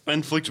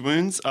 Inflict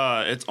wounds.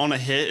 It's on a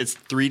hit. It's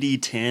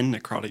 3d10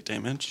 necrotic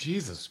damage.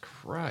 Jesus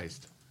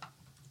Christ.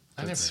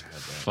 I never had that.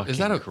 Fucking Is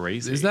that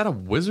crazy? Is that a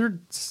wizard?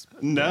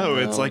 No,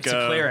 it's like it's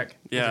a cleric.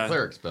 Yeah, It's a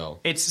cleric spell.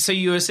 It's so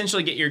you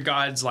essentially get your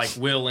god's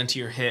will into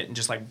your hit and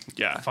just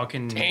Yeah.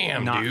 fucking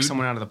Damn, knock dude.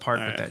 someone out of the park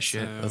All with right, that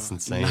shit. so- That's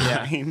insane.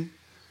 Yeah.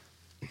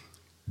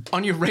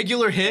 On your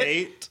regular hit,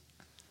 8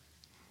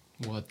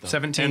 What the?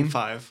 17 and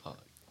 5.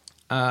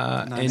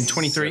 and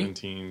 23.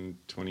 17,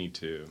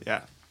 22.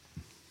 Yeah.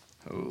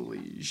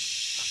 Holy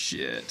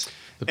shit.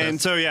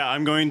 And so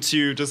I'm going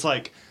to just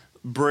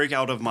break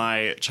out of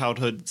my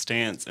childhood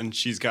stance, and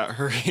she's got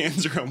her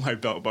hands around my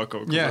belt buckle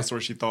because Yeah. that's where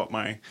she thought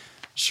my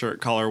shirt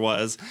collar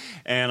was.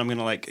 And I'm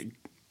gonna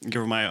give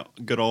her my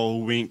good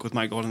old wink with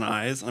my golden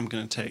eyes. I'm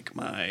gonna take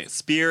my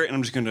spear and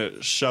I'm just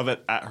gonna shove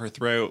it at her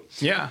throat.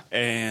 Yeah.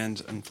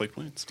 And inflict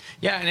wounds.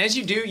 Yeah, and as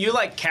you do, you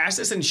cast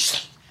this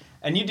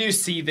and you do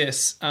see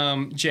this,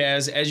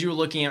 Jazz, as you're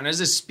looking out, and as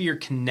this spear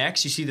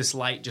connects, you see this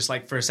light just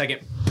for a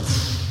second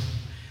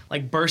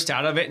burst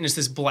out of it, and it's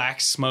this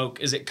black smoke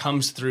as it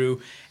comes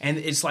through, and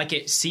it's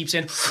it seeps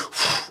in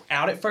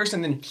out at first,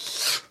 and then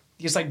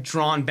gets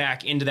drawn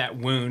back into that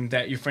wound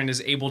that your friend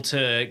is able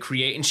to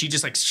create, and she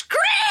just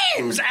screams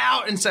screams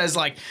out and says,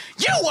 like,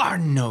 you are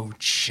no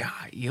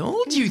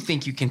child. You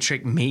think you can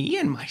trick me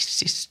and my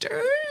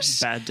sisters?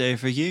 Bad day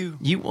for you.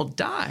 You will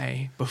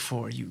die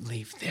before you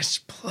leave this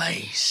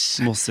place.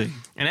 We'll see.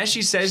 And as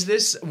she says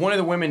this, one of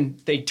the women,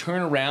 they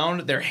turn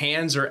around, their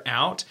hands are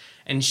out,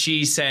 and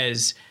she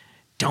says,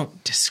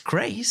 don't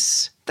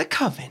disgrace the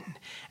coven.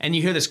 And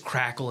you hear this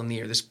crackle in the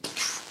air, this...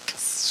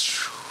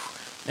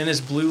 And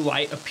this blue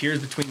light appears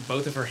between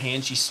both of her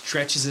hands. She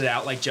stretches it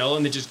out like Jello,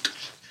 and it just...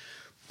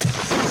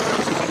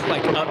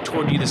 like up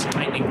toward you, this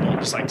lightning bolt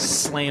just like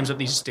slams up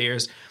these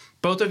stairs.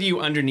 Both of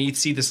you underneath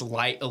see this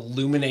light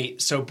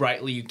illuminate so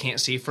brightly you can't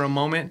see for a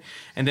moment.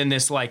 And then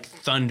this like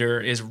thunder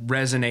is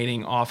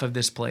resonating off of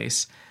this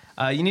place.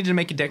 You need to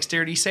make a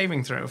dexterity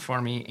saving throw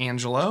for me,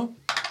 Angelo.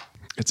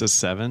 It's a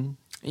 7.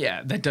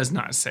 Yeah, that does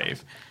not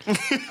save.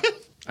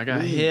 I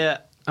got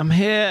hit. I'm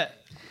hit.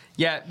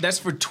 Yeah, that's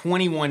for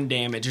 21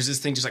 damage as this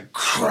thing just like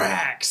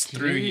cracks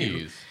through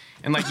you. Jeez.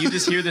 And like you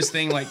just hear this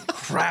thing like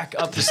crack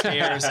up the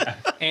stairs.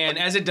 And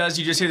as it does,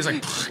 you just hear this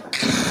like...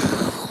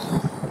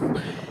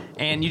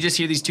 And you just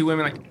hear these two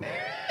women like...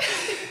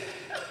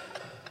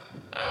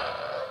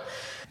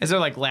 as they're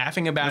like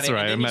laughing about That's it.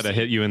 right. And I'm then about to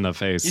hit you in the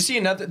face. You see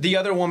the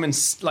other woman,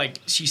 like,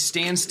 she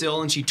stands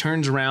still and she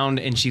turns around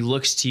and she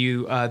looks to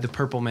you, the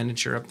purple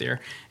miniature up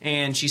there,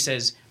 and she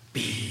says,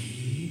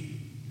 be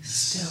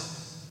still.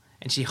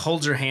 And she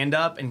holds her hand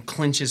up and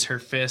clenches her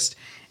fist,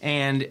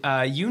 and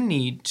you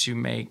need to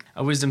make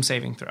a wisdom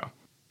saving throw.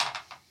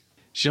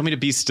 She told me to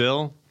be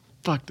still?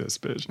 Fuck this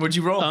bitch. What'd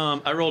you roll?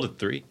 I rolled a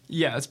 3.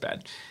 Yeah, that's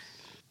bad.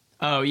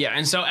 Oh, yeah.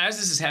 And so as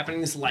this is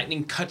happening, this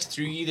lightning cuts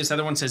through you. This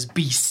other one says,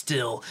 be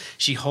still.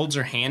 She holds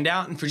her hand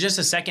out. And for just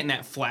a second,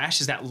 that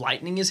flash, as that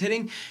lightning is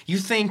hitting, you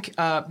think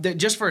that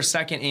just for a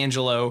second,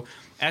 Angelo,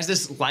 as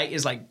this light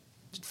is like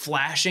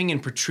flashing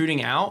and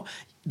protruding out,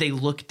 they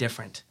look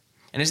different.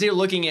 And as they're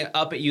looking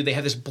up at you, they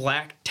have this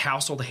black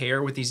tousled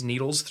hair with these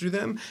needles through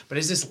them. But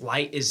as this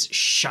light is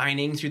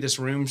shining through this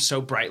room so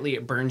brightly,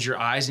 it burns your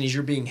eyes. And as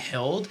you're being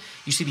held,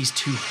 you see these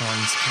 2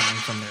 horns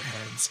coming from their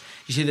heads.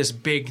 You see this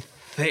big,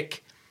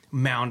 thick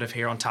mound of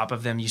hair on top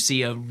of them. You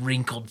see a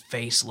wrinkled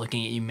face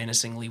looking at you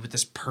menacingly with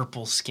this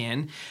purple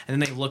skin. And then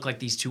they look like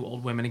these 2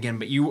 old women again.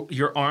 But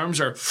your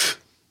arms are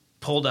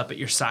pulled up at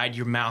your side,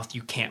 your mouth,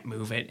 you can't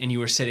move it. And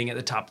you are sitting at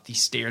the top of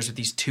these stairs with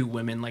these 2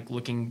 women like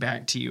looking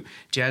back to you.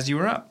 Jazz, you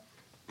were up.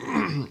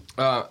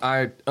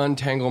 I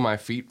untangle my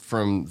feet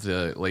from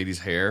the lady's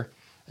hair,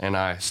 and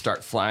I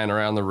start flying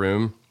around the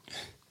room.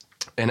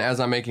 And as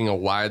I'm making a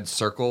wide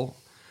circle,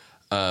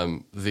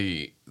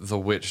 the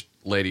witch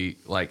lady,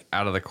 like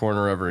out of the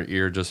corner of her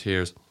ear, just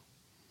hears,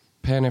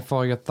 "Penny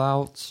for your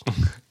thoughts."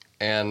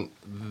 And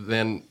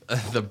then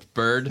the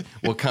bird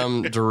will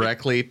come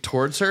directly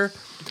towards her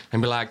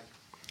and be like,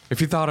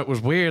 "If you thought it was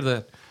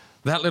weird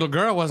that little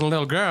girl wasn't a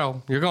little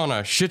girl, you're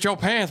gonna shit your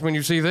pants when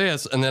you see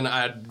this." And then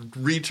I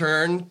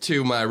return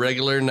to my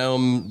regular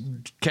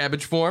gnome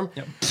cabbage form,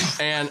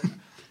 and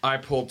I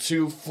pull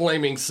 2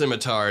 flaming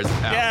scimitars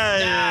out.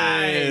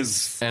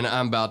 Yes. And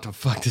I'm about to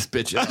fuck this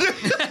bitch up.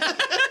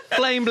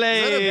 Flame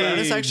blade. Is that a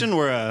bonus action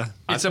or a...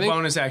 It's a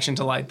bonus action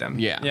to light them.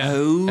 Yeah.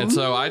 Oh. And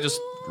so I just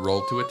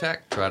roll to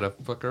attack, try to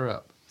fuck her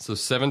up. So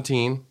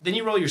 17. Then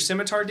you roll your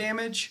scimitar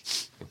damage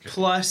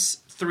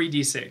plus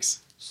 3d6,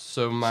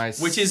 So my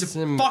which is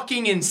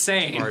fucking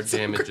insane. Our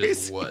damage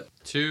is what?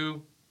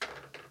 2,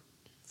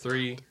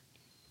 3.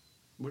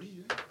 What are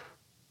you doing?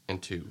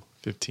 And 2.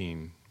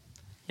 15.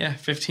 Yeah,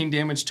 15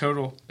 damage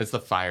total. It's the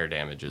fire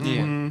damage is what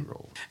you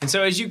roll. And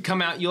so as you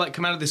come out, you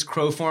come out of this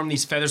crow form,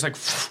 these feathers like...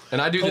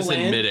 And I do this pull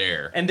in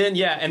midair. And then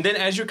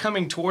as you're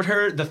coming toward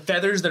her, the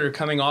feathers that are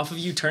coming off of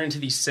you turn into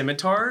these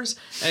scimitars.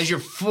 And as you're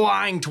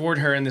flying toward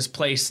her in this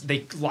place,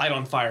 they light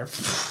on fire.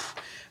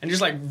 And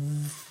just like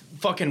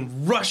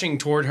fucking rushing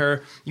toward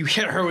her, you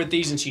hit her with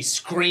these and she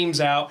screams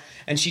out.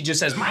 And she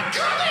just says, "My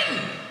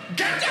coven!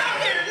 Get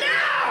down here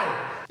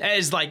now!"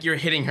 As like you're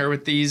hitting her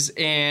with these.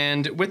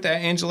 And with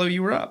that, Angelo,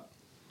 you were up.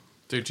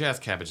 Dude, Jazz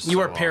Cabbage is You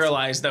so are awesome.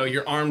 paralyzed, though.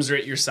 Your arms are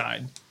at your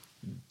side.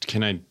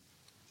 Can I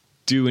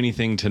do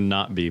anything to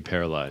not be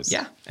paralyzed?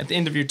 Yeah. At the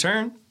end of your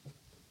turn,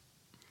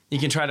 you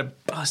can try to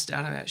bust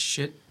out of that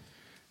shit.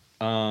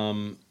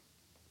 You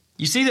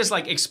see this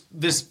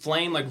this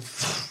flame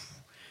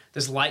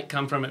this light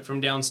come from it from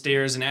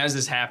downstairs, and as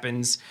this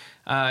happens,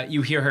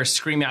 you hear her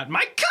scream out,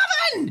 "My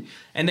coven!"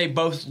 And they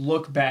both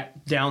look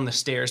back down the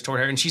stairs toward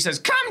her, and she says,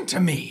 "Come to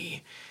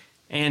me!"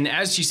 And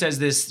as she says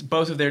this,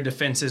 both of their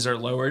defenses are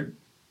lowered.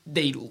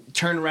 They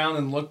turn around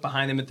and look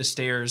behind them at the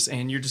stairs,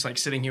 and you're just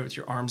sitting here with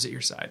your arms at your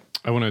side.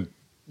 I want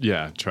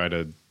to, try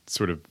to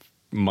sort of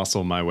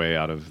muscle my way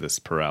out of this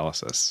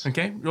paralysis.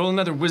 Okay, roll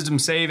another wisdom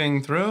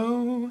saving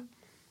throw.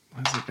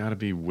 Why's it got to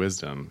be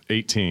wisdom?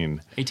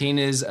 18. 18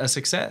 is a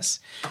success.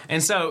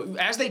 And so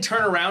as they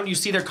turn around, you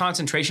see their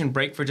concentration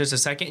break for just a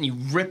second, and you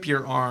rip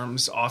your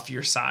arms off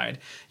your side.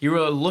 You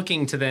were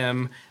looking to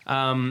them,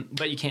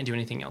 but you can't do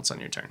anything else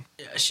on your turn.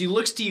 She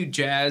looks to you,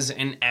 Jazz,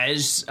 and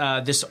as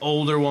this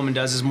older woman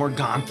does, as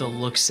Morgantha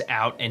looks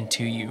out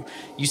into you,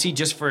 you see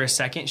just for a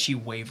second she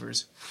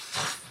wavers.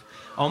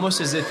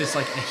 almost as if it's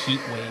like a heat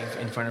wave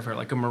in front of her,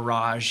 like a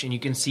mirage, and you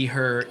can see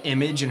her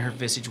image and her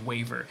visage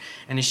waver.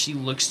 And as she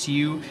looks to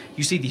you,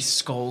 you see these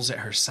skulls at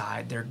her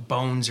side. Their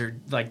bones are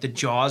like the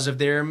jaws of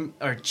them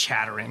are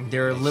chattering.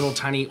 There are little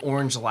tiny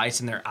orange lights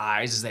in their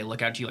eyes as they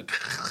look out to you like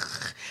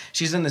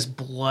she's in this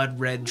blood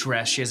red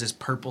dress. She has this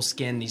purple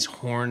skin, these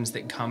horns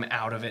that come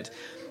out of it.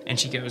 And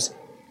she goes,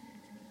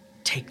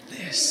 take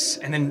this.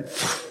 And then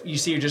you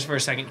see her just for a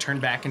second turn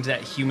back into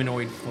that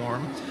humanoid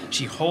form.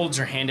 She holds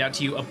her hand out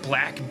to you. A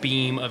black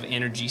beam of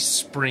energy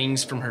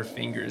springs from her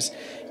fingers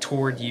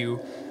toward you.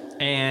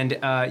 And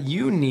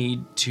you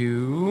need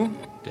to...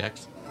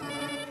 Dex.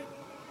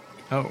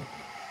 Oh.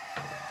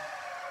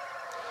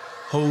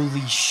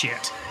 Holy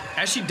shit.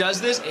 As she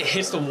does this, it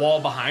hits the wall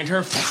behind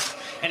her.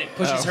 And it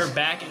pushes her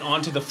back and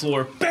onto the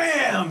floor.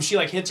 Bam! She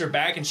like hits her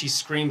back and she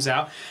screams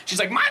out. She's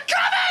like, my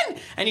coven!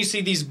 And you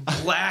see these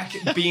black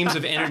beams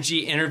of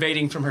energy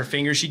innervating from her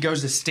fingers. She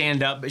goes to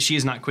stand up, but she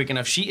is not quick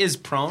enough. She is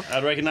prone.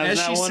 I'd recognize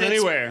that one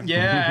anywhere.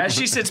 Yeah, as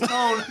she sits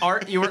prone,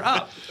 Art, you are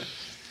up.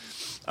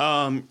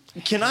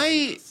 Can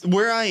I,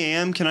 where I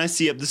am, can I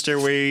see up the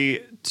stairway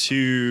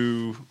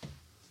to,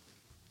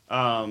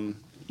 I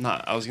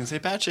was going to say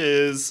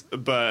Patches,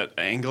 but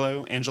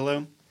Angelo?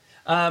 Angela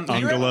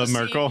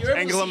Merkel.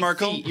 Angela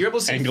Merkel? You're able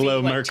to see Angela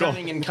feet, like, Merkel.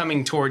 turning and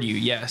coming toward you,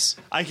 yes.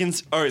 I can,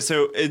 all right,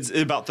 so it's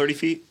about 30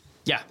 feet?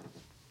 Yeah.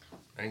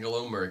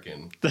 Angelo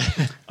Merkin.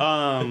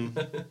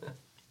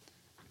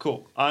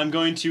 Cool. I'm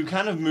going to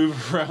kind of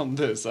move around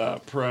this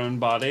prone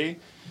body,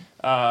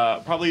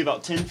 probably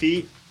about 10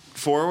 feet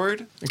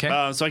forward.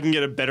 Okay. So I can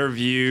get a better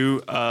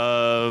view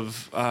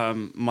of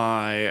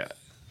my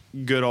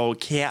good old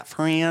cat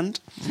friend.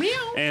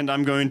 Meow. And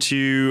I'm going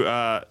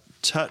to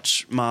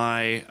touch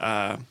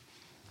my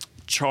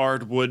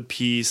charred wood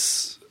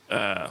piece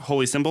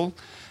holy symbol,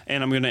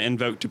 and I'm going to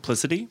invoke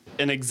duplicity.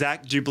 An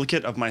exact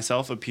duplicate of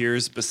myself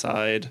appears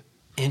beside...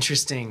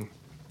 Interesting.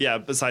 Yeah,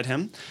 beside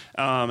him.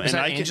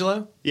 Beside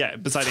Angelo? Yeah,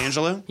 beside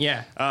Angelo.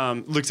 Yeah.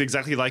 Looks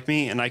exactly like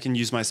me, and I can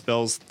use my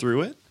spells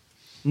through it.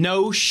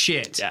 No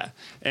shit. Yeah.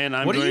 And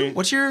I'm What are going... you?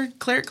 What's your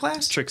cleric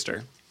class?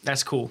 Trickster.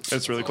 That's cool.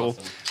 That's really cool.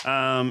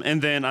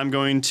 And then I'm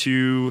going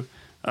to,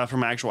 for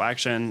my actual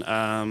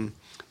action,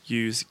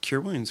 use Cure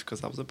Wounds,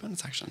 because that was a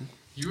bonus action.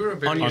 You were a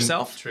very On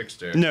yourself?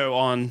 trickster. No,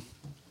 on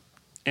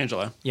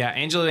Angelo. Yeah,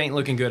 Angela ain't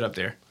looking good up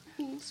there.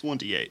 It's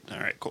 1d8. All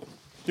right, cool.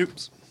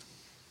 Oops.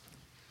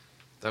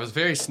 That was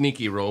very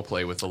sneaky role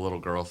play with the little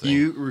girl thing.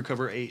 You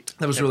recover 8.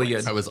 That was really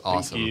good. That was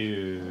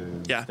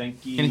awesome. Yeah.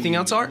 Thank you. Anything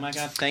else, Art? Oh my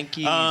god, thank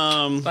you.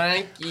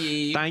 Thank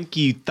you. Thank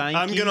you.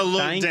 I'm going to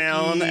look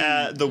down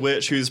at the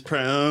witch who's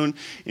prone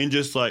and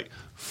just like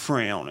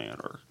frown at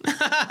her.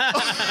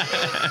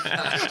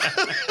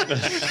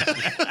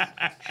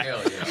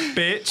 Hell yeah.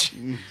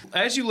 Bitch.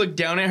 As you look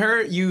down at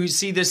her, you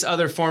see this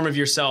other form of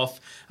yourself.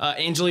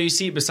 Angela, you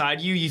see it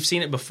beside you. You've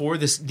seen it before.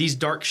 These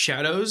dark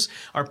shadows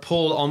are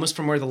pulled almost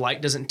from where the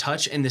light doesn't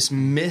touch, and this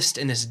mist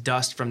and this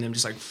dust from them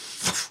just like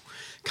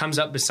comes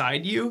up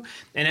beside you.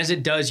 And as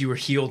it does, you are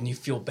healed and you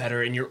feel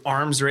better, and your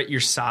arms are at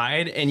your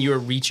side, and you are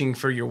reaching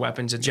for your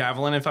weapons. A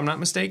javelin, if I'm not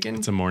mistaken.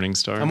 It's a morning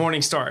star. A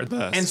morning star.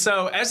 Best. And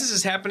so as this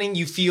is happening,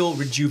 you feel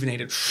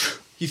rejuvenated.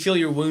 You feel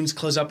your wounds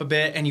close up a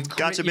bit, and you grit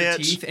Gotcha, your bitch.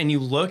 teeth, and you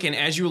look, and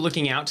as you are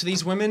looking out to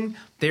these women,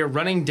 they are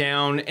running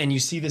down, and you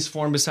see this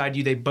form beside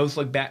you. They both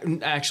look back.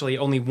 Actually,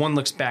 only one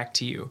looks back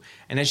to you.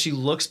 And as she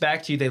looks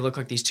back to you, they look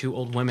like these two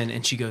old women,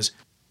 and she goes,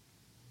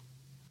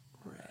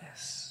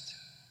 rest.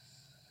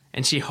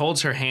 And she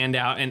holds her hand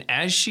out, and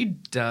as she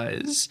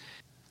does,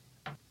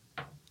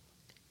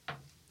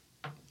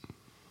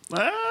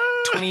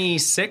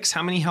 26,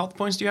 how many health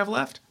points do you have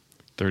left?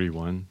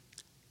 31.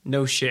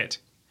 No shit.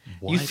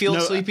 You feel No,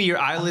 sleepy, your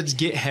eyelids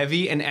get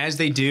heavy, and as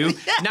they do,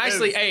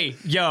 nicely, hey,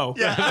 yo,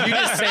 you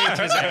just saved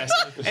his ass.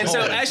 And so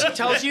as she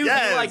tells you,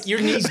 Yes. you like your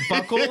knees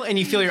buckle and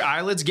you feel your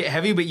eyelids get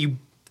heavy, but you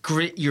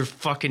grit your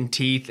fucking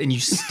teeth and you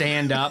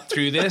stand up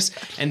through this.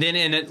 And then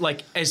in it,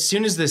 like as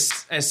soon as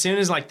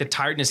like the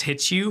tiredness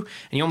hits you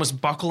and you almost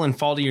buckle and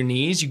fall to your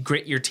knees, you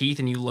grit your teeth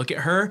and you look at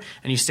her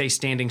and you stay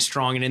standing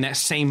strong. And in that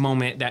same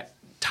moment, that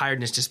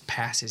tiredness just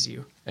passes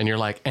you. And you're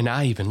like, and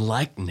I even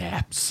like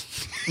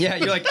naps. Yeah,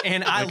 you're like,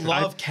 and I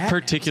love cat naps.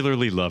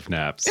 Particularly love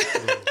naps.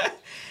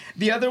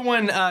 The other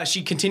one,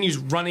 she continues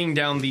running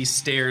down these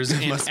stairs,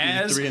 and must be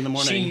as 3 a.m.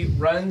 she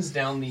runs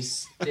down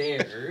these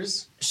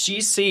stairs, she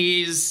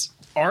sees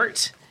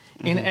Art,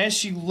 and as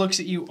she looks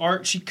at you,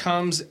 Art, she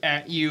comes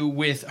at you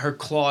with her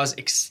claws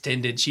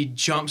extended. She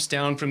jumps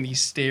down from these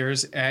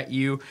stairs at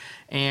you,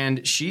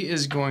 and she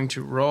is going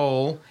to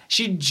roll.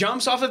 She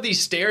jumps off of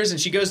these stairs,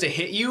 and she goes to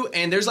hit you,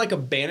 and there's like a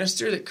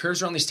banister that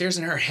curves around these stairs,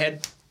 and her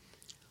head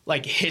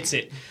like hits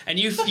it, and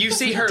you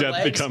see her Death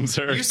legs. becomes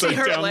her. You see So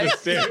her down the legs.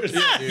 stairs.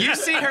 You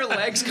see her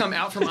legs come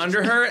out from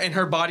under her, and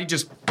her body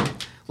just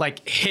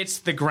like hits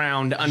the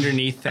ground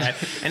underneath that.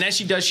 And as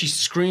she does, she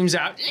screams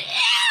out,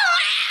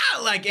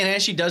 like. And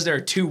as she does, there are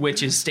two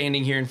witches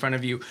standing here in front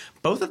of you.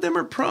 Both of them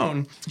are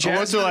prone. I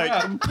want to you're like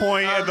up.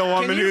 point at the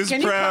woman who's Can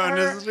you put prone.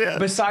 her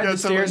beside the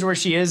someone- stairs where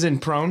she is in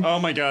prone? Oh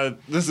my god,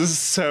 this is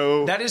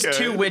so. That is good.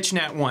 2 witch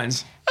nat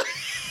ones.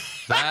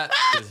 That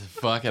is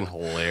fucking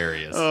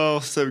hilarious. Oh,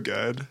 so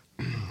good.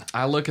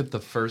 I look at the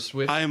first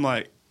witch. I am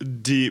like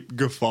deep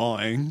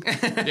guffawing.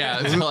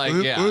 Yeah, it's like,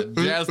 yeah,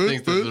 Jazz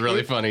thinks this is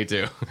really funny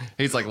too.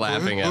 He's like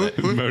laughing at it.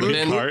 Moaning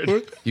Then cart.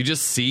 you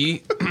just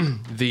see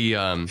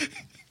the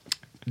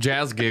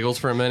Jazz giggles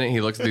for a minute.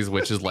 He looks at these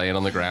witches laying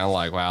on the ground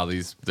like, wow,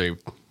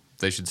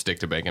 they should stick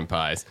to bacon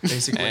pies.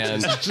 Basic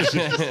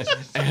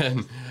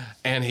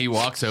And he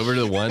walks over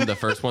to the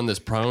first one that's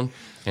prone,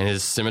 and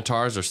his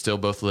scimitars are still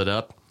both lit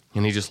up,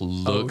 and he just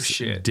looks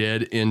shit.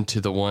 dead into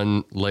the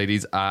one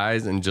lady's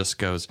eyes and just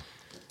goes,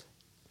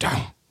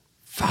 "Don't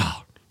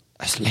fall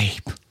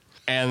asleep."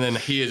 And then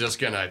he is just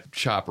gonna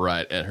chop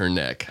right at her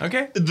neck.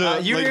 Okay. The-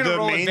 You're like going to the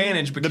roll main-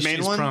 advantage because the main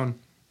she's one? prone.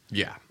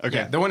 Yeah. Okay.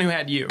 Yeah, the one who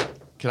had you.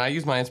 Can I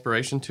use my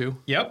inspiration too?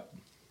 Yep.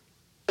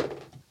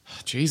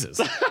 Jesus.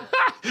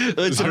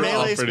 It's a They're all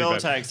melee pretty spell bad.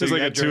 attack. So There's you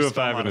like a got your 2, a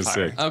spell 5, and a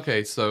modifier. 6.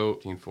 Okay, so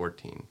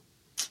 14.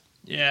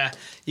 Yeah.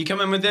 You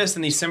come in with this,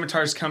 and these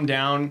scimitars come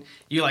down.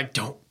 You're like,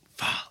 don't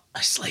fall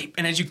asleep.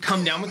 And as you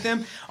come down with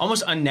them,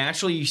 almost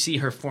unnaturally, you see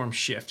her form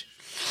shift.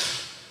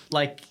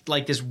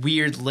 Like this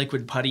weird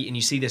liquid putty, and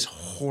you see this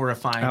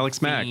horrifying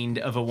Alex Mack. fiend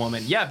of a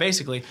woman. Yeah,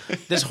 basically.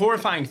 This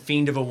horrifying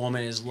fiend of a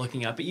woman is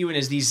looking up at you, and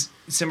as these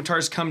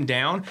scimitars come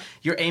down,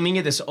 you're aiming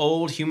at this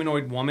old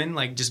humanoid woman,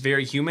 like just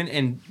very human,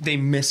 and they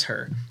miss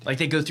her. Like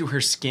they go through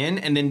her skin,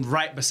 and then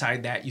right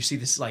beside that, you see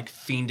this like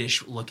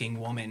fiendish looking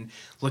woman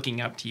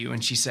looking up to you,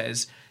 and she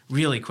says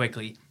really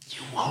quickly, "You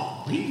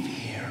won't leave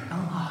here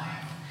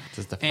alive."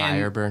 Does the And-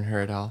 fire burn her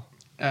at all?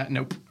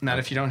 Nope, not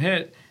if you don't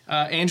hit.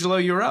 Angelo,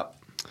 you're up.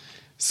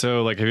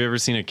 So, like, have you ever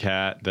seen a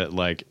cat that,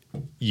 like,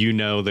 you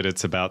know that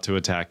it's about to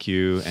attack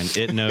you, and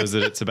it knows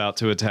that it's about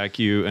to attack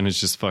you, and it's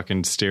just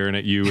fucking staring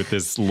at you with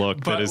this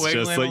look Butt that is just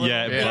wiggling a like, little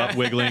yeah, bit. butt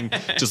wiggling,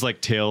 just like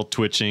tail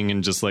twitching,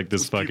 and just like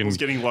this fucking Pupils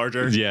getting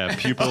larger. yeah,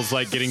 pupils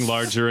like getting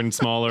larger and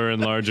smaller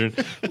and larger.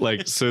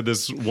 Like, so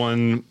this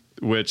one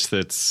witch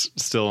that's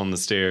still on the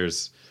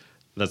stairs,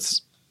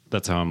 that's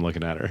how I'm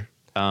looking at her.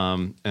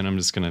 And I'm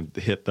just gonna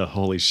hit the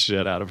holy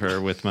shit out of her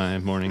with my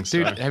Morning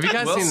Star. Dude, have you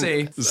guys We'll seen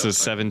see. This is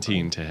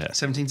 17 to hit.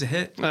 17's a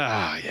hit.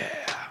 Ah, yeah.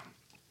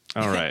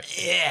 All right.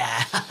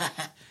 Yeah.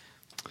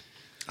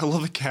 I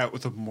love a cat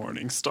with a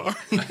morning star.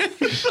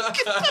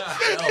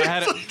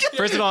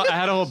 First of all, I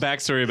had a whole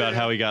backstory about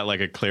how he got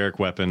like a cleric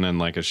weapon and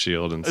like a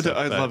shield and stuff.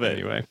 I love it.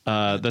 Anyway,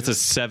 that's a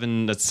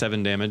 7. That's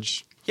 7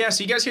 damage. Yeah,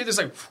 so you guys hear this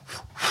like,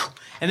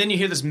 and then you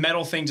hear this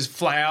metal thing just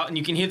fly out, and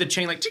you can hear the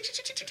chain like,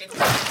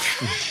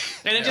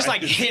 and it just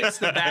like hits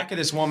the back of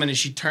this woman as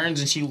she turns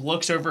and she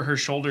looks over her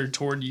shoulder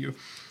toward you.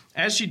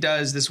 As she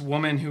does, this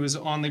woman who is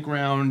on the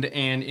ground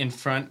and in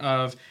front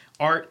of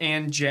Art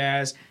and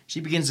Jazz, she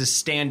begins to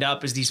stand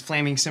up as these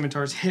flaming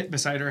scimitars hit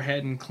beside her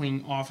head and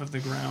cling off of the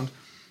ground.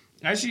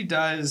 As she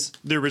does,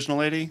 The original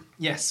lady?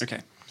 yes.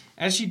 Okay.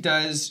 As she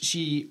does,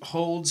 she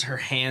holds her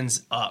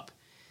hands up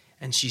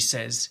and she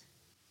says,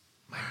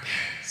 "My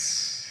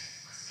pets,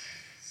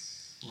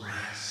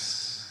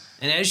 rest."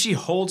 And as she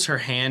holds her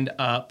hand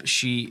up,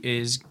 she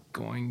is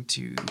going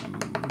to.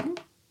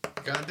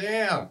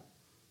 Goddamn.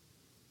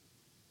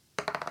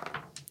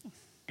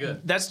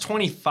 Good. That's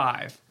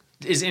 25.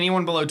 Is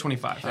anyone below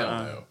 25? I don't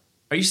know.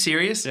 Are you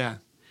serious? Yeah.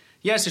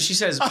 Yeah, so she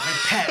says, "My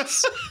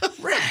pets,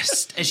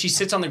 rest." As she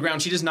sits on the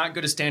ground, she does not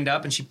go to stand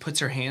up, and she puts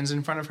her hands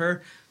in front of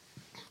her.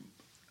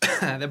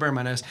 That burned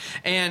my nose.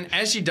 And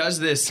as she does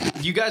this,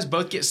 you guys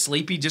both get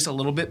sleepy just a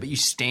little bit, but you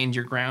stand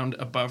your ground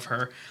above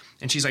her.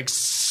 And she's like,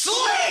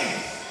 "Sleep!"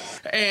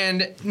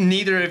 And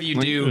neither of you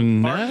do.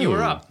 No. Art, you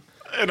were up.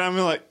 And I'm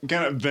like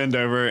gonna bend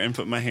over and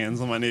put my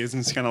hands on my knees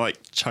and just kind of like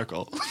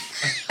chuckle.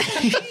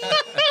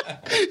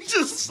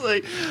 Just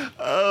like,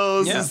 oh,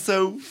 this Yeah. is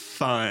so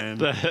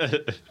fun.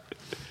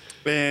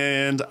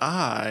 And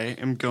I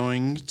am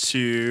going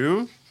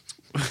to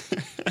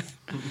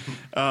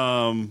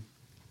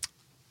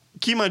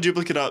keep my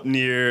duplicate up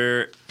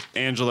near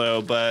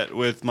Angelo, but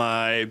with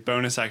my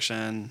bonus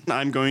action,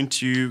 I'm going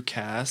to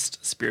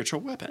cast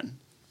Spiritual Weapon.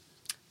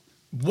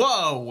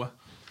 Whoa.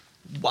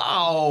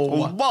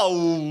 Wow.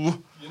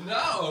 Whoa!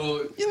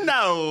 No, You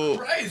know,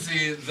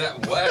 crazy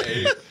that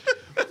way.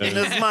 and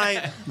as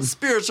my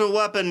spiritual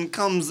weapon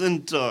comes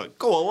into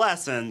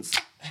coalescence,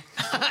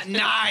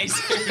 Nice.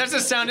 That's the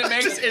sound it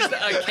makes, is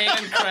a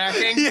can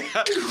cracking.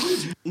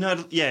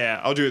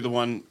 I'll do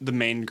it. The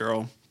main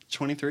girl,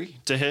 23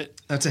 to hit,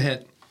 That's a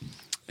hit.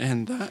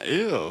 and that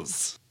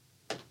is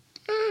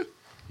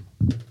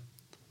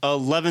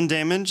 11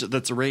 damage.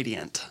 That's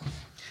radiant.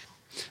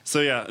 So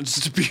yeah,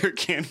 just a beer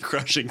can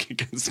crushing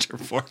against her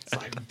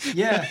forehead.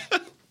 Yeah.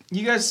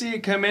 You guys see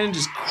it come in and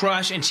just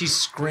crush, and she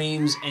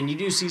screams, and you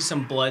do see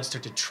some blood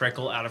start to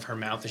trickle out of her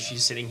mouth as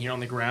she's sitting here on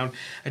the ground,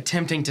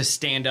 attempting to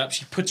stand up.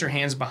 She puts her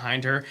hands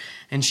behind her,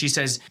 and she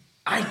says,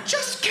 "I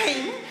just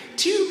came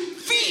to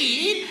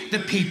feed the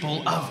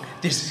people of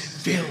this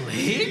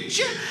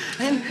village,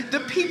 and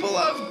the people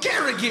of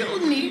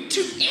Garrigill need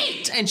to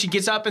eat." And she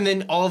gets up, and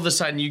then all of a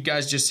sudden, you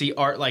guys just see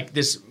Art, like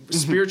this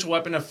spiritual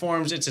weapon of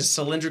forms. It's a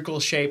cylindrical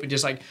shape. It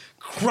just like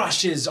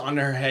crushes on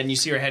her head, and you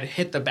see her head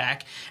hit the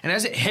back. And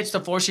as it hits the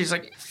floor, she's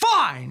like,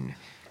 "Fine,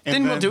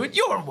 Then we'll do it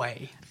your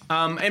way.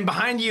 And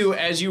behind you,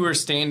 as you were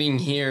standing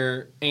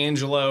here,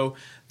 Angelo,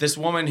 this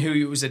woman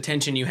whose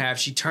attention you have,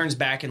 she turns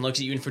back and looks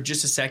at you, and for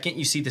just a second,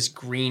 you see this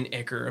green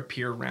ichor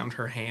appear around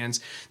her hands.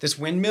 This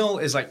windmill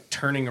is like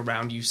turning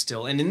around you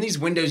still, and in these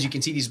windows, you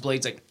can see these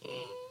blades like...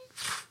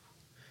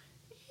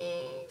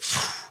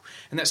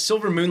 And that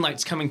silver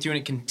moonlight's coming through,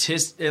 and it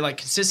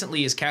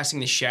consistently is casting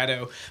the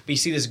shadow. But you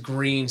see this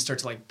green start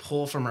to like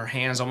pull from her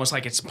hands, almost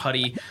like it's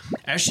putty.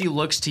 As she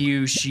looks to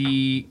you,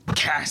 she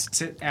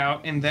casts it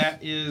out, and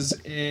that is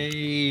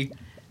a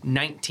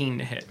 19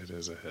 to hit. It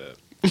is a hit.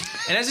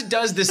 And as it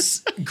does,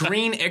 this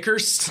green ichor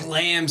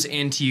slams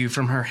into you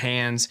from her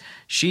hands.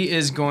 She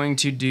is going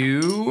to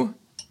do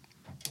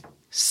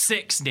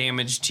 6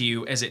 damage to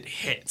you as it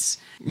hits.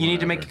 You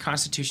need to make a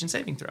Constitution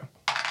saving throw.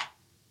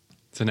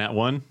 It's a nat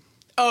 1.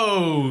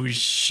 Oh,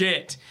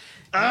 shit.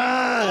 You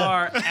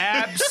are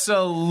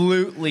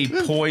absolutely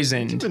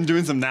poisoned. Been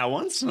doing some now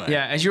once tonight.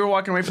 Yeah, as you were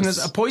walking away from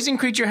this, a poison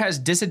creature has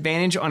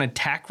disadvantage on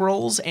attack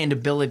rolls and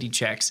ability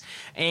checks.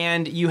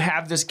 And you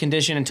have this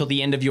condition until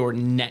the end of your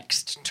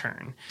next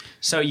turn.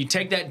 So you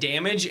take that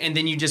damage, and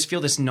then you just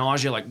feel this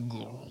nausea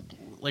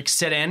like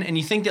set in. And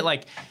you think that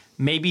like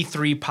maybe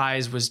 3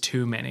 pies was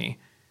too many,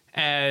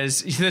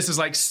 as this is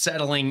like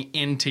settling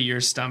into your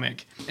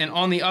stomach. And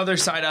on the other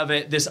side of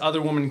it, this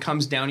other woman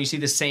comes down. You see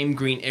the same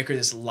green ichor,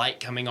 this light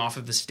coming off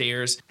of the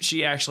stairs.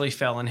 She actually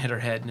fell and hit her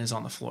head and is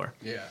on the floor.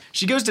 Yeah.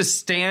 She goes to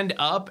stand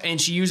up,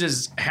 and she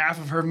uses half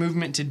of her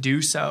movement to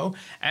do so.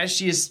 As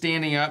she is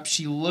standing up,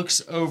 she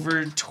looks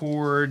over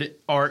toward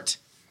Art,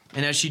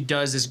 and as she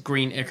does, this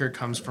green ichor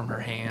comes from her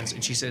hands,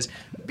 and she says,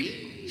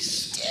 "Be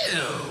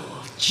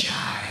still,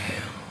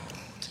 child."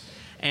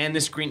 And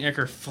this green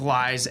ichor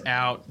flies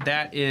out.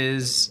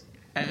 That's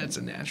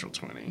a natural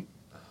 20.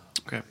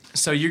 Okay.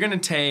 So you're going to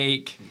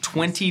take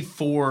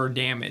 24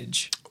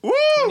 damage. Woo!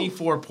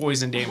 24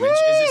 poison damage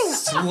as it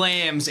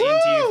slams into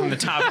you from the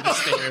top of the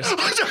stairs.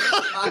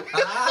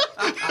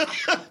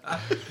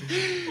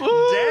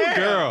 Damn.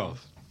 Girl.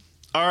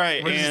 All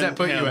right. Where does and that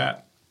put you him.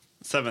 at?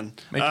 7.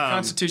 Make a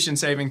Constitution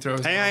saving throw.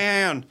 As well.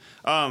 Hang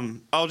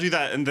on. I'll do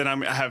that, and then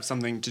I have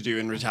something to do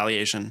in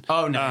retaliation.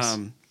 Oh, nice.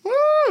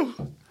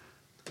 Woo!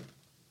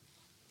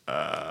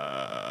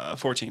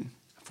 14.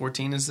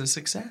 14 is a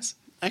success.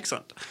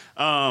 Excellent.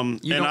 You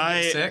and don't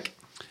get sick?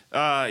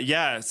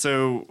 Yeah,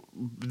 so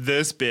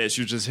this bitch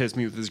who just hits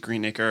me with this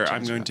green ichor,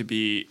 I'm going to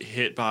be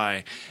hit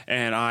by,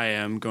 and I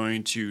am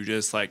going to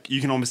just like, you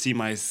can almost see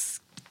my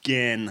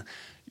skin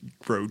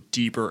grow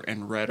deeper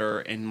and redder,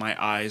 and my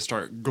eyes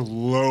start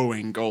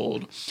glowing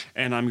gold,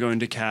 and I'm going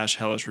to cast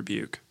Hellish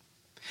Rebuke.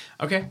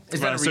 Okay.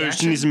 Is that a So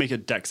reaction? she needs to make a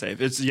deck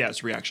save. It's a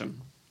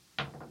reaction.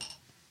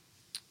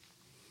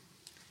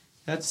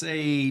 That's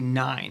a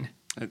 9.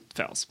 It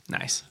fails.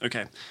 Nice.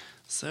 Okay,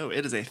 so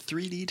it is a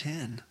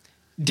 3d10.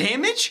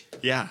 Damage?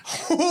 Yeah.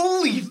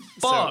 Holy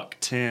fuck.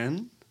 So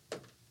 10,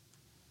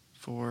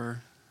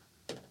 4,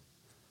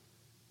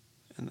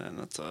 and then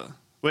that's a...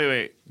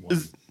 Wait.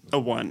 A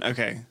 1.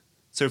 Okay.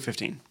 So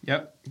 15.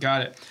 Yep,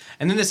 got it.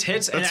 And then this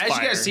hits, and That's as you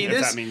fire, guys see if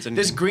this, that means anything.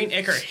 this green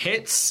ichor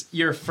hits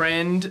your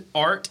friend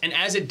Art, and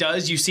as it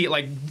does, you see it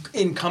like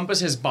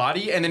encompass his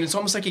body, and then it's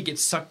almost like it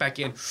gets sucked back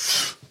in,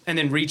 and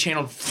then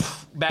rechanneled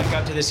back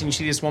up to this, and you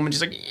see this woman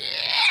just like,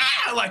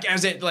 yeah, like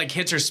as it like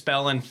hits her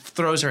spell and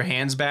throws her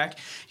hands back.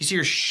 You see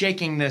her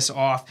shaking this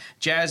off.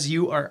 Jazz,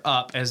 you are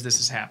up as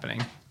this is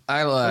happening.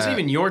 It wasn't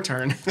even your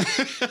turn.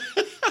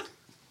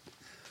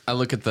 I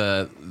look at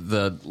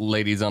the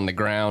ladies on the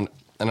ground,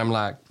 and I'm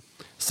like,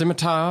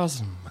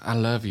 scimitars, I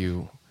love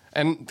you.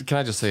 And can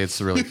I just say it's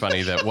really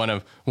funny that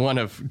one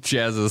of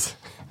Jazz's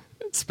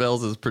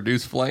spells is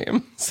produce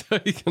flame, so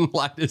he can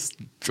light his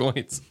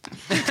joints.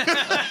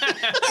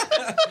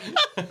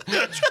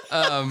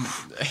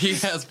 He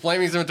has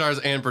flaming scimitars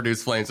and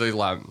produce flame, so he's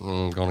like,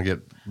 I'm gonna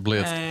get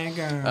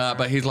blitzed.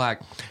 But he's like,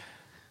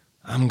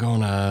 I'm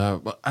gonna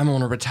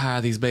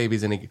retire these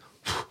babies, and he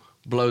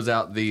blows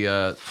out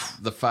the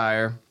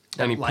fire,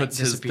 and he light puts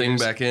his thing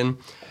disappears. back in,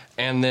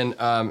 and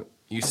then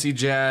you see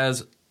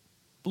Jazz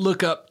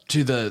look up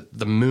to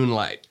the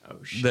moonlight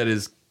that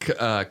is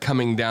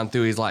coming down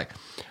through. He's like,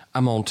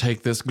 I'm gonna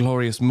take this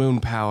glorious moon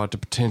power to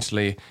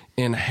potentially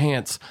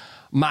enhance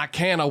my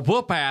can of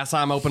whoop ass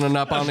I'm opening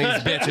up on these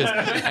bitches,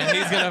 and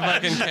he's gonna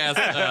fucking cast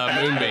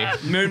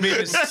Moonbeam. Moonbeam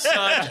is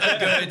such a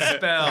good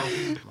spell.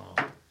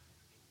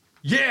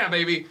 Yeah,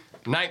 baby.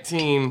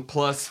 19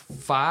 plus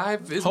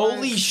 5 is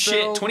Holy my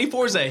shit, spell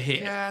 24 is a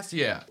hit. cast.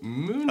 Yeah,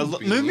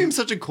 Moonbeam. Moonbeam's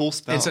such a cool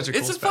spell. It's such a cool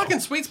It's a spell. fucking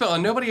sweet spell,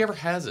 and nobody ever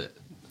has it.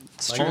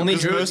 Only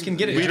druids can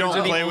get it. We Druids don't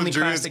are the play only with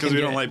class druids that because can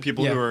we get don't it. like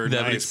people Yeah. who are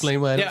That would nice.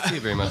 explain why I don't Yeah. see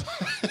it very much.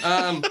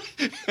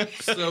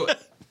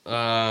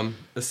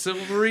 A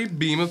silvery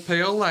beam of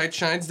pale light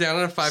shines down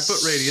at a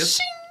 5-foot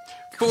radius.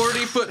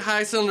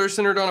 40-foot-high cylinder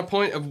centered on a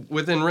point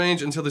within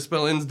range until the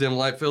spell ends. Dim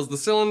light fills the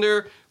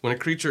cylinder. When a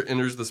creature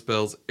enters the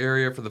spell's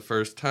area for the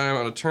first time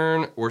on a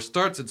turn or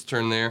starts its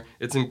turn there,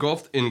 it's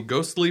engulfed in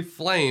ghostly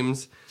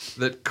flames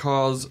that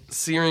cause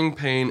searing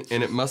pain,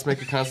 and it must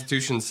make a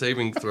Constitution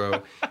saving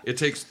throw. It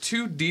takes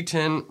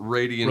 2d10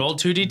 radiant Roll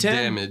 2d10.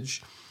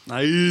 damage.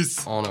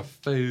 Nice. On a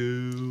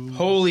fail.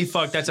 Holy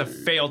fuck, that's a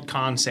failed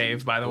con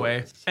save, by the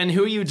way. And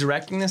who are you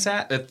directing this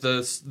at? At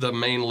the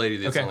main lady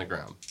that's Okay. on the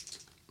ground.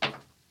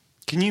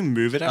 Can you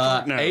move it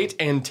after? No. 8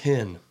 and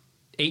 10.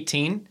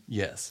 18?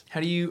 Yes. How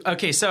do you...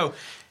 Okay, so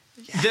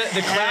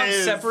the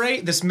clouds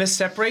separate, this mist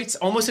separates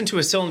almost into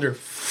a cylinder.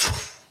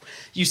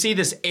 You see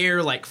this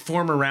air like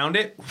form around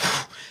it.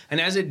 And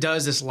as it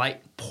does, this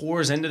light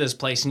pours into this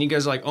place. And you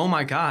guys are like, oh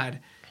my God.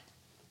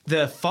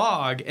 The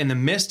fog and the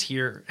mist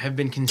here have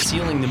been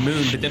concealing the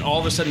moon. But then all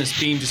of a sudden this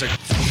beam just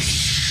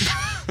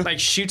like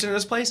shoots into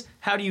this place.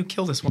 How do you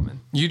kill this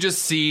woman? You just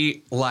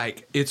see,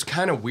 like, it's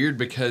kind of weird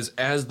because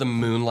as the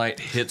moonlight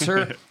hits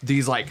her,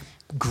 these, like,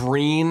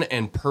 green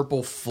and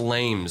purple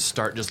flames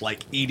start just,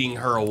 like, eating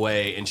her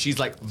away. And she's,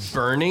 like,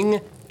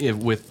 burning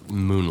with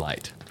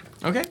moonlight.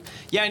 Okay.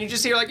 Yeah, and you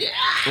just hear like,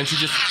 And she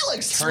just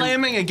like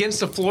slamming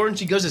against the floor, and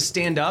she goes to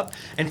stand up,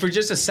 and for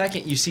just a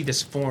second you see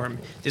this form,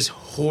 this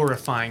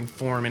horrifying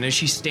form, and as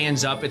she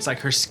stands up, it's like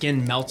her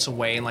skin melts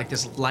away and like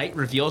this light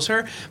reveals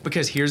her,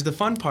 because here's the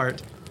fun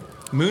part.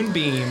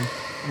 Moonbeam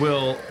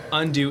will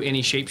undo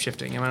any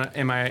shape-shifting.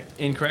 Am I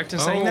incorrect in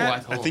saying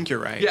that? I think you're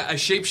right. Yeah, a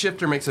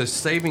shapeshifter makes a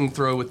saving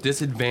throw with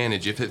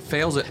disadvantage. If it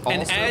fails, it also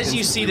And as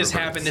you see this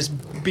happen, this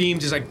beam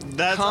just like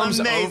That's comes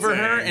amazing. over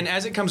her, and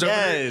as it comes over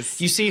her,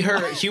 Yes. you see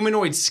her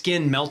humanoid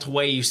skin melt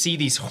away. You see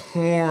these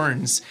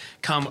horns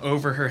come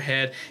over her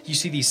head. You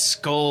see these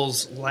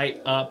skulls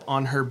light up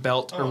on her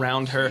belt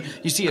around her.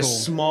 You see a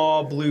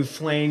small blue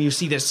flame. You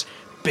see this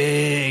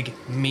big,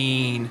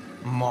 mean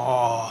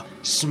maw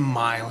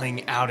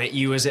smiling out at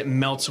you as it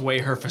melts away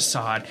her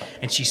facade,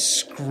 and she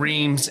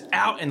screams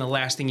out, and the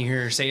last thing you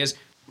hear her say is,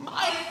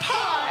 "My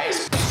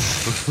pies!"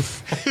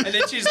 And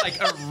then she's like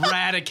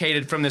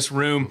eradicated from this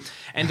room,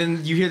 and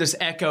then you hear this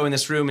echo in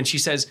this room, and she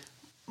says,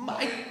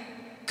 "My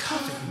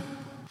coven."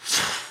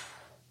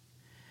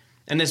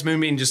 And this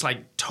moonbeam just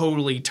like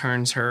totally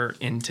turns her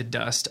into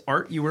dust.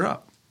 Art, you were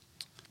up.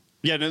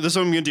 Yeah, no, this is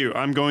what I'm going to do.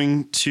 I'm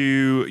going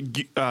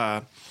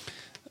to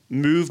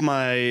move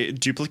my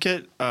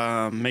duplicate,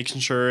 making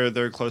sure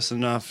they're close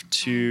enough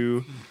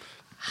to,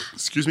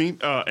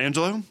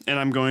 Angelo, and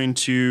I'm going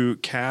to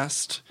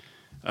cast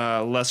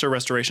Lesser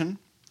Restoration,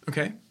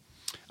 Okay.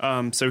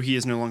 so he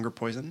is no longer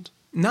poisoned.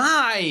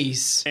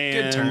 Nice.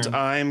 Good And turn.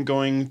 I'm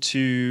going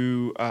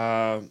to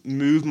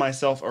move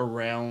myself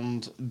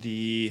around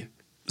the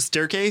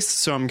staircase,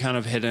 so I'm kind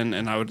of hidden,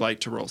 and I would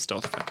like to roll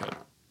stealth if I could.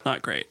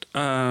 Not great.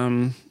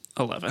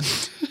 11.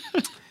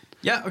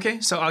 Yeah, okay,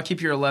 so I'll keep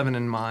your 11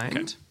 in mind.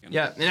 Okay.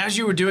 Yeah, and as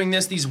you were doing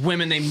this, these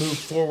women, they move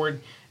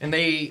forward, and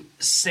they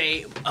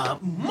say,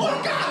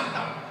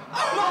 Morgana,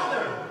 our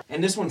mother!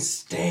 And this one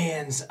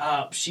stands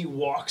up. She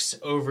walks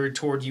over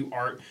toward you,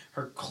 Art.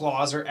 Her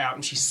claws are out,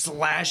 and she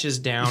slashes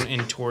down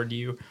and toward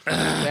you.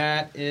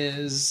 That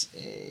is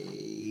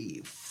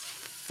a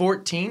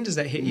 14. Does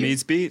that hit you?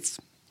 Meets beats.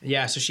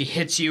 Yeah, so she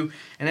hits you,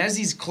 and as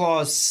these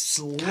claws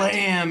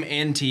slam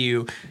into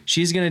you,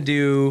 she's going to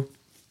do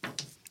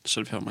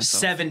Should have held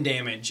myself. 7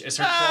 damage as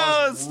her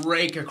claws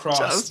rake across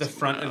just the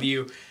front of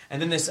you.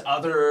 And then this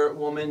other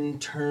woman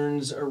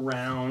turns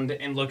around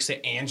and looks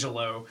at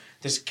Angelo,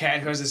 this cat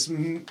who has this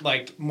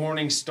like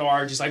morning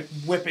star just like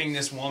whipping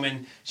this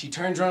woman. She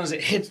turns around as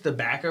it hits the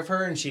back of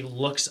her, and she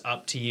looks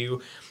up to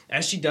you.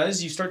 As she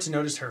does, you start to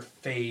notice her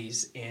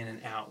phase in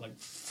and out. Like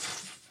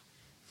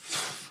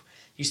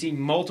you see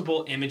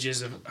multiple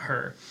images of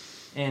her.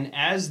 And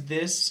as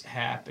this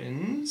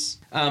happens,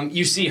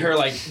 you see her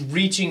like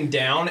reaching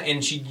down,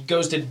 and she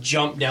goes to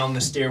jump down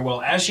the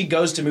stairwell. As she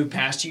goes to move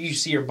past you, you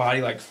see her body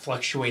like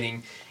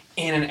fluctuating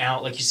in and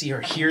out. Like you see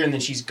her here, and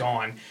then she's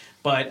gone.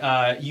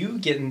 But you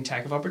get an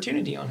attack of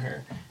opportunity on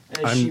her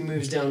as she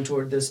moves down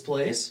toward this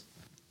place.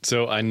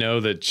 So I know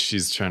that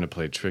she's trying to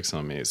play tricks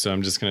on me. So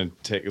I'm just going to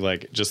take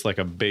like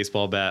a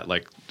baseball bat,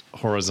 like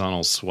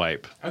horizontal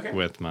swipe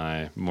with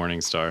my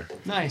Morning Star.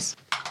 Nice.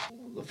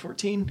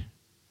 14.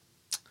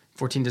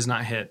 14 does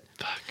not hit.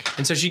 Fuck.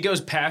 And so she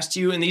goes past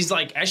you, and these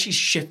like as she's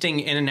shifting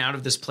in and out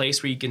of this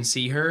place where you can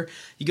see her,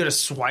 you go to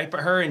swipe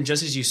at her, and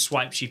just as you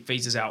swipe, she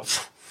phases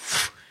out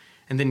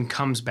and then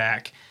comes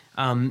back.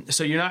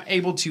 So you're not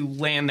able to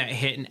land that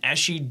hit, and as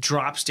she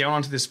drops down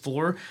onto this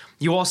floor,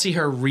 you all see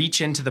her reach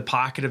into the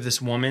pocket of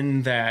this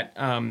woman that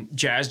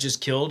Jazz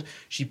just killed.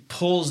 She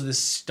pulls this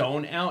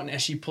stone out, and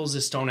as she pulls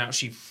this stone out,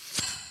 she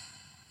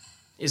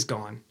is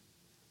gone.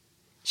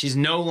 She's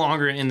no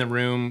longer in the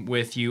room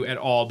with you at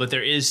all, but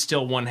there is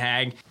still one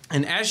hag.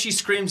 And as she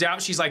screams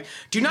out, she's like,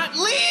 "Do not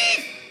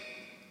leave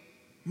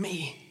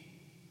me."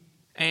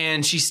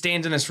 And she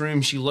stands in this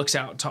room. She looks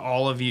out to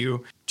all of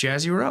you.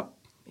 Jazz, you are up.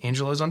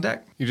 Angelo's on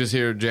deck. You just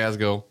hear Jazz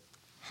go,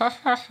 ha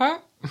ha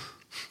ha.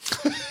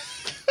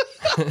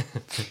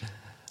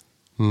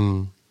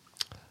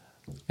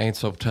 Ain't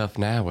so tough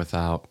now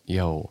without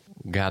yo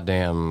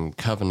goddamn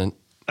covenant.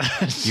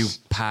 You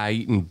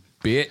pie-eating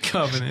bitch.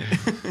 Covenant.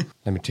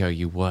 Let me tell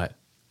you what.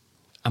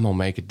 I'm going to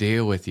make a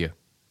deal with you.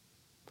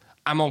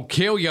 I'm going to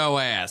kill your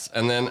ass.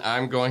 And then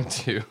I'm going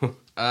to...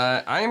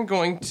 I am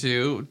going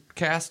to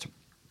cast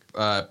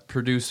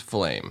Produce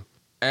Flame.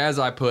 As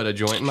I put a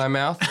joint in my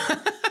mouth,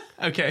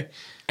 Okay.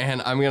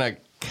 and I'm gonna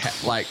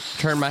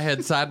turn my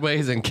head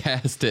sideways and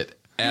cast it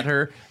at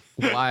her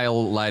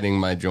while lighting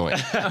my joint.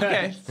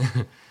 Okay.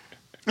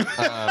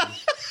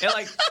 It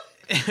like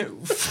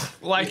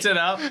lights it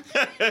up.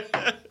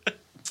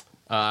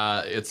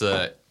 It's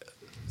a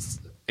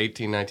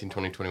 18, 19,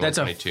 20, 21, That's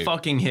 22. a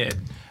fucking hit.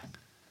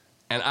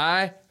 And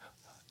I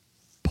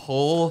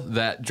pull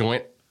that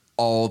joint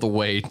all the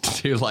way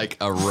to like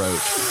a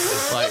roach.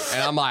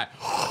 And I'm like,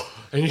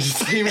 and you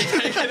just see me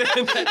take it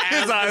in.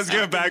 His eyes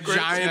go backwards.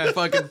 Giant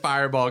fucking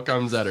fireball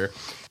comes at her.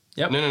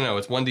 Yep. No.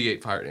 It's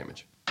 1d8 fire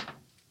damage.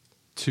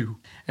 2.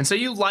 And so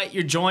you light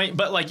your joint,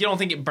 but like you don't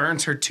think it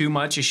burns her too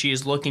much as she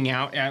is looking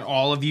out at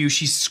all of you.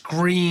 She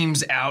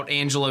screams out,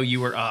 Angelo, you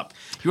were up.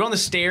 You're on the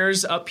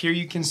stairs up here.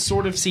 You can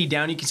sort of see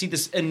down. You can see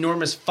this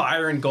enormous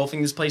fire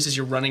engulfing this place as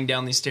you're running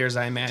down these stairs,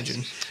 I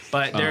imagine.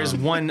 But there's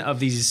one of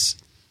these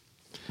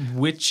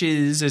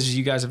witches, as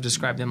you guys have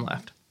described them,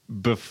 left.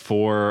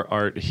 Before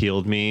Art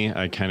healed me,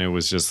 I kind of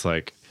was just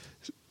like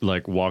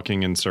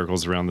walking in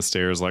circles around the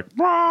stairs, like,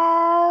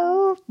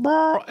 and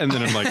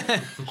then I'm like,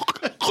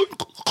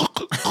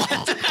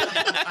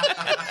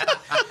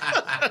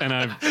 and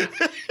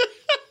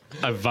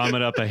I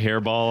vomit up a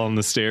hairball on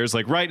the stairs,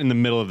 like right in the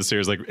middle of the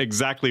stairs, like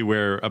exactly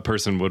where a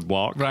person would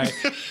walk. Right.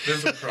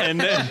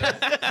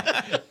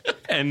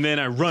 And then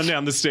I run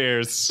down the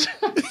stairs.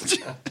 Why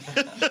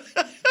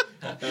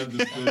do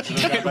we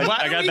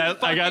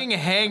fucking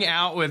hang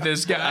out with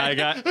this guy? I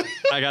got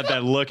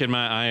that look in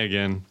my eye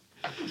again.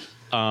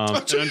 And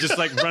I'm just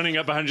like running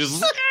up behind,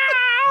 just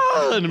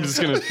and I'm just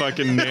gonna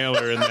fucking nail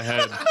her in the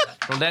head.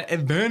 Well, that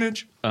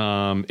advantage.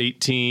 18.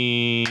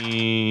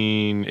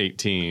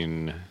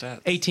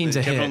 18's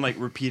a Kept hit. on like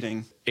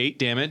repeating. 8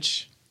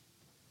 damage.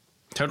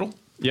 Total?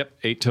 Yep,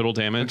 8 total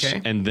damage.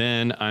 Okay. And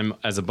then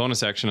as a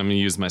bonus action, I'm gonna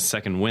use my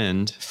second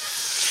wind to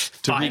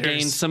Fires.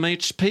 regain some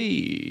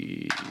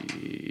HP.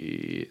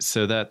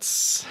 So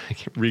that's I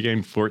can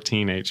regain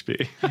 14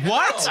 HP.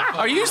 What?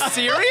 Are you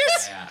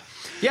serious?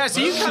 Yeah,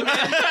 so you come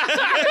in,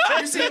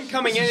 you see him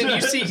coming in,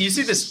 and you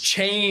see this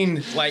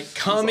chain like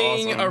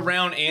coming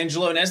around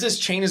Angelo, and as this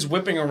chain is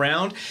whipping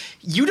around,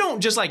 you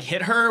don't just like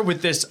hit her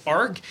with this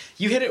arc.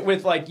 You hit it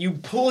with like you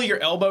pull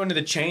your elbow into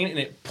the chain, and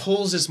it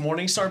pulls this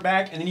Morningstar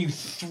back, and then you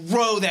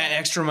throw that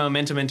extra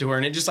momentum into her,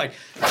 and it just like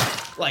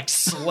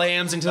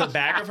slams into the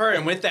back of her,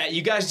 and with that,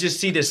 you guys just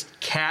see this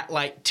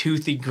cat-like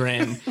toothy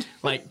grin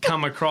like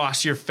come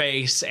across your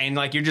face, and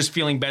like you're just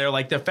feeling better.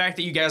 Like the fact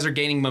that you guys are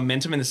gaining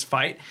momentum in this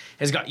fight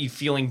has got you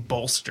feeling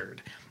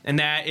bolstered, and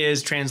that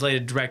is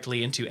translated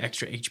directly into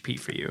extra HP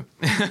for you.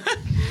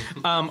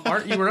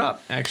 Art, you were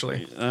up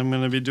actually. I'm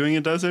gonna be doing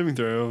a dice saving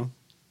throw.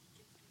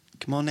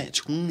 Come on, Nat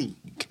 20.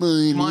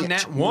 Come on,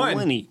 Nat 1.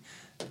 20.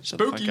 Shut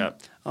the fuck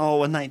up.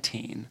 Oh, a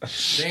 19.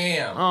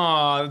 Damn.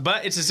 Aw,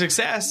 but it's a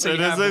success. So It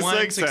you is have a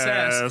one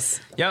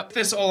success. Yep.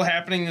 This all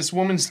happening. This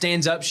woman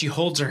stands up. She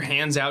holds her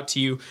hands out to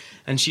you,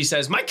 and she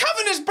says, "My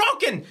coven is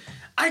broken.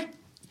 I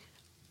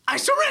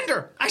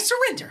surrender. I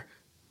surrender."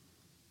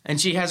 And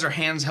she has her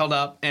hands held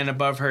up, and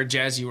above her,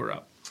 Jazz, you were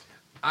up.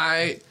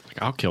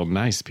 I'll kill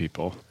nice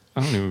people.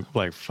 I don't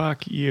even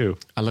fuck you.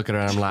 I look at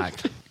her and I'm like,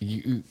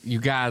 you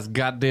guys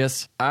got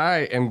this? I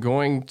am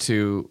going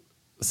to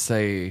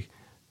say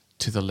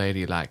to the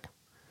lady, like,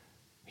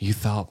 you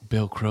thought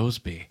Bill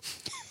Crosby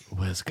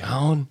was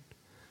gone?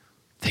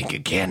 Think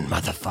again,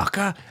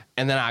 motherfucker.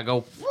 And then I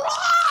go,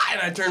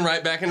 and I turn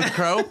right back into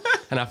Crow,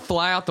 and I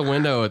fly out the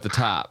window at the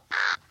top.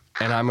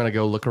 And I'm going to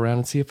go look around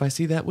and see if I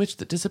see that witch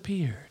that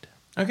disappeared.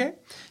 Okay.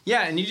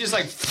 Yeah, and you just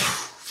like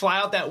fly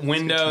out that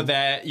window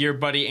that your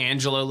buddy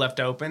Angelo left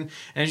open.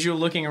 And as you're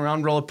looking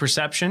around, roll a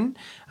perception,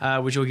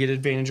 which you'll get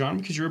advantage on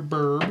because you're a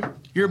burb.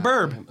 You're a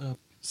burb.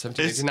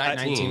 17, 18,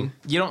 19. 19.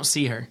 You don't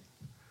see her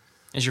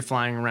as you're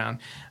flying around.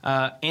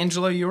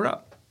 Angelo, you're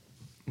up.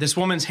 This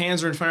woman's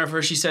hands are in front of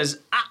her. She says,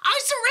 I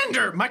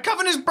surrender. My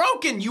coven is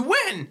broken. You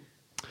win.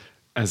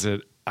 I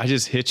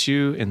just hit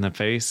you in the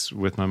face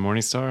with my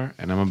Morningstar,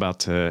 and I'm about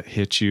to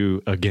hit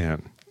you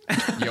again.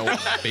 Yo,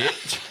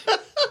 bitch.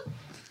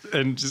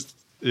 And just,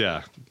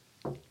 yeah.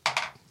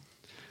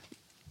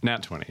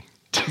 Nat 20.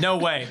 No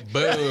way.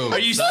 Boom. Are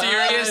you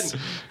serious?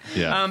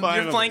 Yeah.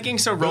 You're flanking,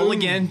 so roll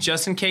again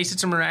just in case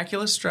it's a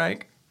miraculous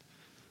strike.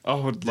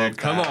 Oh, would love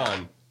Come that.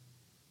 on.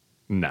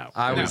 No.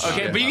 I was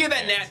Okay, but you get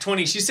that nat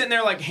 20. She's sitting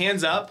there like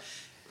hands up.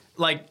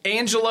 Like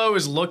Angelo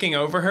is looking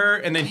over her,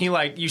 and then he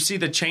you see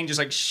the chain just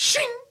like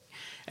shing,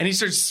 and he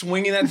starts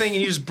swinging that thing,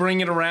 and you just bring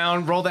it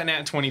around. Roll that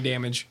nat 20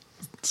 damage.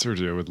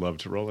 Sergio would love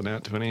to roll a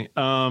nat 20.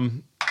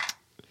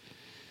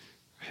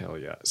 Hell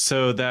yeah.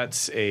 So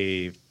that's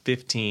a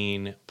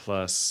 15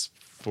 plus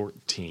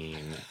 14.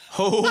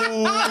 Holy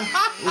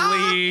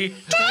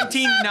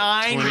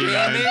 29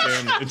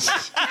 damage.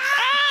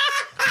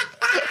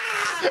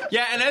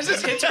 Yeah, and as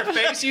this hits her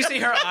face, you see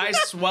her eyes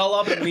swell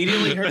up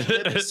immediately. Her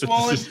lip is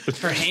swollen.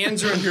 Her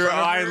hands are in Your front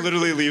of eye her.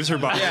 literally leaves her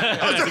body.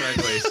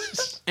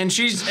 And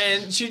she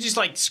just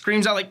like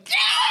screams out like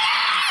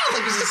as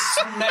it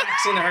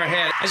smacks into her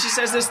head. As she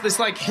says this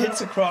like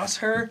hits across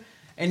her,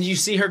 and you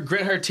see her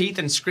grit her teeth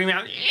and scream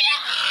out,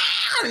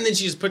 and then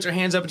she just puts her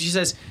hands up and she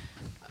says,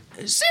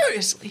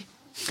 seriously,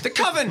 the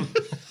coven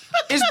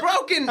is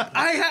broken.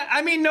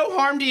 I mean no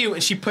harm to you.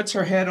 And she puts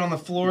her head on the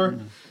floor.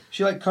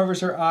 She like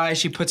covers her eyes.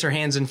 She puts her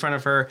hands in front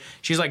of her.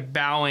 She's like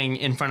bowing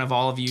in front of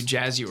all of you.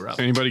 Jazz, you were up.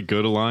 Anybody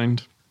good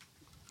aligned?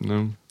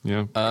 No?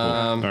 Yeah? Cool.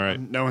 All right.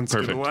 No one's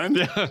Perfect. good aligned.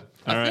 Yeah.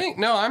 All right.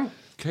 No, I'm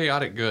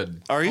chaotic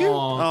good. Are you?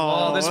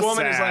 Well, this that's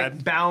woman is sad.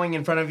 like bowing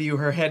in front of you,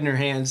 her head in her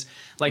hands,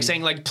 like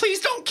saying like,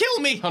 please don't kill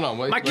me. Hold on,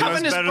 wait. My You know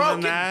coven what's is better than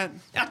broken. that?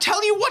 I'll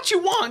tell you what you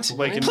want.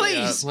 Waking me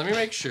Please. Let me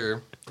make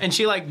sure. And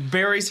she like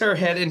buries her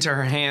head into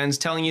her hands,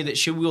 telling you that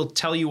she will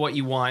tell you what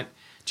you want.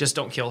 Just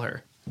don't kill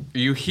her.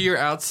 You hear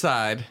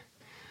outside,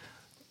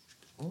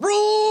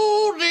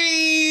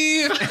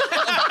 Rudy!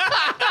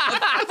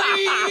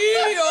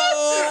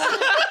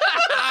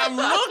 I'm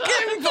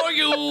looking for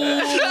you!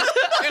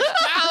 It's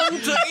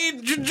time to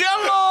eat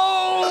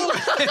Jello!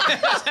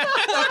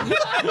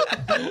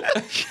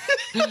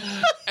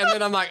 And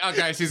then I'm like,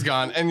 okay, she's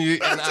gone. And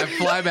I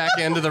fly back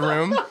into the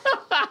room.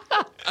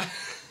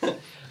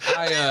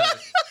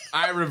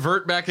 I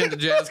revert back into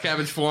Jazz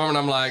Cabbage form, and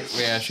I'm like,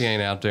 yeah, she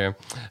ain't out there.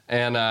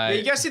 And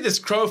You guys see this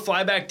crow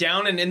fly back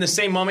down, and in the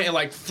same moment, it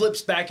like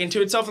flips back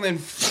into itself, and then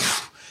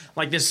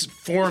like this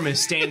form is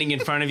standing in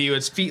front of you.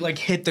 Its feet like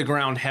hit the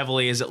ground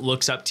heavily as it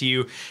looks up to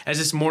you, as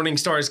this morning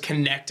star is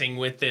connecting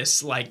with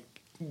this like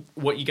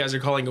what you guys are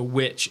calling a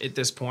witch at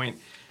this point.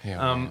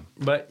 Yeah,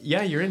 But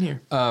yeah, you're in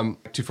here.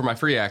 for my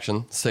free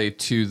action, say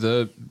to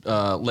the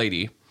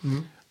lady,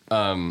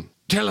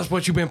 tell us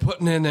what you've been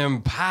putting in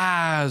them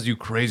pies, you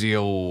crazy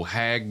old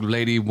hag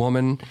lady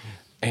woman.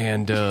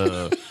 And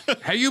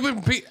have you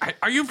been?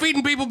 Are you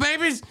feeding people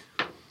babies?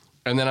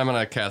 And then I'm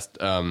gonna cast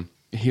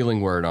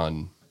healing word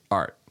on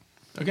Art.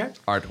 Okay.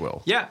 Art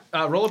will. Yeah.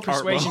 Roll a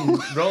persuasion.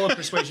 Roll a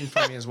persuasion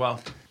for me as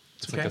well.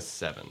 It's like a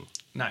 7.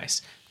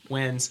 Nice.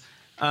 Wins.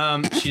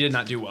 She did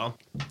not do well.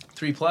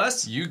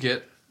 3+. You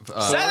get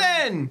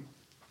 7.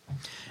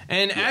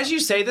 And as you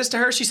say this to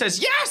her, she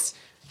says, "Yes,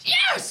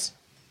 yes.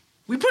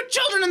 We put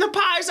children in the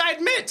pies. I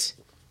admit.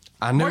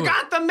 I knew it.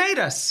 Morgantha made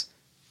us.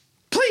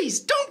 Please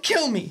don't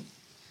kill me."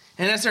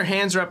 And as her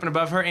hands are up and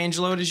above her,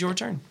 Angelo, it is your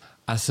turn.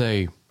 I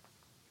say,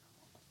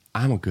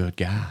 I'm a good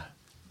guy.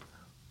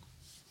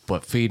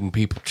 But feeding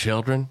people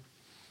children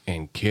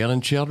and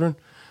killing children,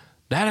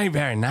 that ain't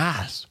very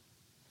nice.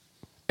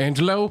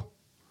 Angelo,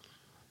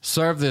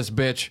 serve this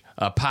bitch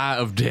a pie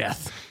of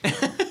death.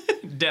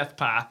 Death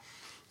pie.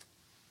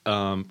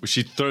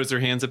 She throws her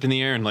hands up in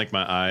the air and like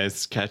my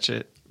eyes catch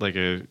it like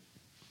a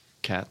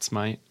cat's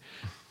might.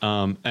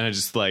 And I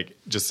just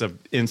an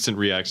instant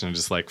reaction. I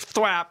just like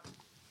thwap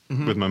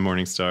with my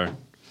morning star.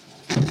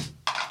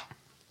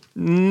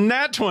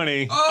 Nat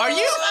 20. Are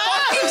you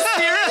fucking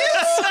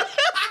serious?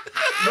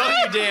 Roll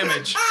your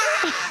damage.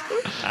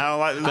 I don't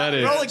like That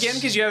is Roll again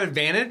because you have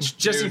advantage,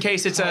 just in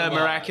case it's a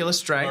miraculous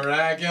strike.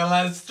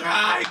 Miraculous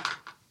strike.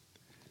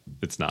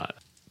 It's not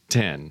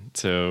 10.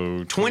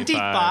 So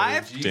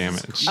 25?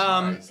 damage.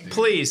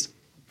 Please.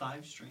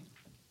 5 strength.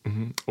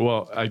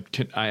 Well,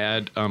 I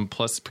add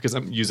plus because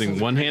I'm using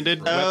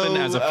one-handed weapon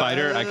as a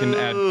fighter. I can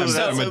add.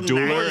 I'm a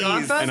dueler,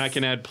 nice. and I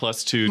can add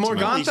 +2 to my.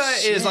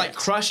 Morgantha is like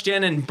crushed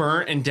in and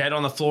burnt and dead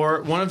on the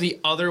floor. One of the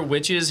other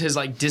witches has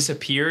like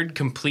disappeared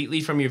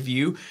completely from your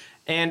view.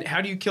 And how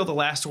do you kill the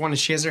last one?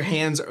 She has her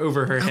hands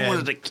over her head. I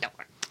wanted to kill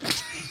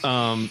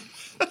her.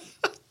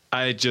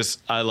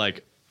 I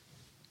like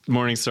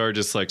Morningstar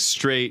just like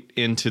straight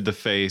into the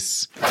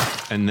face,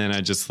 and then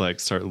I just like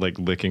start like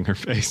licking her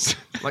face.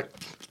 Like,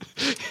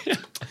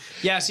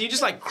 yeah, so you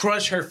just like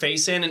crush her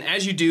face in, and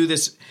as you do,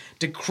 this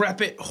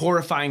decrepit,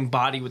 horrifying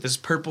body with this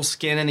purple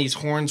skin and these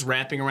horns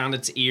wrapping around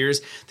its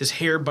ears, this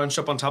hair bunched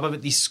up on top of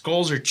it, these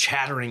skulls are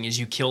chattering as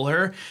you kill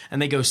her,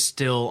 and they go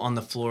still on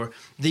the floor.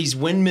 These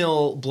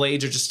windmill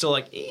blades are just still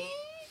like...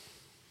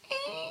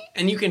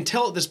 And you can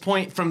tell at this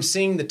point from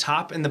seeing the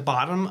top and the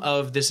bottom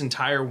of this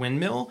entire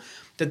windmill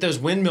that those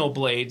windmill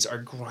blades are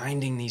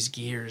grinding these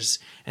gears,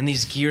 and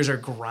these gears are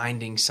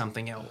grinding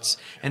something else.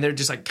 And they're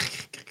just like...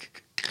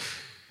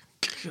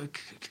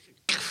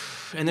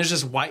 And there's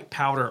just white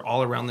powder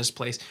all around this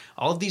place.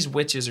 All of these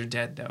witches are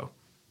dead, though.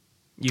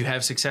 You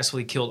have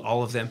successfully killed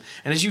all of them.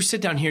 And as you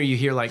sit down here, you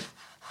hear, like,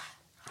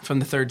 from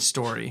the third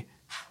story,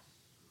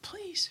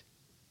 please,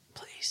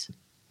 please.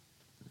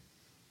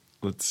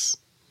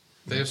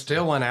 There's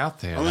still one out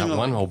there. I'm That gonna,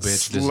 one like, old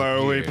bitch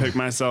slowly disappeared. pick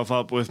myself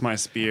up with my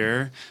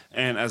spear,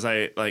 and as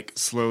I like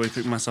slowly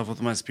pick myself up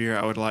with my spear,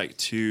 I would like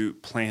to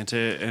plant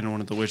it in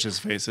one of the witches'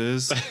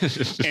 faces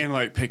and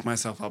like pick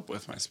myself up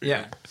with my spear.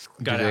 Yeah.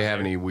 Do Got they out have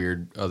there. any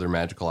weird other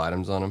magical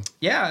items on them?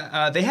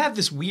 Yeah, they have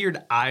this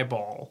weird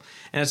eyeball,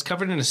 and it's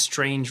covered in a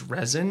strange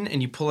resin,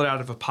 and you pull it out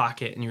of a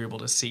pocket, and you're able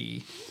to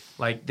see,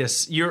 like,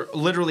 this. You're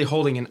literally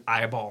holding an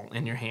eyeball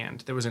in your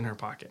hand that was in her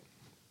pocket.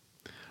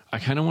 I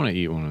kind of want to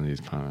eat one of these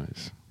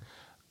pies.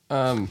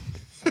 Can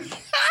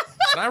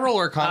I roll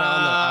Arcana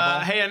on the eyeball?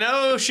 Hey, I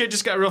know shit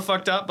just got real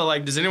fucked up, but,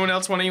 like, does anyone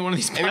else want to eat one of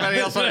these pies? Anybody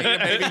else want to eat a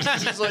baby?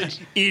 Just like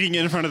eating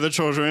in front of the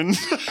children.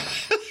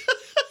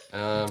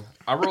 I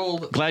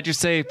rolled Glad you're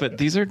safe, but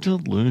these are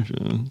delicious.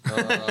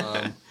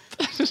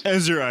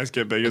 As your eyes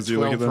get big, as you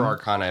look 12 at for them.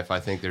 Arcana if I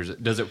think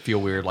does it feel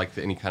weird, like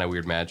any kind of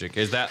weird magic?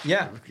 Is that...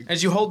 Yeah.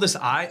 As you hold this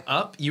eye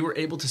up, you were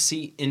able to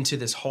see into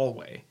this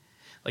hallway.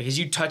 Like as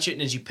you touch it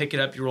and as you pick it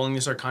up, you're rolling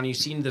this Arcana, you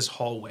see into this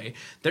hallway.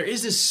 There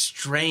is this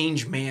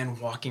strange man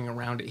walking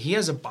around it. He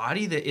has a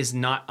body that is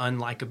not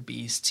unlike a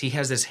beast. He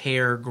has this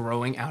hair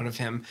growing out of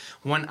him.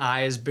 One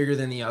eye is bigger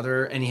than the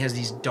other, and he has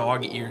these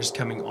dog ears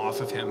coming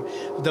off of him.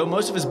 Though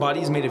most of his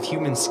body is made of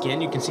human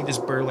skin, you can see this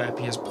burlap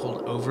he has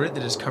pulled over it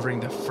that is covering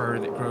the fur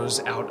that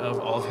grows out of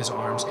all of his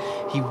arms.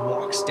 He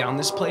walks down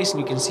this place, and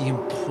you can see him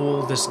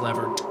pull this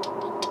lever.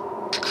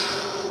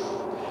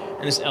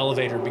 And this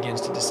elevator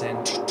begins to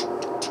descend.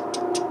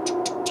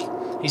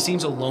 He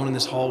seems alone in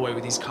this hallway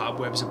with these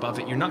cobwebs above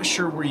it. You're not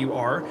sure where you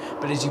are,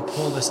 but as you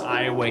pull this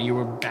eye away, you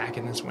were back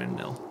in this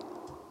windmill.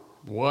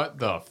 What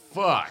the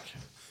fuck?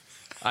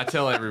 I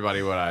tell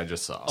everybody what I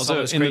just saw.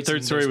 Also, So in the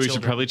third story, we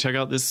should probably check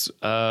out this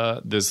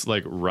this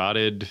like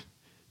rotted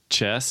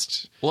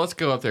chest. Well, let's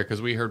go up there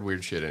because we heard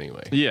weird shit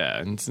anyway. Yeah,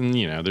 and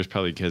you know, there's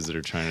probably kids that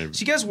are trying to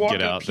So you guys walk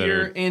get up out that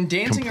here are and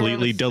dancing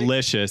completely around a thick-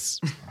 delicious.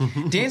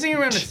 Dancing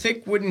around a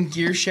thick wooden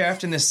gear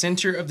shaft in the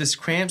center of this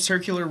cramped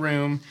circular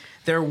room,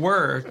 there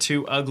were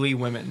two ugly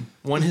women.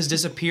 One has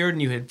disappeared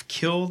and you have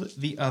killed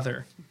the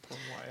other.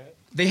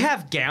 They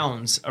have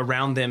gowns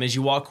around them as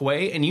you walk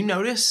away, and you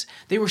notice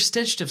they were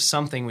stitched of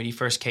something when you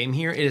first came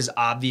here. It is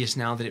obvious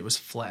now that it was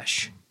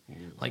flesh,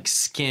 like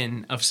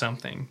skin of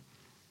something.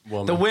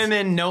 The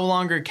women no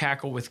longer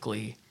cackle with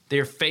glee. They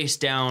are face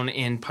down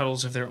in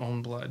puddles of their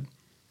own blood.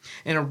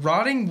 In a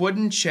rotting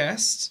wooden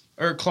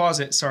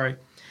closet,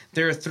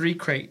 there are 3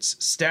 crates,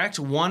 stacked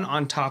one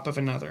on top of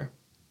another,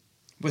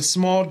 with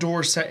small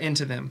doors set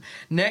into them.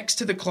 Next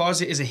to the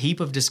closet is a heap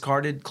of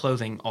discarded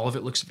clothing. All of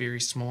it looks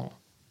very small.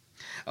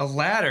 A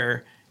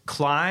ladder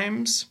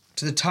climbs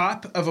to the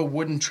top of a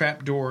wooden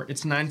trap door.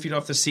 It's 9 feet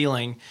off the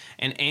ceiling,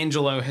 and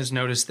Angelo has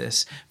noticed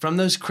this. From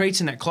those crates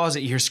in that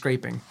closet, you hear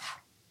scraping.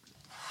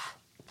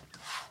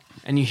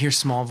 And you hear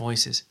small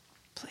voices.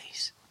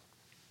 Please.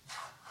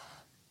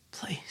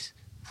 Please.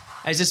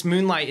 As this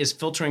moonlight is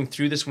filtering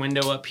through this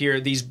window up here,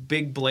 these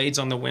big blades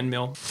on the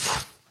windmill.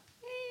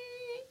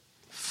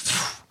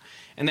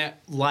 And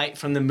that light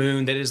from the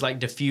moon that is like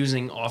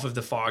diffusing off of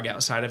the fog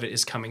outside of it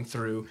is coming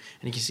through.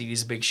 And you can see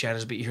these big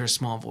shadows, but you hear a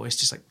small voice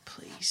just like,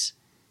 please.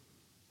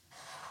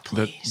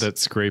 Please. That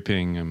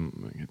scraping,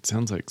 it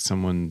sounds like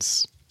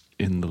someone's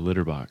in the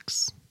litter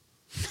box.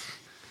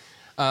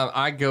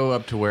 I go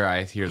up to where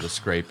I hear the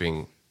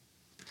scraping.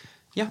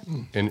 Yeah.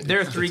 And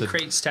There are 3 it's a-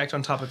 crates stacked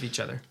on top of each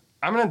other.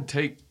 I'm going to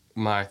take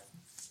my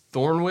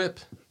thorn whip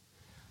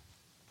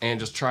and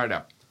just try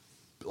to,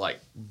 like,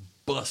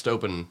 bust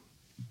open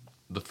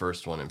the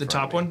first one in The front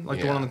top of me. one?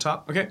 Like the one on the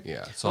top? Okay.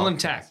 Yeah. Roll an I'll-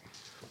 attack.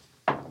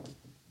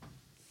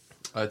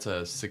 It's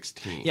a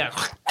 16. Yeah.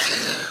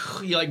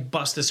 You like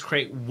bust this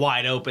crate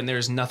wide open.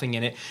 There's nothing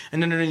in it.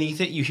 And underneath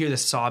it, you hear the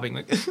sobbing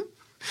like,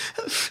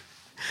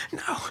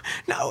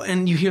 no.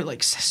 And you hear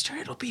like, sister,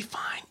 it'll be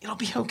fine. It'll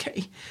be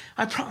okay.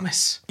 I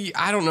promise.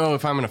 I don't know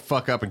if I'm going to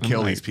fuck up and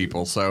kill these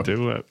people, so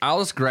Do it. I'll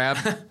just grab.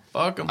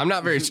 Fuck 'em. I'm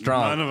not very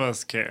strong. None of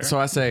us care. So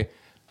I say,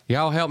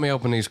 y'all help me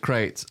open these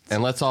crates,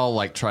 and let's all,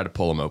 like, try to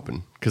pull them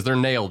open, because they're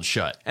nailed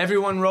shut.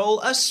 Everyone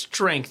roll a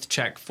strength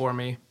check for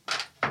me.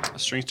 A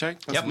strength check?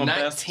 Yep. My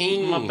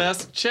 19.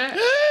 best check.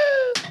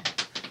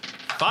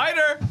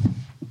 Fighter.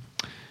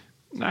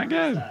 Not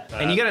good.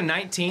 And you got a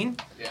 19.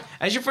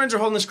 As your friends are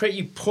holding this crate,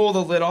 you pull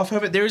the lid off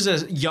of it. There's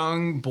a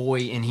young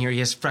boy in here. He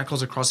has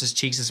freckles across his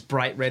cheeks, this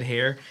bright red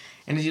hair.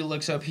 And as he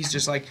looks up, he's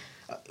just like,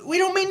 we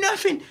don't mean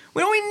nothing.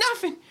 We don't mean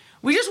nothing.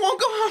 We just won't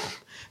go home.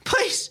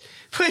 Please,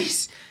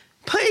 please,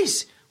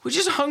 please. We're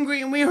just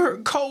hungry and we are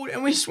cold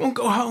and we just won't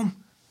go home.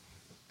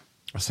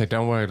 I say,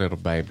 don't worry, little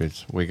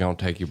babies. We're going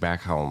to take you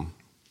back home.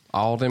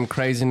 All them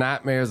crazy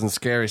nightmares and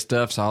scary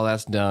stuffs, all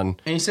that's done.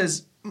 And he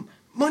says,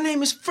 my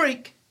name is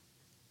Freak.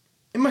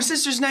 And my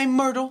sister's name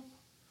Myrtle.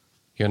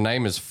 Your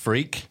name is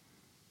Freak?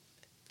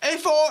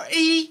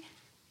 Freek.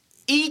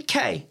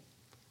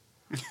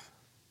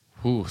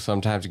 Ooh,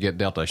 sometimes you get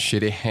dealt a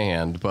shitty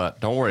hand, but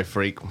don't worry,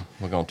 Freak.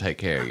 We're going to take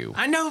care of you.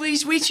 I know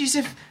these witches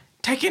have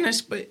taken us,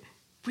 but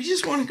we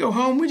just want to go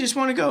home. We just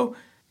want to go.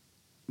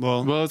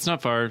 Well, it's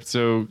not far,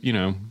 so, you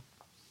know,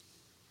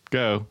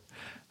 go.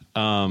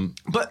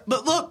 But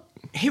look,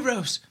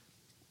 heroes.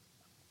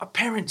 Our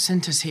parents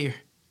sent us here.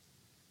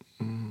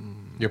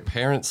 Your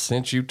parents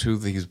sent you to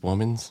these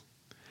women's?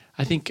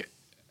 I think,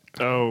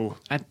 Oh,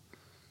 I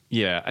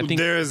think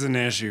there is an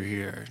issue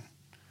here.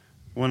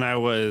 When I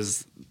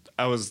was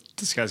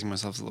disguising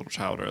myself as a little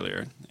child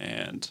earlier,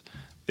 and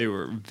they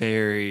were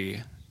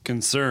very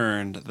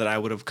concerned that I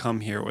would have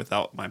come here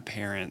without my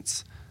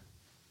parents'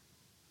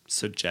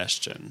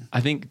 suggestion,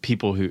 I think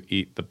people who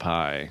eat the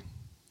pie,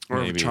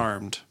 or maybe.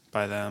 charmed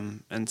by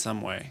them in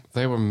some way.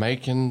 They were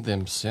making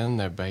them send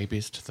their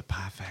babies to the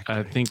pie factory.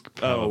 I think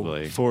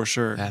probably Oh, for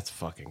sure. That's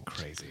fucking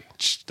crazy.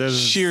 There's,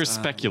 sheer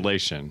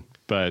speculation,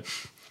 but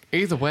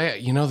Either way,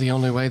 the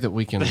only way that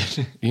we can,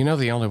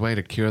 the only way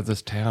to cure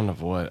this town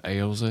of what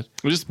ails it.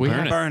 We'll just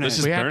burn it. burn it. Let's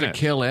just We have burn to it.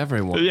 kill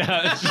everyone.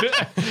 Yeah.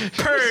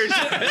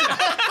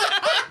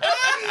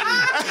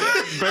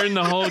 Burn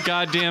the whole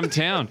goddamn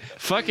town.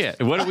 Fuck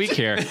it. What do we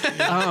care?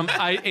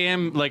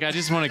 I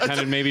just want to kind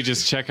of maybe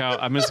just check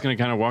out. I'm just going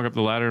to kind of walk up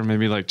the ladder and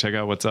maybe like check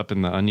out what's up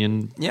in the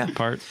onion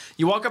part.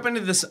 You walk up into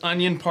this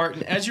onion part,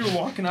 and as you're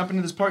walking up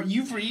into this part,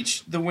 you've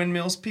reached the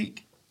windmill's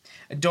peak.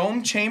 A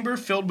dome chamber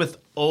filled with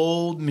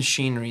old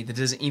machinery that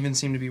doesn't even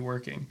seem to be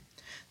working.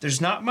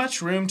 There's not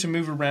much room to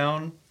move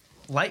around.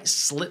 Light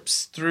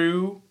slips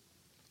through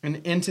and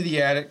into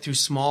the attic through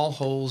small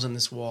holes in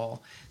this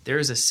wall. There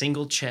is a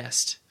single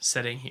chest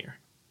sitting here.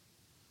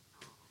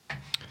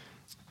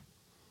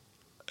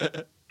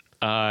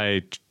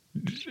 I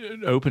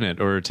open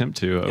it or attempt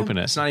to open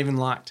it. It's not even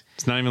locked.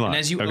 It's not even locked. And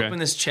as you Okay. open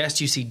this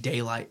chest, you see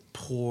daylight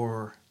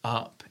pour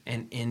up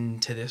and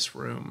into this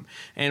room.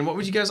 And what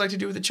would you guys like to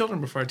do with the children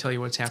before I tell you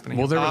what's happening?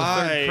 Well, there was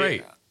a third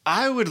crate.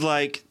 I would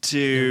like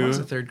to. What's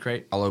the third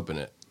crate? I'll open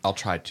it. I'll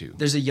try to.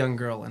 There's a young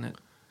girl in it.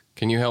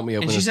 Can you help me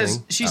open And she this says,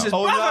 thing? she says, Oh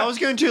no! "Brother!" I was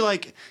going to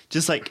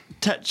just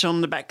touch on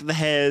the back of the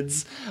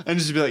heads and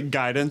just be like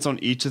guidance on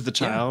each of the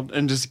child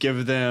and just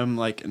give them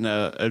an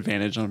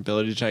advantage on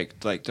ability check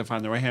to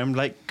find their way home.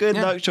 Good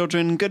Yeah. luck,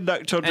 children. Good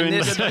luck, children. And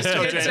this Good luck, kid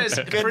children. says,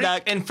 Good Freak,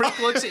 luck. and Freak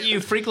looks at you.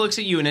 Freak looks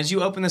at you, and as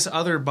you open this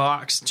other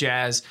box,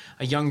 Jazz,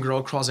 a young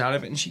girl crawls out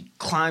of it, and she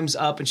climbs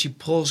up and she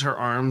pulls her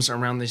arms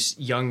around this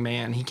young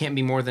man. He can't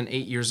be more than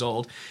 8 years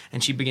old,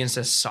 and she begins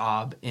to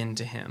sob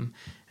into him.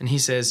 And he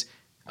says,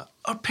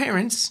 "Our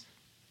parents,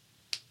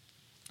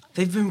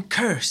 they've been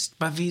cursed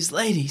by these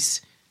ladies,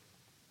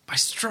 by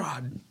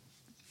Strahd,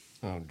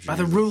 Oh, by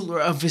the ruler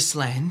of this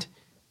land."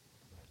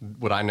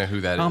 Would I know who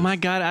that is? Oh my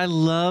god, I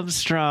love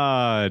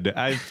Strahd.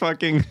 I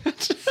fucking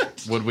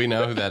Would we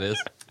know who that is?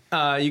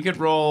 You could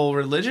roll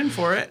religion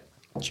for it.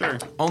 Sure.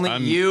 Only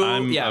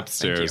I'm yeah,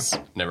 upstairs.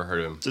 thank you. Never heard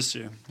of him. Just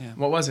you. Yeah.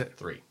 What was it?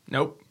 3.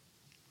 Nope.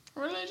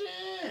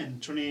 Religion.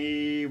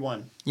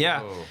 21.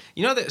 Yeah. Oh.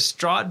 You know that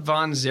Strahd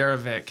von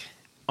Zarevic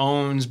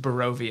owns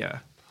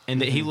Barovia and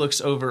that he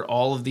looks over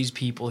all of these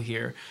people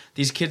here.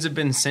 These kids have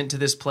been sent to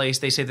this place.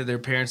 They say that their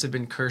parents have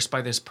been cursed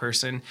by this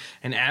person.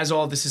 And as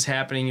all this is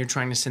happening, you're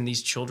trying to send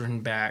these children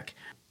back.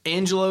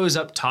 Angelo is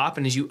up top,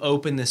 and as you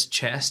open this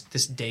chest,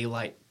 this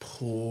daylight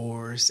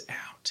pours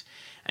out.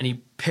 And you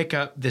pick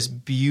up this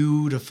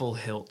beautiful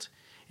hilt.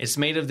 It's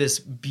made of this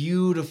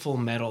beautiful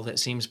metal that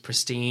seems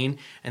pristine,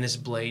 and this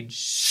blade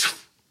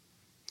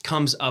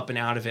comes up and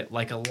out of it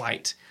like a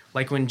light,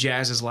 like when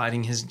Jazz is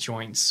lighting his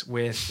joints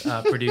with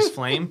produced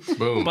flame.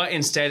 Boom. But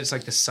instead, it's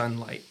like the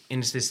sunlight,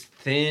 and it's this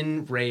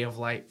thin ray of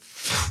light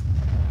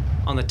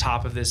on the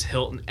top of this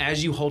hilt. And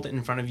as you hold it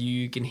in front of you,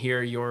 you can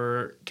hear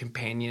your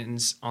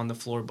companions on the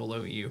floor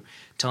below you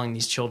telling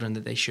these children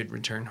that they should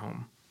return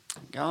home.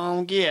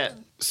 Gonna get.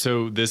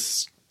 So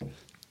this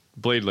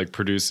blade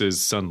produces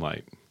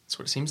sunlight. That's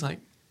what it seems like.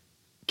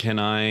 Can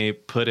I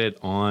put it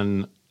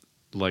on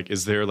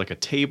is there a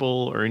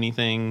table or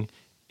anything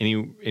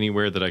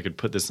anywhere that I could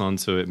put this on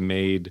so it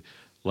made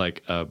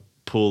a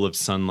pool of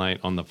sunlight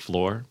on the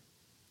floor?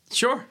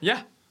 Sure,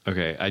 yeah.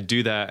 Okay, I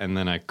do that and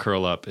then I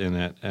curl up in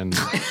it and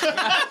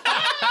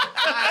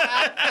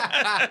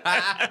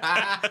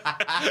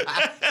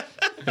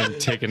and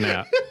take a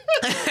nap.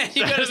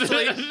 You go to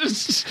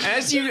sleep.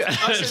 As you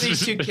usher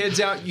these two kids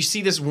out, you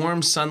see this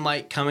warm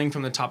sunlight coming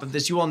from the top of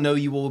this. You all know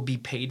you will be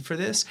paid for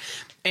this.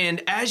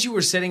 And as you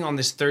were sitting on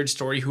this third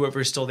story,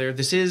 whoever is still there,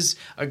 this is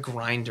a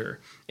grinder.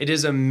 It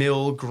is a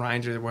mill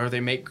grinder where they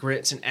make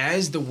grits. And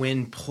as the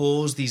wind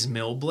pulls these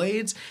mill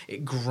blades,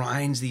 it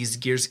grinds these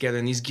gears together.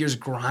 And these gears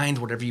grind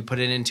whatever you put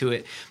it into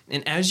it.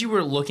 And as you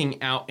were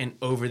looking out and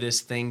over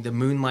this thing, the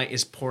moonlight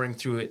is pouring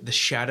through it. The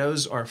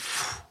shadows are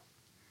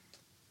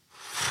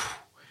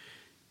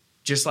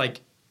just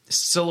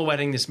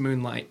silhouetting this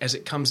moonlight as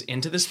it comes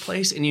into this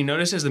place. And you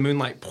notice as the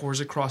moonlight pours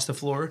across the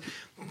floor,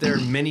 there are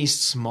many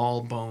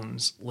small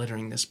bones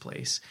littering this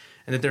place.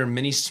 And that there are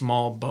many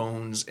small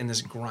bones in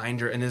this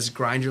grinder. And this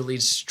grinder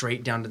leads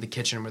straight down to the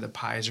kitchen where the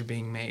pies are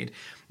being made.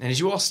 And as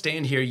you all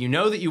stand here, you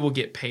know that you will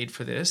get paid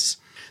for this.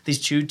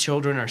 These two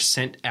children are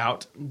sent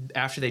out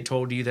after they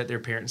told you that their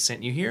parents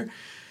sent you here.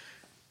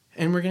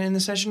 And we're going to end the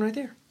session right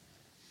there.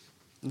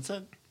 That's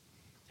it.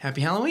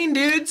 Happy Halloween,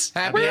 dudes!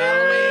 Happy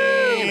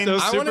Halloween! That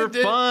was I super wanted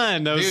to-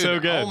 fun. That was Dude, so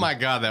good. Oh my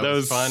god, that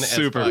was fun.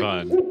 super as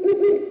fuck. fun.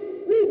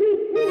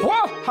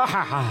 Ha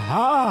ha ha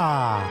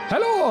ha!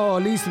 Hello,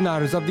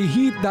 listeners of the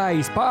Heat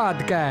Dice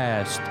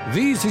podcast.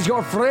 This is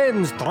your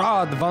friend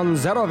Strahd von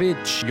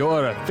Zarevic,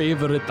 your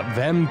favorite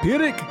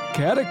vampiric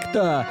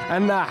character,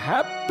 and a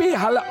happy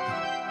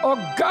Oh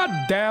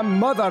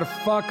goddamn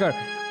motherfucker!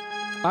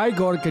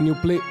 Igor, can you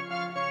play?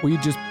 Will you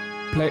just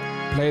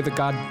play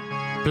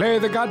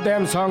the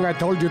goddamn song I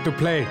told you to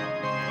play?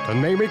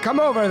 Don't make me come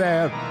over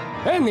there.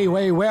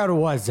 Anyway, where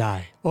was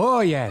I?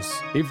 Oh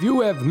yes, if you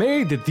have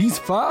made it this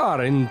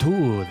far into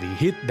the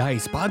Hit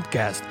Dice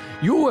podcast,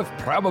 you have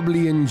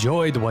probably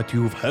enjoyed what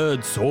you've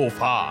heard so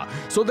far.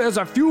 So there's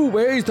a few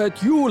ways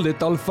that you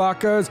little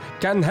fuckers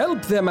can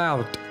help them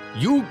out.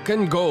 you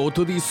can go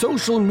to the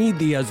social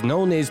medias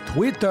known as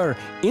Twitter,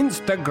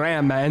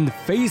 Instagram, and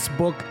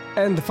Facebook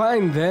and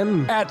find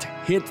them at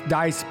Hit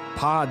Dice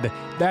Pod.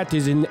 That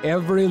is in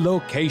every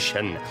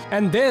location.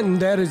 And then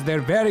there is their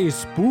very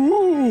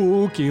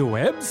spooky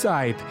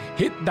website,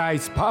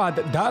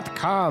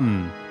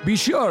 hitdicepod.com. Be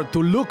sure to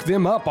look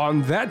them up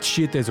on that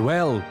shit as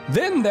well.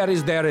 Then there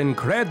is their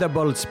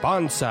incredible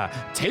sponsor,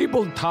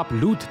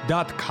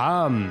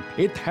 tabletoploot.com.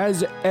 It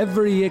has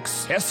every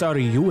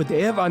accessory you would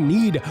ever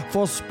need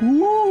for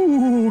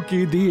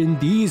spooky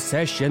D&D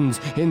sessions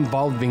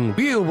involving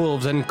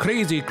werewolves and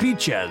crazy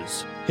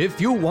creatures.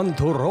 If you want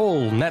to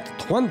roll nat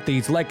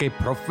 20s like a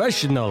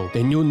professional,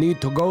 then you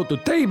need to go to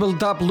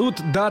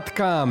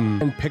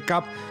tabletoploot.com and pick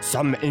up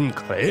some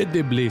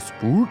incredibly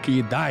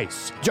spooky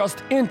dice.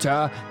 Just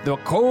enter the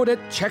code at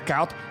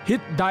checkout,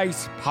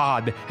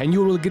 HitDicePod, and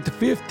you will get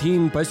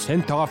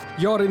 15% off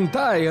your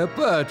entire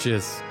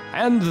purchase.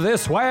 And the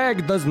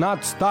swag does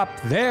not stop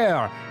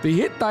there. The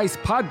Hit Dice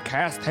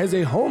podcast has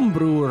a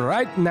homebrew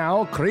right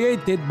now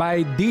created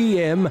by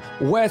DM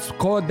Wes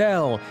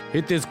Cordell.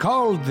 It is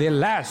called The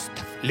Last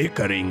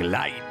Flickering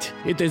Light.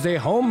 It is a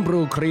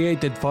homebrew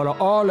created for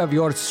all of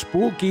your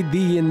spooky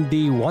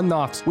D&D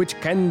one-offs, which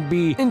can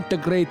be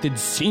integrated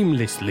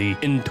seamlessly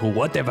into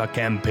whatever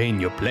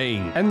campaign you're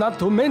playing. And not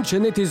to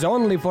mention, it is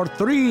only for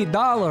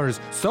 $3.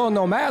 So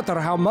no matter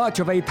how much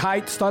of a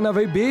tight son of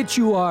a bitch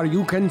you are,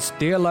 you can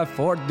still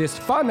afford this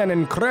fun and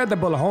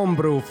incredible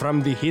homebrew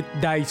from the Hit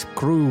Dice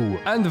crew.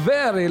 And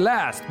very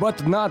last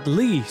but not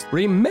least,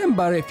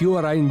 remember, if you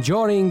are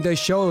enjoying the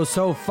show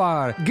so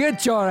far,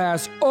 get your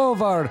ass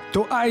over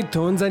to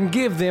iTunes and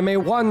give them a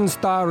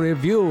 1-star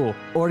review.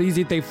 Or is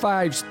it a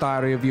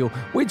 5-star review?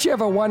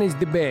 Whichever one is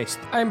the best.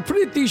 I'm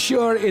pretty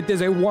sure it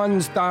is a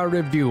 1-star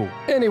review.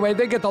 Anyway,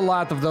 they get a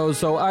lot of those,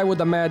 so I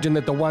would imagine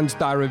that the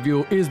 1-star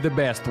review is the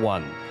best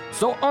one.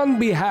 So on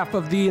behalf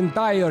of the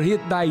entire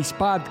Hit Dice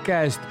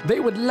podcast, they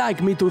would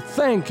like me to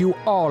thank you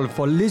all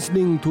for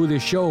listening to the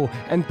show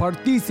and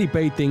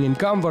participating in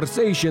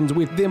conversations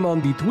with them on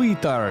the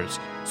Twitters.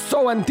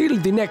 So until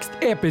the next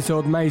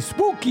episode, my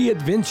spooky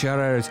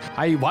adventurers,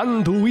 I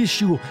want to wish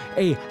you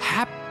a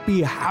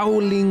happy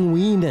howling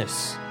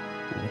weenus.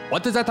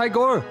 What is that,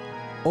 Igor?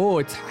 Oh,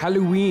 it's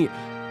Halloween.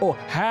 Oh,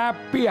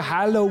 happy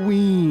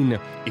Halloween.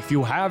 If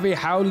you have a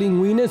howling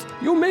weenus,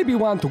 you maybe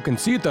want to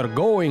consider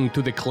going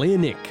to the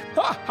clinic.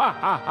 Ha ha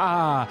ha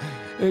ha.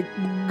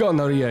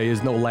 Gonorrhea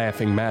is no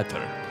laughing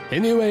matter.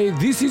 Anyway,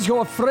 this is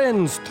your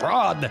friend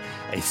Strahd,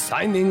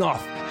 signing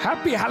off.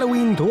 Happy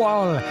Halloween to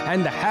all,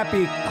 and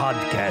happy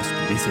podcast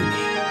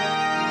listening.